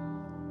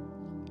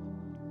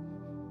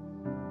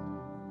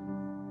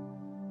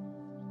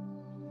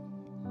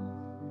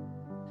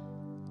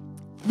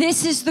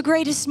 This is the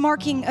greatest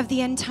marking of the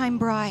end time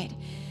bride.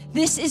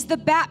 This is the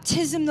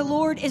baptism the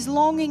Lord is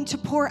longing to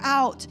pour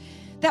out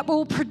that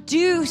will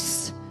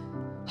produce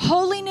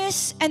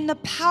holiness and the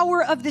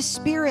power of the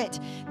Spirit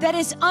that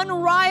is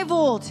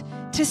unrivaled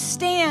to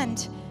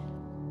stand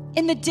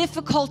in the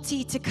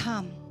difficulty to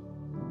come.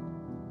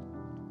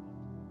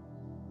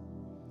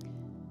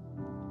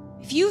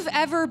 If you've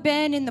ever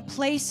been in the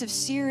place of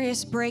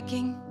serious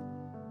breaking,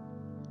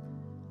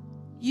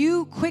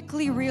 you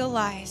quickly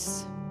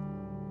realize,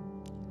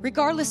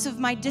 regardless of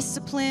my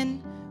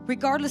discipline,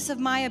 regardless of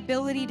my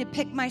ability to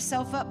pick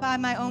myself up by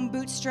my own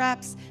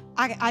bootstraps,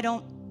 I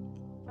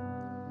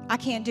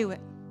can't do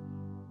it.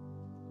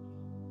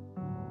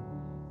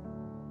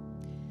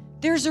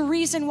 There's a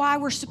reason why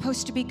we're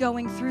supposed to be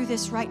going through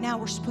this right now.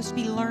 We're supposed to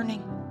be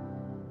learning.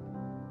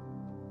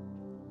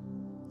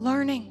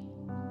 Learning.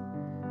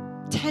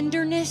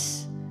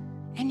 Tenderness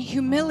and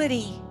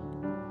humility,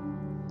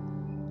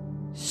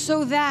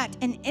 so that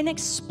an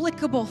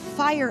inexplicable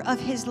fire of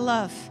His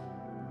love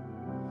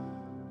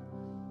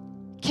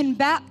can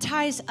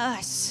baptize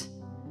us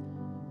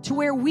to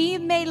where we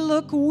may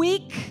look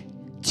weak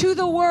to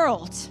the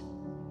world,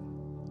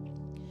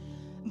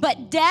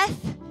 but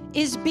death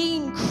is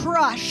being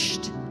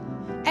crushed.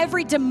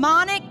 Every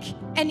demonic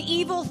and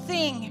evil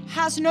thing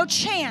has no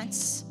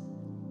chance.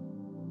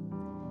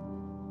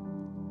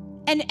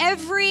 And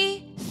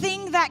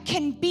everything that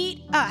can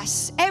beat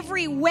us,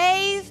 every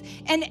wave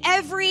and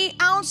every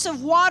ounce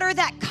of water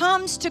that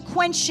comes to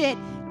quench it,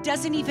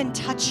 doesn't even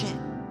touch it.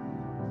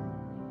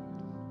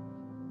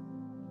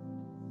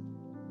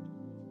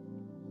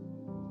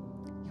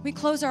 Can we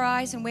close our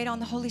eyes and wait on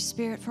the Holy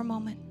Spirit for a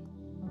moment?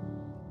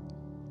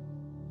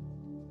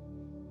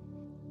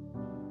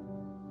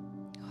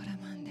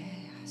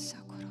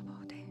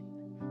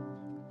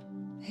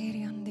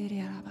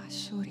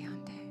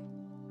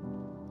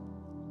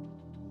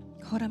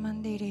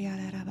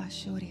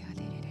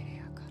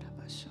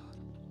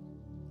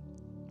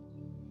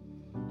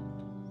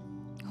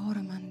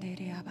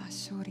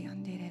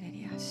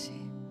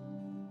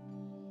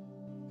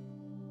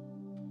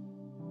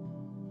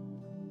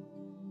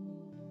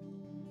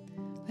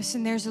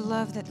 Listen, there's a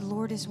love that the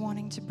Lord is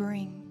wanting to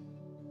bring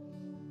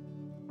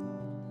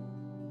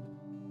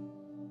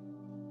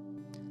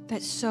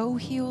that so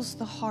heals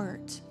the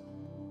heart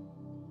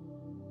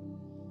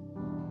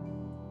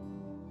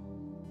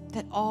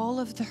that all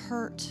of the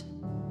hurt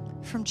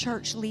from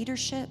church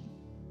leadership,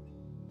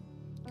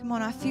 come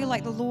on, I feel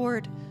like the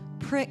Lord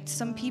pricked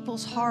some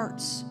people's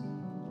hearts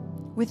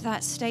with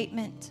that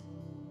statement.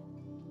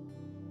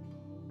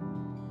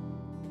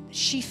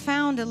 She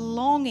found a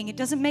longing. It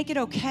doesn't make it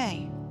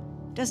okay.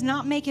 Does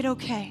not make it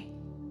okay.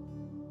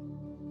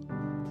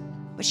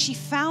 But she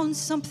found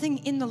something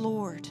in the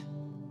Lord.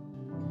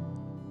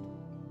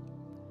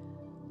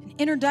 An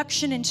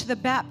introduction into the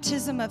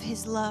baptism of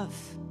His love.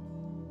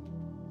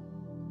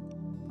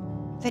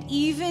 That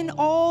even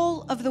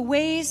all of the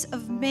ways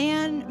of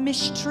man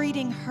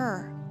mistreating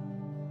her,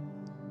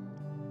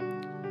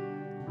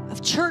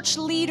 of church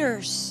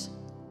leaders,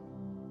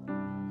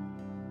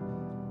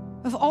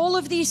 of all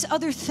of these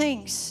other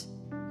things,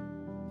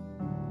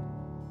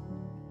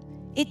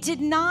 it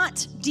did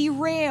not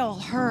derail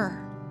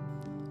her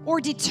or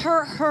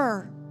deter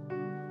her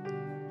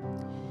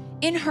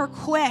in her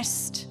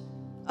quest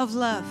of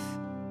love.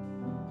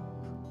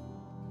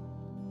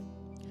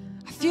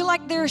 I feel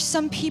like there are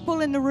some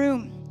people in the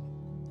room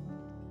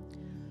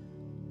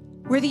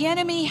where the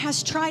enemy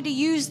has tried to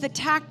use the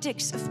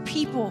tactics of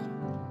people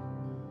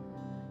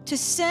to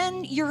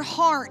send your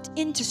heart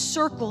into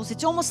circles.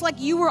 It's almost like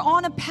you were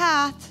on a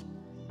path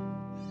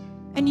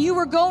and you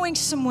were going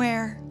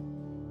somewhere,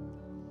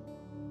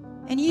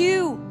 and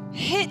you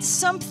hit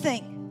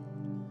something.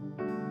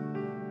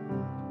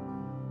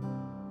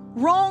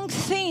 Wrong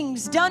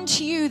things done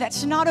to you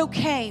that's not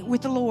okay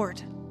with the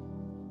Lord.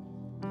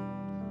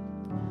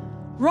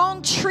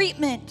 wrong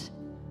treatment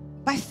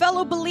by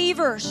fellow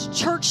believers,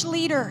 church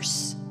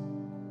leaders.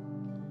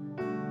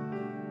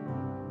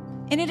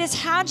 And it has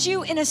had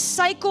you in a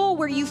cycle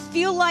where you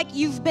feel like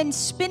you've been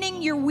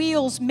spinning your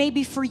wheels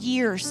maybe for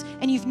years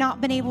and you've not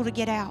been able to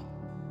get out.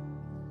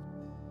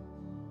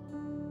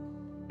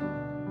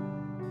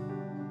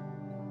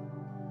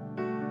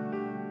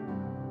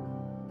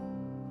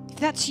 If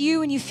that's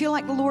you and you feel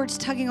like the Lord's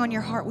tugging on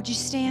your heart, would you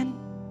stand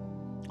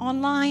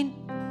online?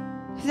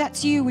 If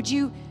that's you, would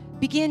you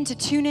begin to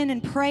tune in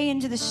and pray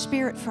into the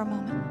Spirit for a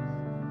moment?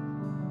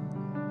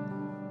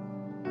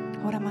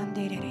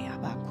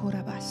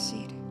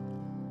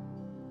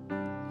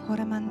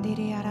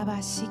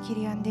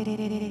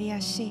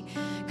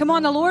 Come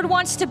on, the Lord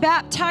wants to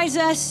baptize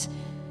us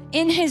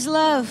in His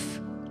love.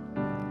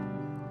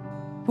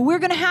 But we're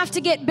going to have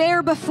to get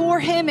bare before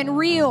Him and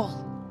real.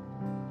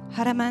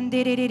 If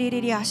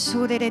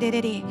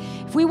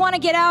we want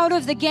to get out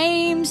of the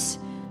games,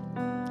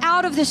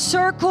 out of the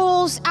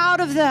circles, out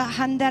of the...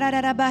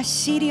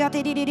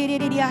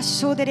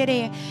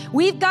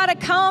 We've got to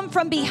come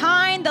from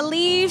behind the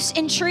leaves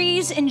and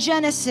trees in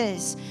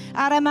Genesis.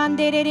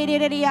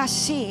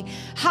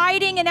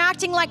 Hiding and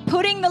acting like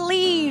putting the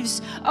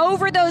leaves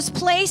over those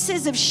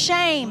places of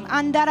shame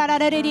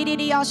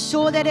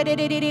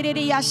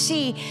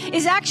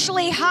is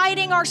actually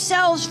hiding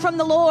ourselves from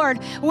the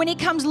Lord when He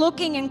comes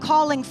looking and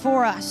calling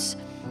for us.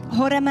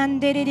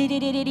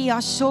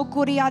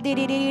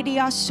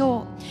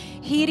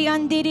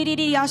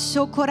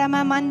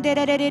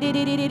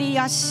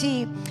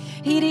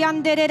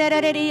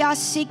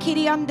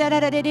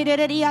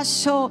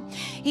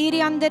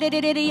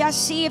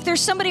 If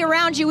there's somebody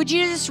around you, would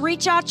you just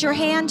reach out your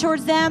hand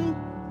towards them?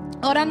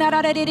 Come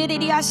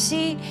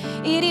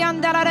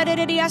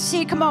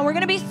on, we're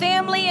going to be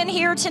family in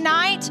here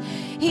tonight.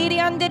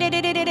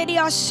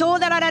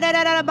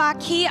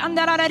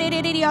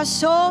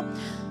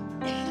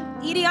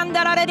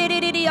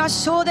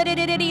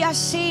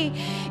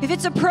 If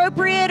it's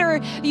appropriate or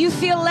you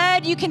feel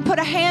led, you can put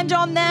a hand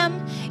on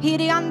them.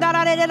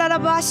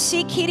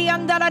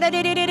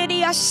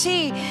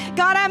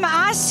 God, I'm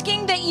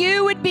asking that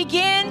you would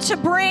begin to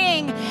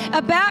bring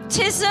a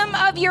baptism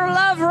of your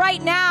love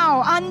right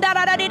now.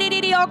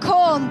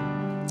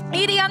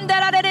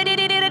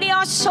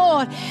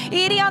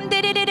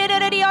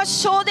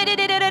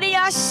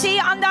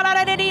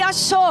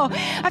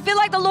 I feel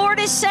like the Lord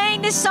is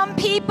saying to some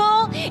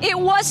people, it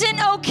wasn't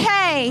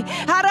okay.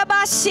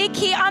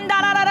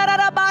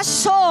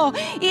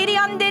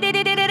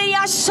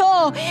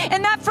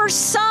 And that for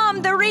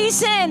some, the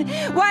reason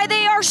why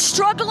they are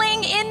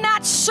struggling in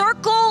that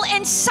circle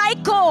and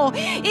cycle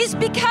is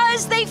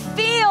because they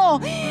feel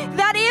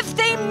that if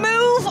they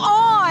move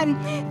on,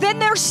 then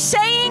they're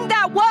saying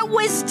that what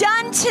was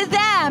done to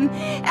them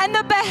and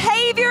the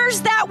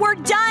behaviors that were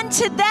done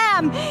to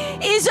them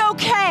is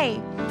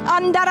okay.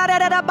 And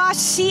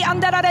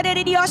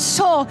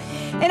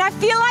I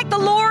feel like the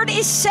Lord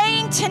is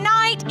saying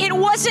tonight it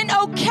wasn't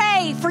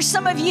okay for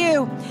some of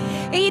you.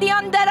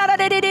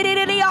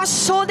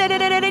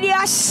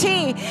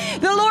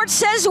 The Lord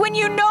says, when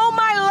you know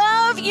my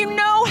love, you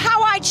know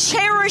how I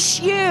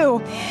cherish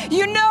you.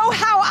 You know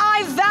how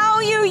I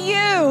value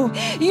you.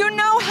 You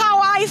know how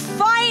I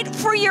fight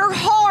for your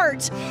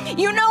heart.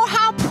 You know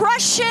how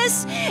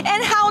precious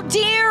and how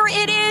dear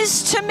it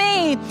is to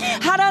me.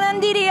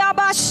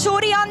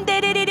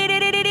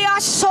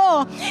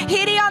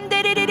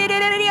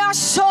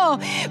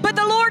 But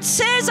the Lord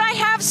says, I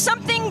have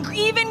something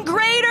even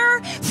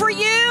greater for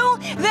you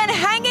than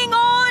hanging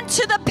on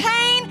to the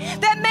pain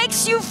that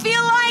makes you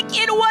feel like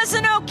it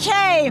wasn't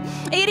okay.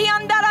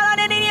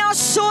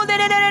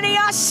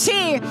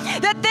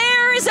 That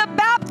there is a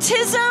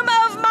baptism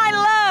of my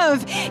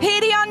love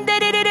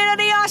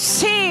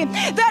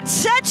that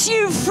sets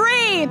you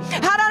free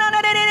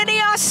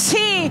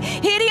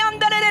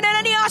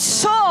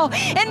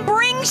and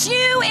brings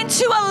you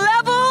into a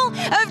level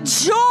of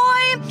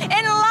joy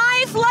and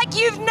life like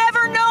you've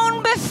never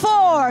known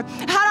before.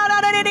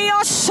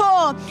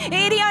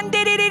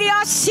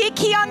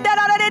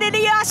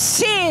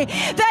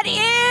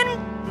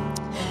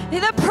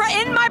 That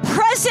in my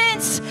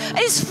presence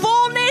is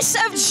fullness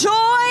of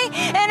joy,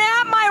 and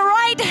at my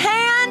right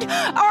hand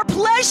are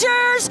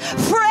pleasures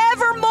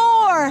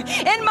forevermore.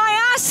 And my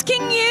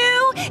asking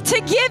you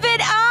to give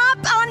it up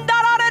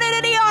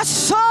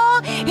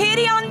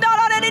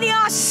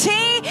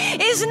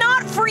is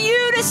not for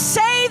you to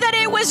say that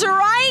it was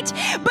right,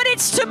 but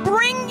it's to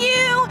bring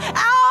you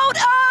out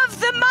of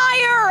the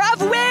mire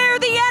of where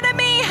the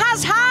enemy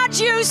has had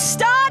you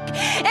stuck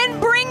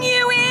and bring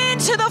you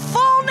into the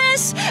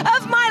fullness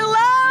of my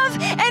love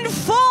and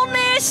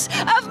fullness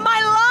of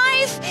my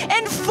life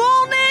and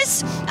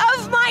fullness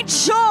of my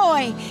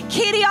joy.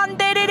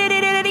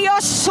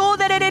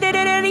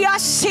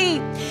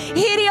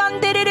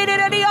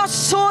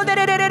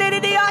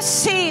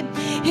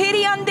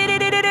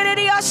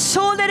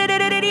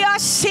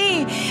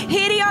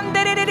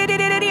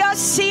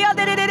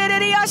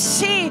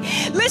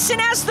 Listen,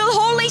 as the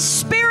Holy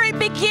Spirit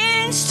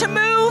begins to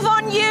move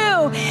on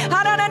you,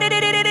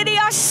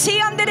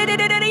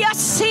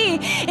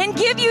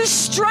 give you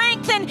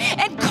strength and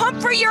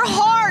comfort your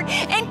heart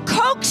and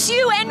coax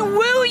you and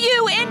woo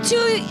you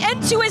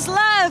into His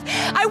love.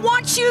 I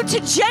want you to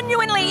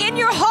genuinely in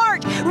your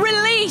heart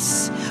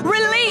release,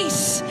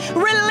 release,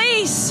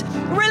 release,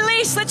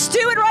 release. Let's do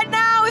it right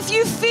now. If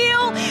you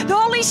feel the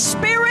Holy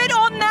Spirit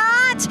on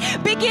that,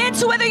 begin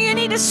to, whether you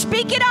need to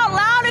speak it out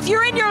loud, if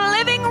you're in your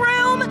living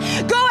room,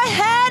 go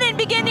ahead and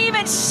begin to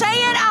even say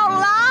it out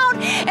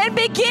loud and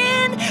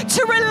begin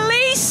to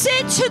release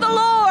it to the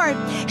Lord.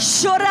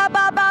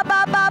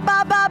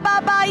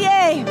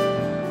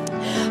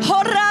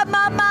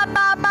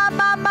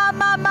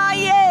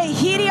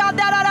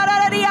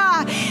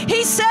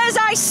 He says,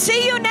 I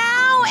see you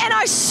now and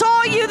I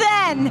saw you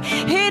then.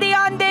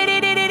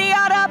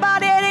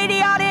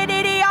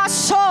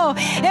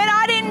 And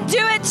I didn't do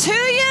it to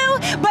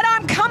you, but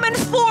I'm coming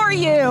for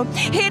you.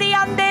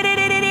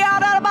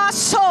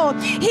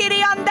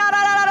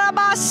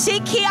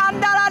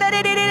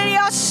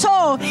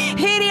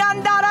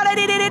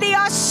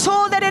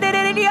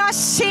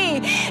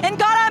 And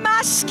God, I'm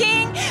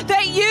asking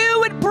that you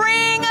would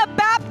bring a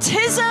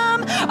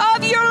baptism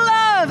of your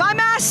love. I'm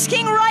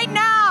asking right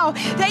now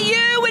that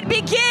you would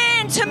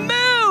begin to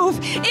move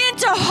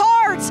into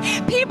hearts,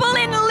 people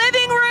in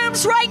living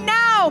rooms right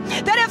now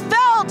that have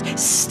felt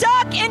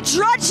stuck and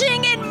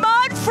drudging in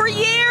mud for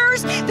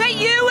years, that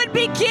you would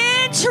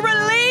begin to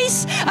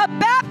release a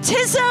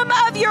baptism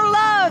of your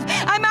love.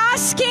 I'm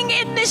asking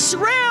in this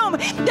room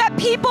that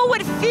people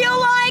would feel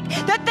like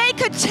that they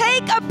could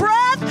take a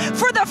breath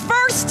for the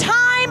first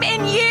time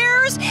in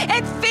years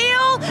and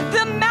feel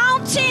the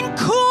mountain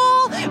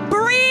cool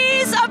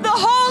breeze of the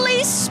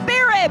Holy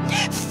Spirit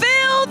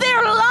fill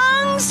their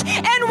lungs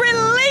and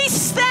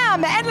release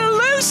them and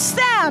loose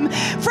them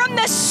from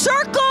the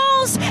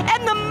circles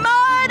and the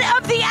mud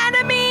of the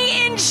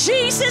enemy in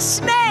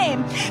Jesus'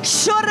 name.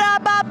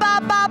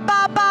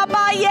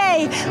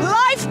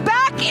 Life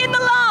back in the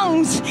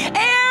lungs,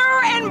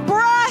 air and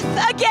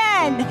breath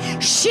again.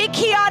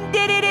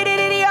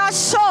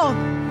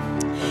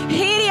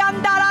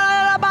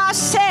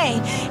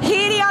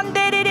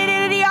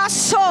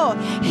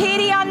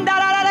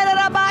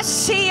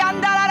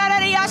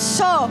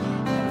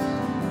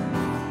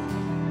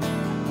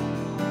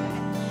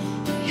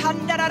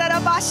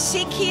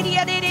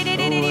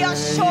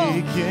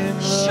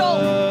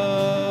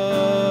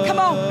 Come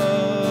on.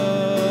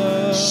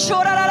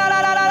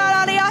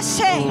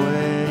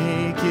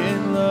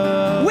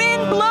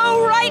 Wind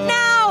blow right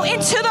now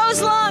into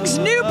those lungs.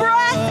 New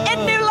breath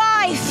and new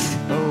life.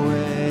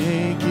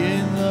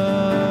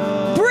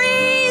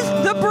 Breathe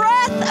the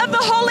breath of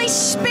the Holy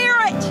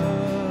Spirit.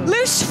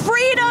 Loose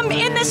freedom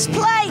in this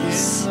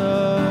place.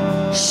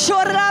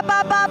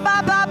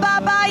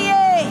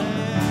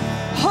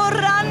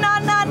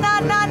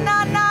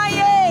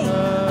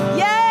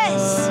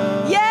 Yes,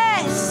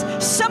 yes.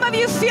 Some of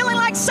you feeling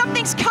like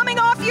something's coming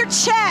off your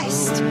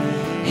chest.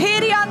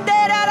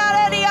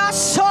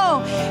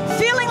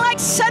 Feeling like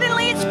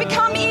suddenly it's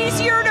become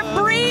easier to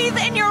breathe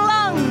in your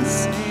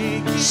lungs.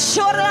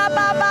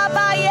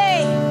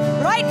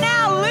 Right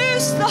now,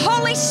 loose the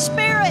Holy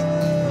Spirit.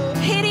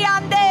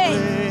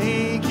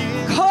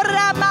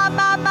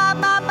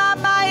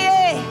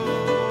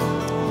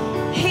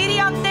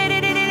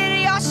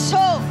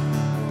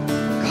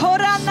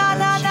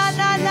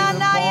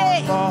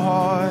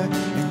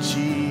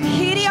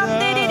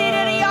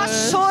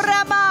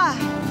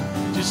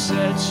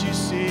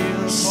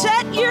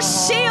 Set your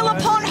seal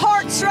upon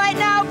hearts right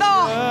now,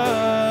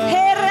 God.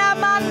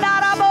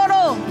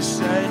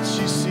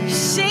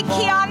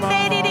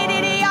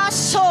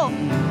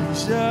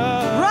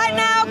 Right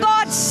now,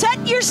 God,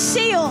 set your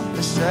seal.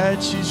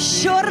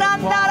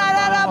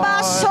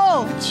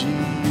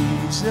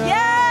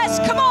 Yes,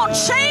 come on.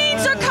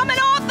 Chains are coming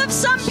off of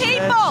some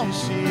people.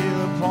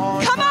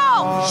 Come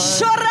on.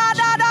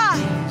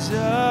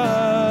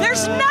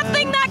 There's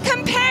nothing that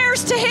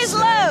compares to His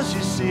love.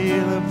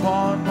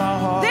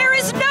 There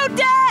is no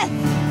death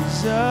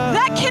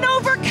that can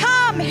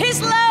overcome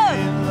His love.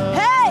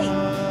 Hey,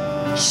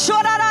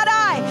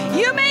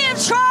 you may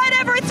have tried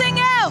everything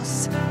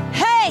else.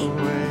 Hey,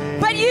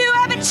 but you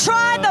haven't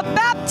tried the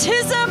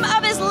baptism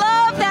of His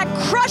love that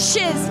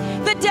crushes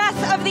the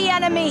death of the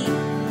enemy.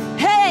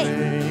 Hey,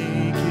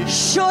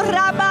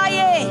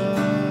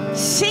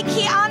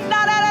 Siki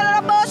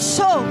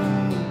andarabaso.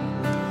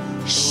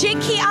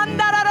 Shiki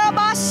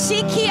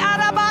andarabasiki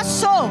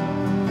arabaso.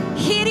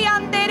 Hiri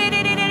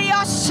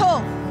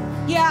andeririaso.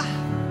 Yeah.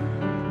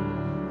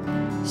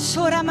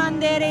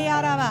 Soramandere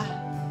araba.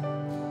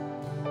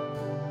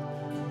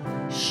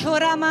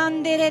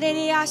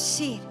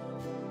 Shoramanderiasi.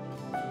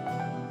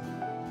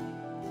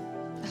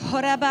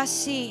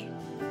 Horabasi.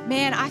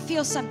 Man, I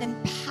feel something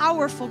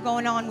powerful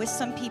going on with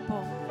some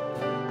people.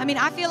 I mean,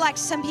 I feel like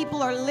some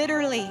people are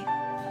literally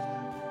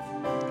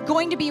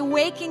going to be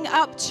waking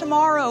up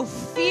tomorrow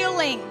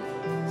feeling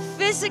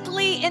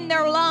physically in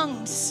their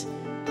lungs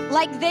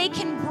like they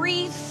can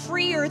breathe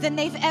freer than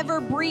they've ever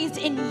breathed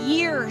in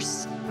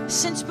years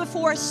since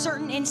before a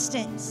certain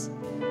instance.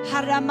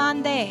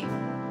 Haramande.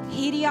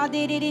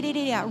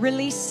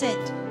 Release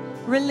it.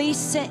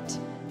 Release it.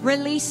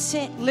 Release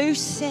it.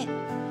 Loose it.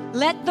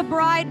 Let the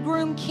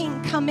bridegroom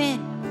king come in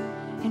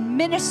and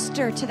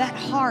minister to that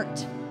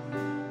heart.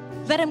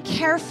 Let him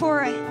care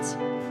for it.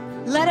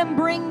 Let him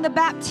bring the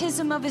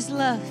baptism of his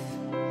love.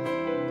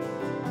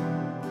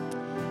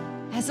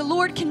 As the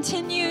Lord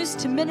continues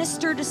to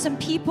minister to some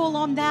people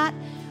on that,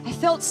 I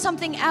felt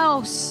something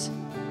else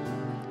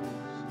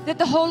that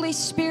the Holy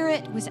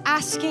Spirit was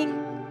asking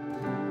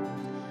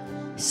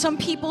some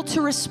people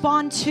to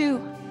respond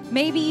to,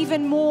 maybe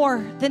even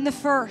more than the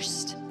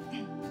first.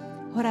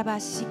 I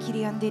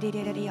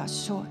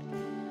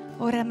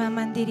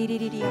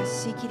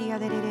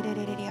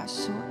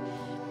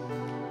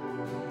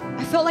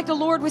felt like the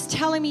Lord was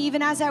telling me,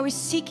 even as I was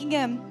seeking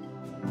Him,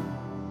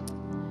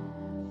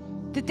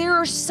 that there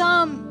are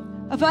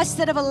some of us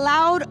that have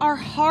allowed our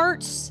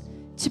hearts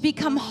to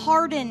become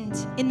hardened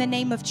in the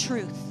name of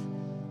truth.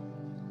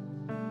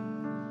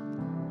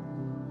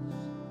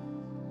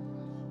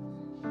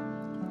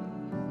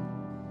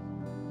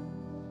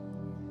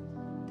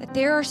 That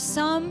there are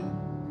some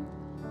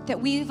that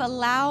we've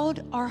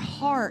allowed our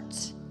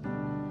heart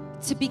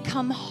to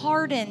become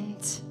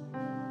hardened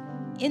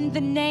in the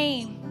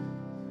name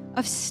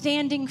of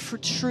standing for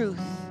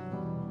truth.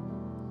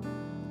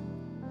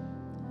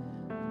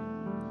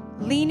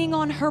 Leaning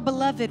on her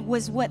beloved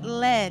was what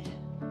led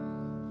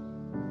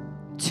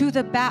to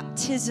the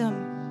baptism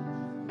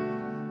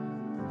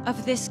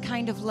of this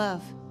kind of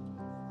love.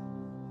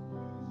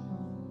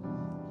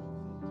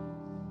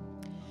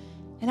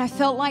 And I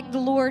felt like the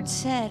Lord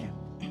said,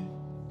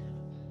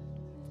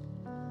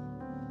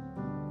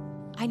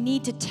 I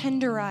need to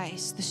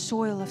tenderize the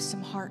soil of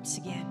some hearts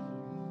again.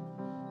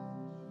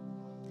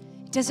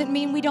 It doesn't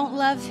mean we don't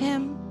love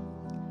Him.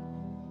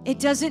 It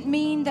doesn't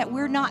mean that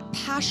we're not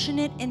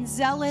passionate and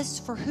zealous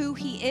for who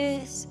He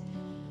is.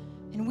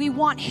 And we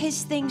want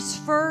His things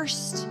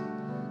first.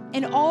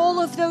 And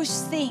all of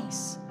those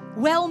things,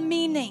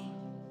 well-meaning.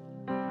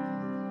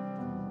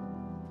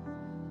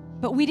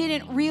 But we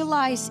didn't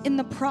realize in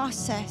the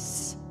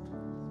process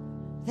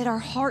that our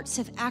hearts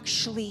have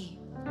actually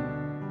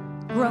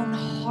grown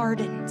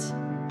hardened,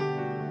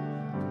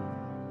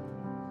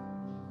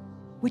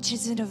 which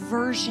is an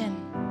aversion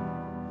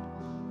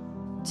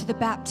to the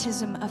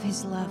baptism of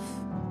His love.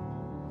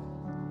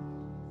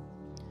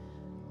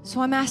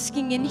 So I'm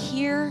asking in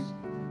here,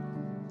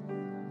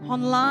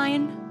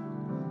 online,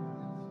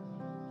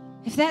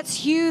 if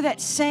that's you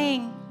that's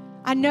saying,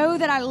 I know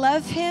that I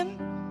love Him,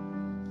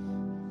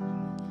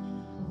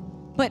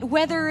 but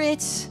whether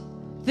it's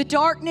the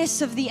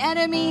darkness of the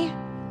enemy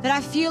that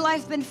I feel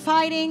I've been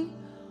fighting,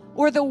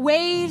 or the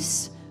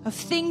waves of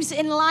things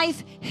in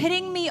life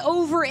hitting me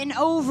over and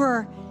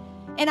over,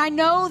 and I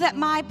know that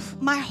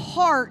my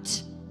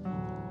heart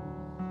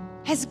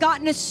has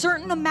gotten a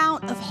certain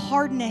amount of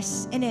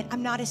hardness in it.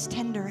 I'm not as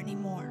tender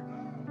anymore.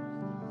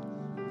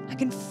 I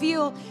can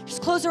feel,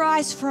 just close our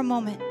eyes for a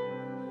moment.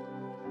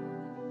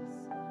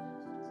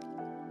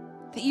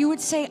 That you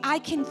would say, I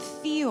can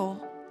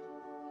feel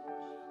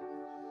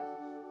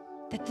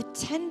that the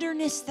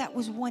tenderness that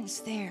was once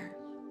there,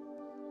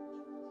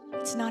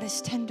 it's not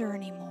as tender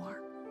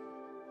anymore.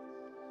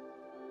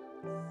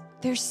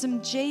 There's some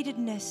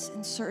jadedness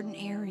in certain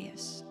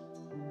areas.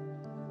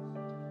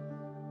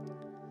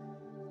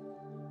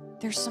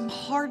 There's some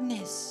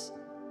hardness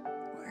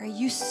where I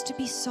used to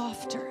be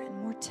softer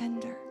and more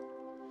tender.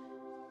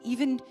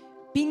 Even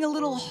being a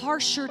little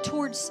harsher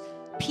towards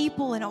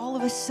people, and all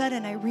of a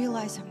sudden I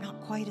realize I'm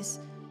not quite as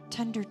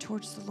tender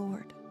towards the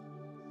Lord.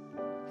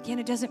 Again,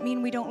 it doesn't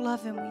mean we don't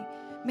love Him. We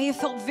may have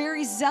felt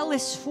very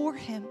zealous for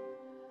Him.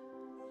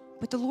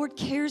 But the Lord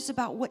cares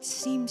about what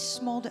seems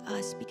small to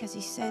us, because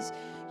He says,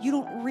 you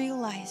don't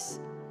realize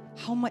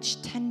how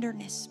much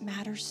tenderness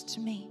matters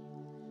to me.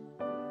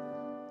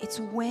 It's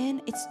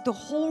the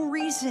whole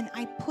reason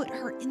I put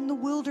her in the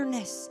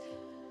wilderness,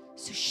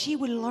 so she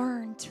would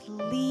learn to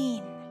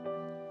lean.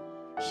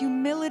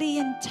 Humility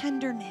and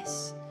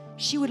tenderness.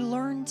 She would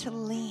learn to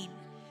lean.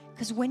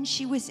 Because when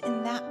she was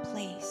in that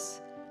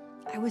place,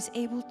 I was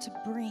able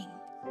to bring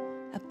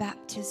a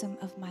baptism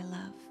of my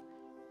love.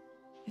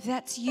 If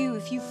that's you,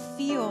 if you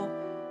feel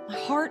my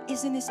heart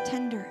isn't as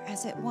tender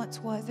as it once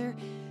was, there's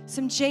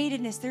some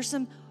jadedness, there's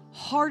some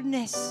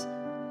hardness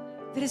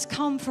that has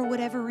come for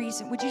whatever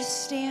reason, would you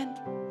stand?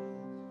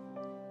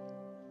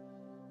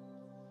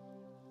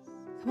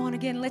 Come on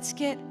again, let's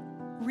get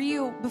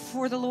real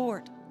before the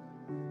Lord.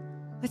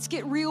 Let's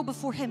get real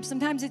before Him.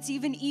 Sometimes it's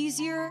even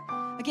easier.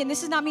 Again,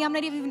 this is not me. I'm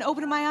not even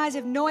opening my eyes. I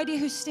have no idea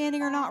who's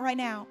standing or not right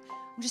now.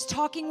 I'm just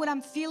talking what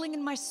I'm feeling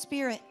in my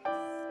spirit.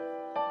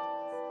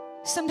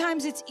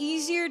 Sometimes it's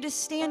easier to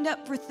stand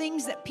up for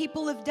things that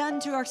people have done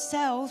to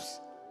ourselves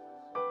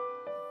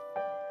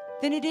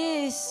than it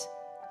is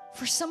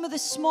for some of the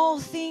small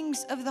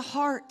things of the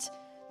heart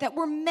that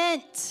were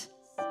meant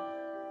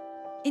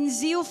in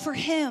zeal for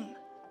Him.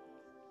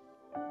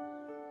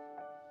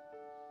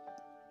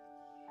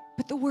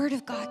 But the Word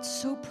of God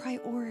so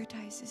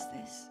prioritizes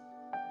this.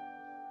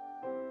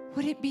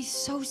 Would it be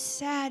so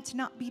sad to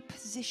not be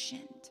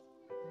positioned?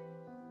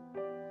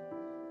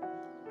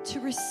 to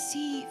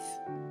receive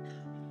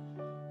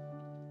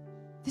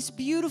this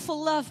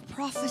beautiful love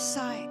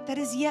prophesied that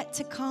is yet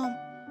to come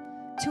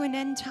to an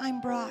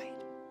end-time bride.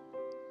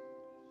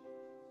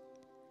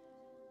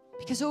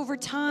 Because over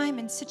time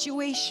and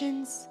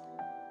situations,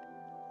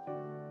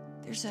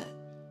 there's a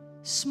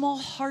small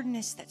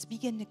hardness that's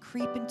begun to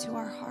creep into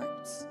our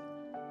hearts.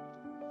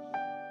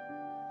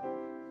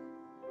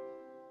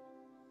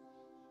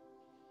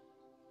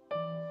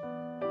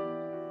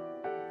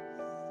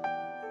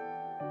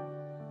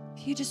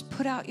 If you just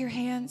put out your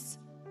hands,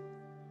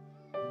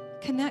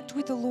 connect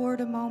with the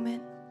Lord a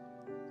moment.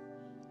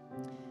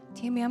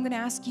 Tammy, I'm going to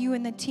ask you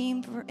and the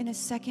team in a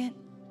second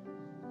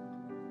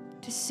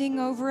to sing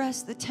over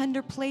us the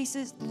tender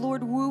places, the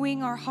Lord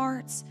wooing our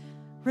hearts,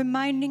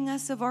 reminding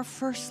us of our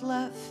first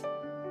love,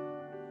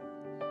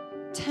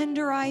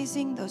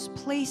 tenderizing those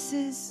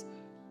places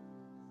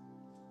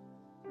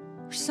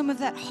where some of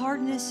that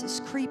hardness has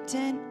creeped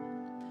in.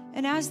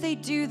 And as they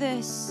do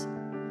this,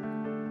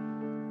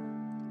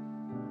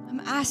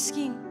 I'm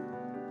asking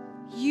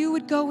you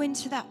would go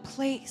into that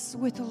place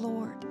with the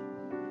Lord.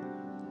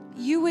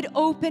 You would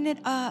open it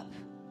up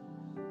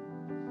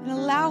and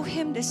allow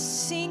Him to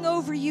sing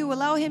over you,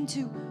 allow Him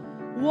to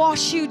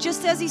wash you,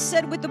 just as He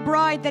said with the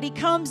bride, that He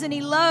comes and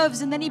He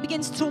loves and then He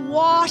begins to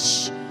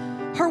wash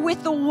her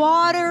with the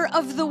water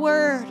of the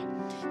Word.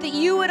 That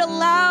you would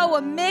allow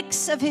a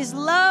mix of His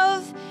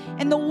love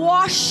and the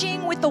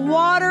washing with the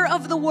water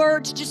of the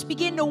Word to just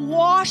begin to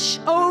wash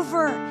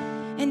over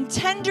and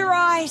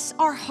tenderize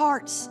our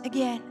hearts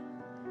again.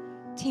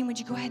 Team, would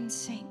you go ahead and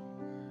sing?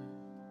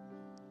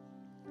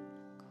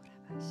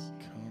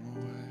 Come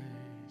away,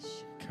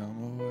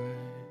 come away,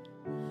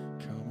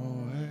 come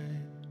away,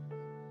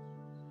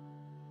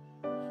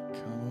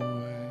 come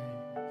away,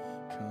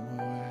 come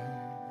away,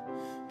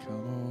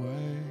 come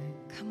away.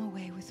 Come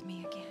away with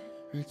me again.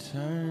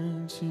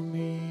 Return to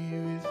me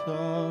with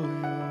all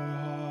your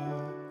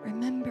heart.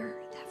 Remember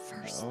that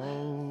first love,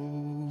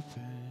 Open.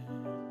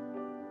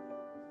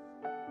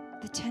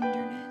 the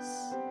tenderness.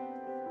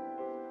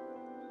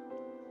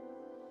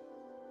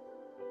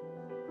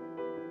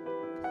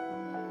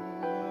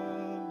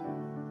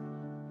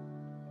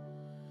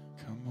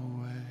 Come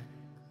away,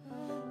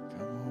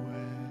 come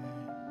away.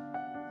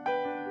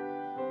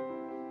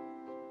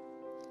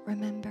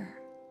 Remember.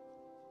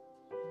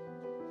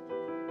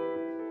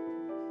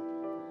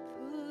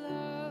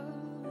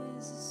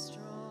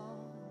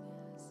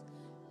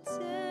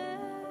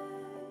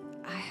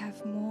 I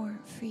have more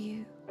for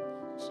you.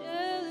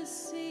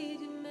 Jealousy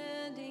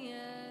demanding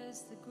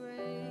as the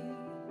grave.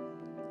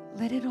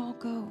 Let it all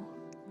go.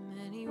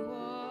 Many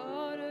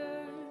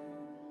waters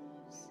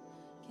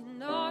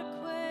cannot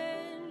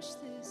quench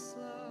this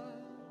love,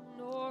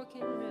 nor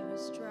can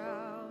rivers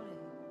drown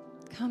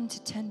it. Come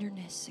to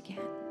tenderness again.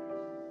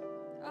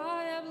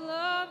 I have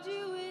loved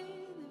you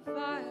with a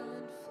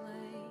violent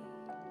flame.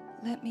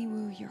 Let me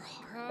woo your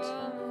heart.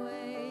 Come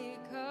away,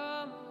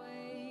 come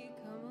away,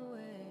 come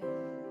away.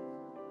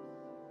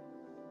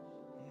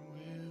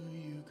 Will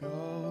you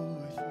go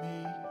with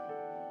me?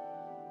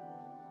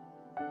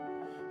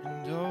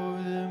 And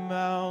over the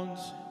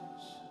mountains,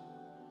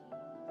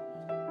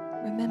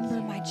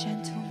 Remember my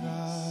gentleness.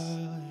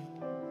 valley,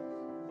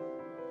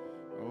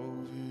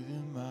 over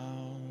the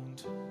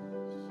mountains.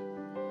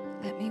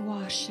 Let me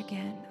wash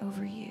again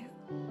over you.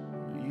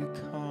 Will you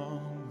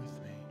come with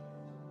me?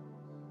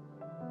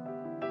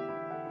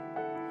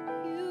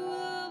 You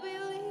will be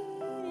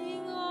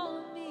leaning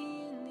on me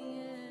in the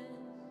end.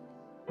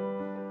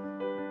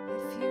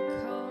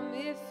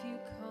 If you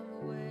come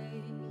away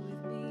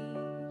with me,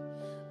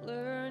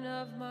 learn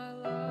of my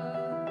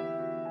love.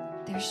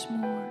 There's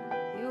more.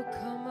 You'll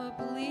come up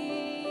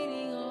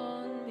leaning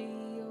on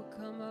me. You'll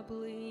come up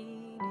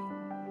leaning.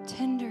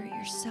 Tender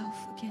yourself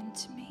again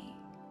to me.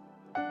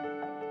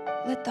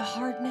 Let the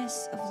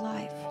hardness of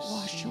life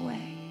wash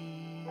away.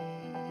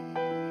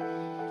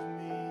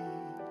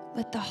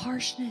 Let the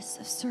harshness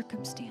of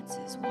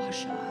circumstances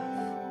wash off.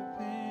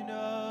 Open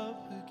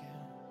up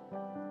again.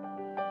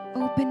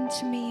 Open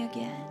to me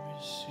again.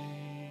 Receive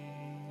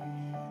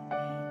me.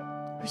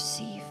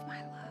 Receive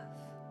my love.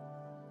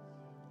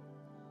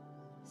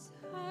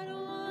 I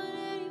don't want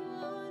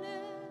anyone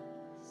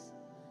else.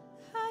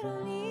 I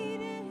don't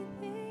need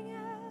anything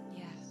else.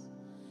 Yes.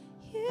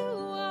 You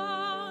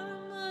are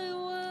my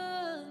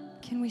one.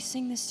 Can we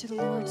sing this to the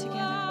Lord You together?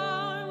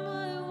 are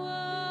my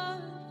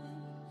one.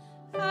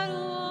 I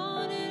don't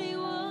want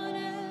anyone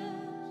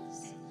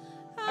else.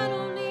 I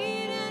don't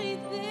need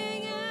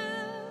anything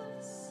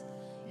else.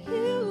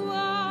 You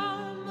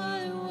are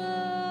my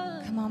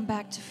one. Come on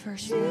back to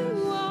first You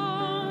love.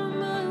 are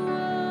my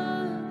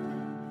one.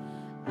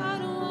 I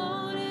don't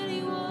want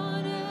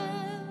anyone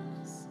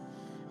else.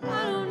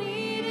 I don't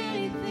need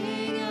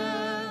anything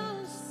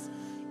else.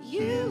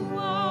 You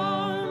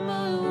are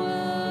my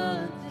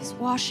one. He's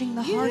washing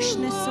the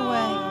harshness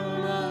away.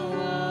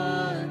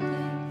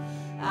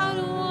 I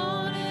don't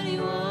want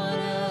anyone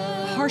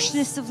else. The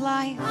harshness of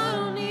life I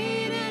don't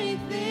need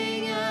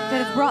anything else.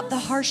 that have brought the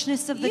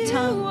harshness of the You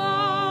tongue.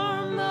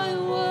 are my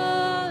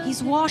one.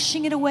 He's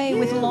washing it away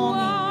with You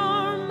longing.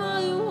 are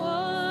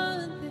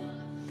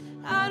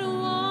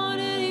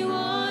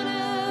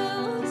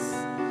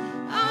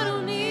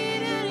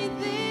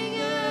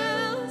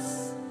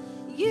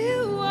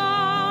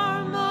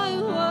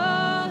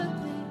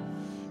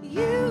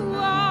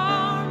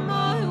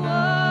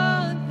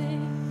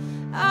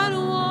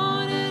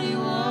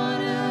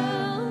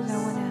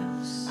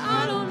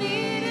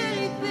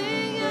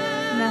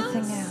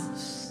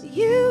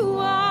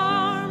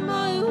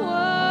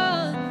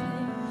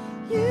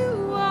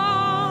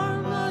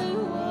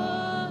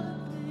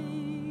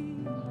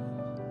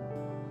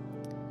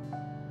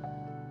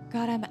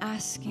God, I'm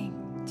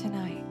asking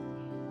tonight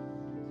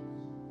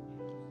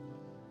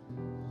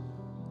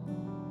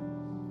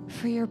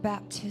for your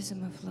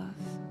baptism of love.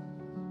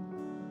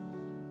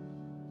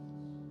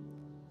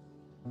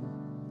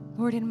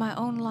 Lord, in my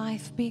own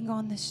life, being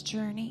on this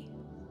journey,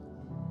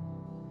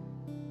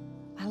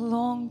 I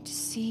long to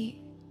see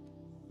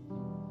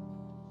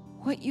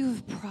what you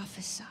have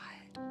prophesied.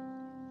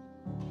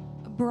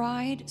 A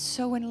bride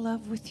so in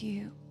love with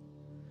you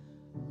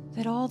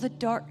that all the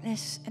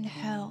darkness and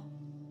hell,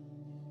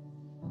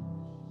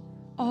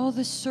 all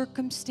the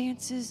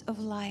circumstances of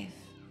life,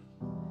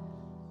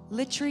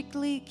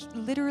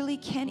 literally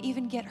can't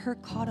even get her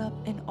caught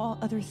up in all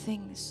other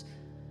things.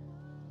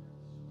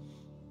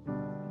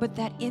 But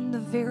that in the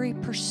very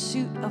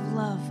pursuit of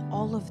love,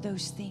 all of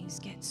those things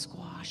get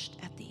squashed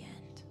at the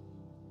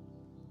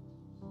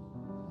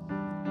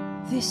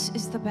end. This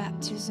is the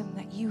baptism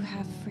that you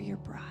have for your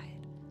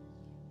bride,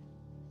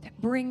 that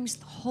brings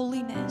the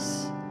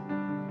holiness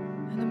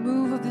and the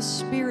move of the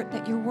Spirit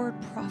that your word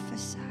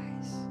prophesies.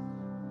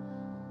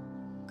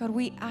 God,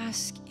 we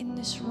ask in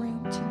this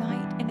room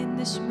tonight and in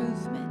this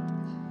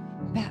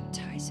movement,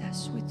 baptize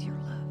us with your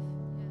love.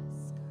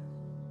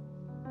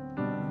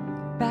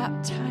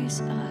 Baptize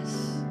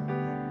us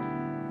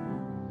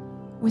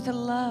with a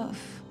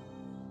love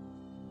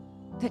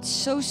that's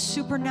so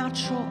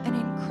supernatural and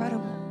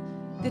incredible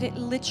that it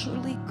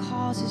literally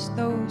causes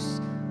those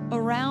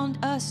around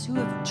us who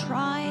have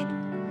tried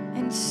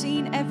and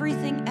seen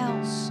everything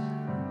else.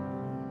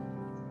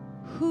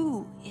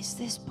 Who is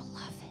this beloved?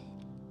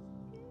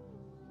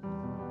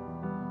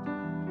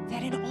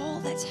 That in all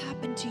that's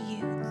happened to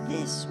you,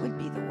 this would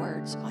be the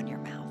words on your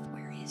mouth.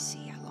 Where is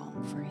he? I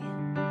long for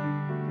him.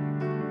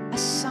 A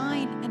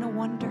sign and a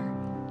wonder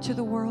to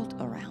the world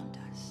around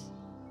us.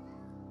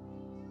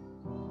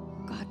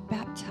 God,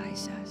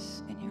 baptize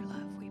us in your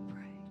love, we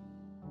pray.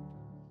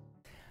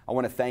 I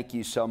want to thank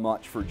you so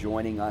much for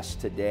joining us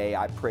today.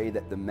 I pray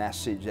that the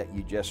message that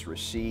you just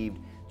received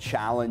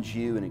challenge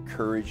you and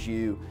encourage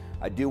you.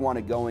 I do want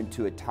to go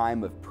into a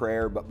time of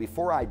prayer, but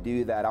before I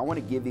do that, I want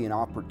to give you an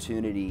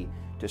opportunity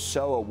to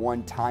sow a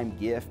one-time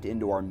gift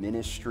into our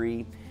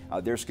ministry.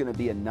 There's going to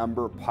be a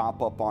number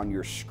pop up on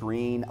your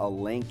screen, a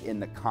link in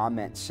the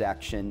comment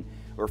section,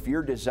 or if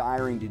you're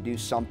desiring to do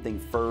something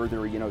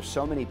further, you know,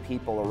 so many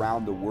people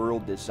around the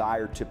world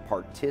desire to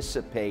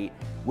participate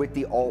with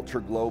the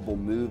Altar Global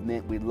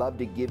movement. We'd love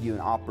to give you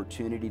an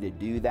opportunity to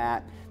do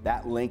that.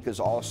 That link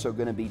is also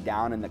going to be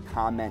down in the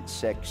comment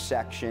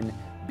section,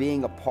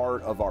 being a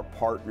part of our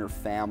partner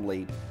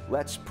family.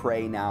 Let's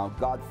pray now.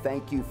 God,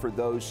 thank you for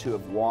those who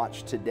have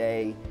watched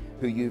today,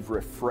 who you've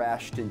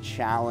refreshed and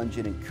challenged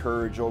and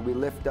encouraged. Lord, we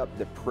lift up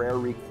the prayer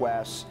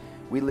requests.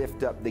 We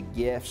lift up the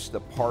gifts, the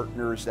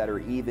partners that are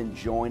even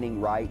joining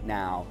right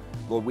now.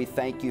 Lord, we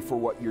thank you for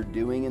what you're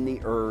doing in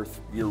the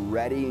earth. You're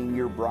readying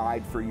your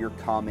bride for your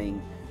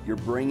coming. You're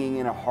bringing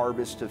in a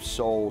harvest of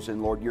souls.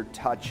 And Lord, you're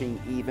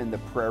touching even the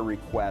prayer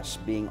requests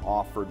being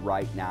offered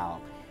right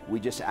now. We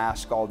just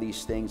ask all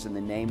these things in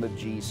the name of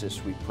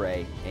Jesus, we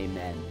pray.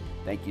 Amen.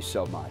 Thank you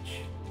so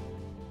much.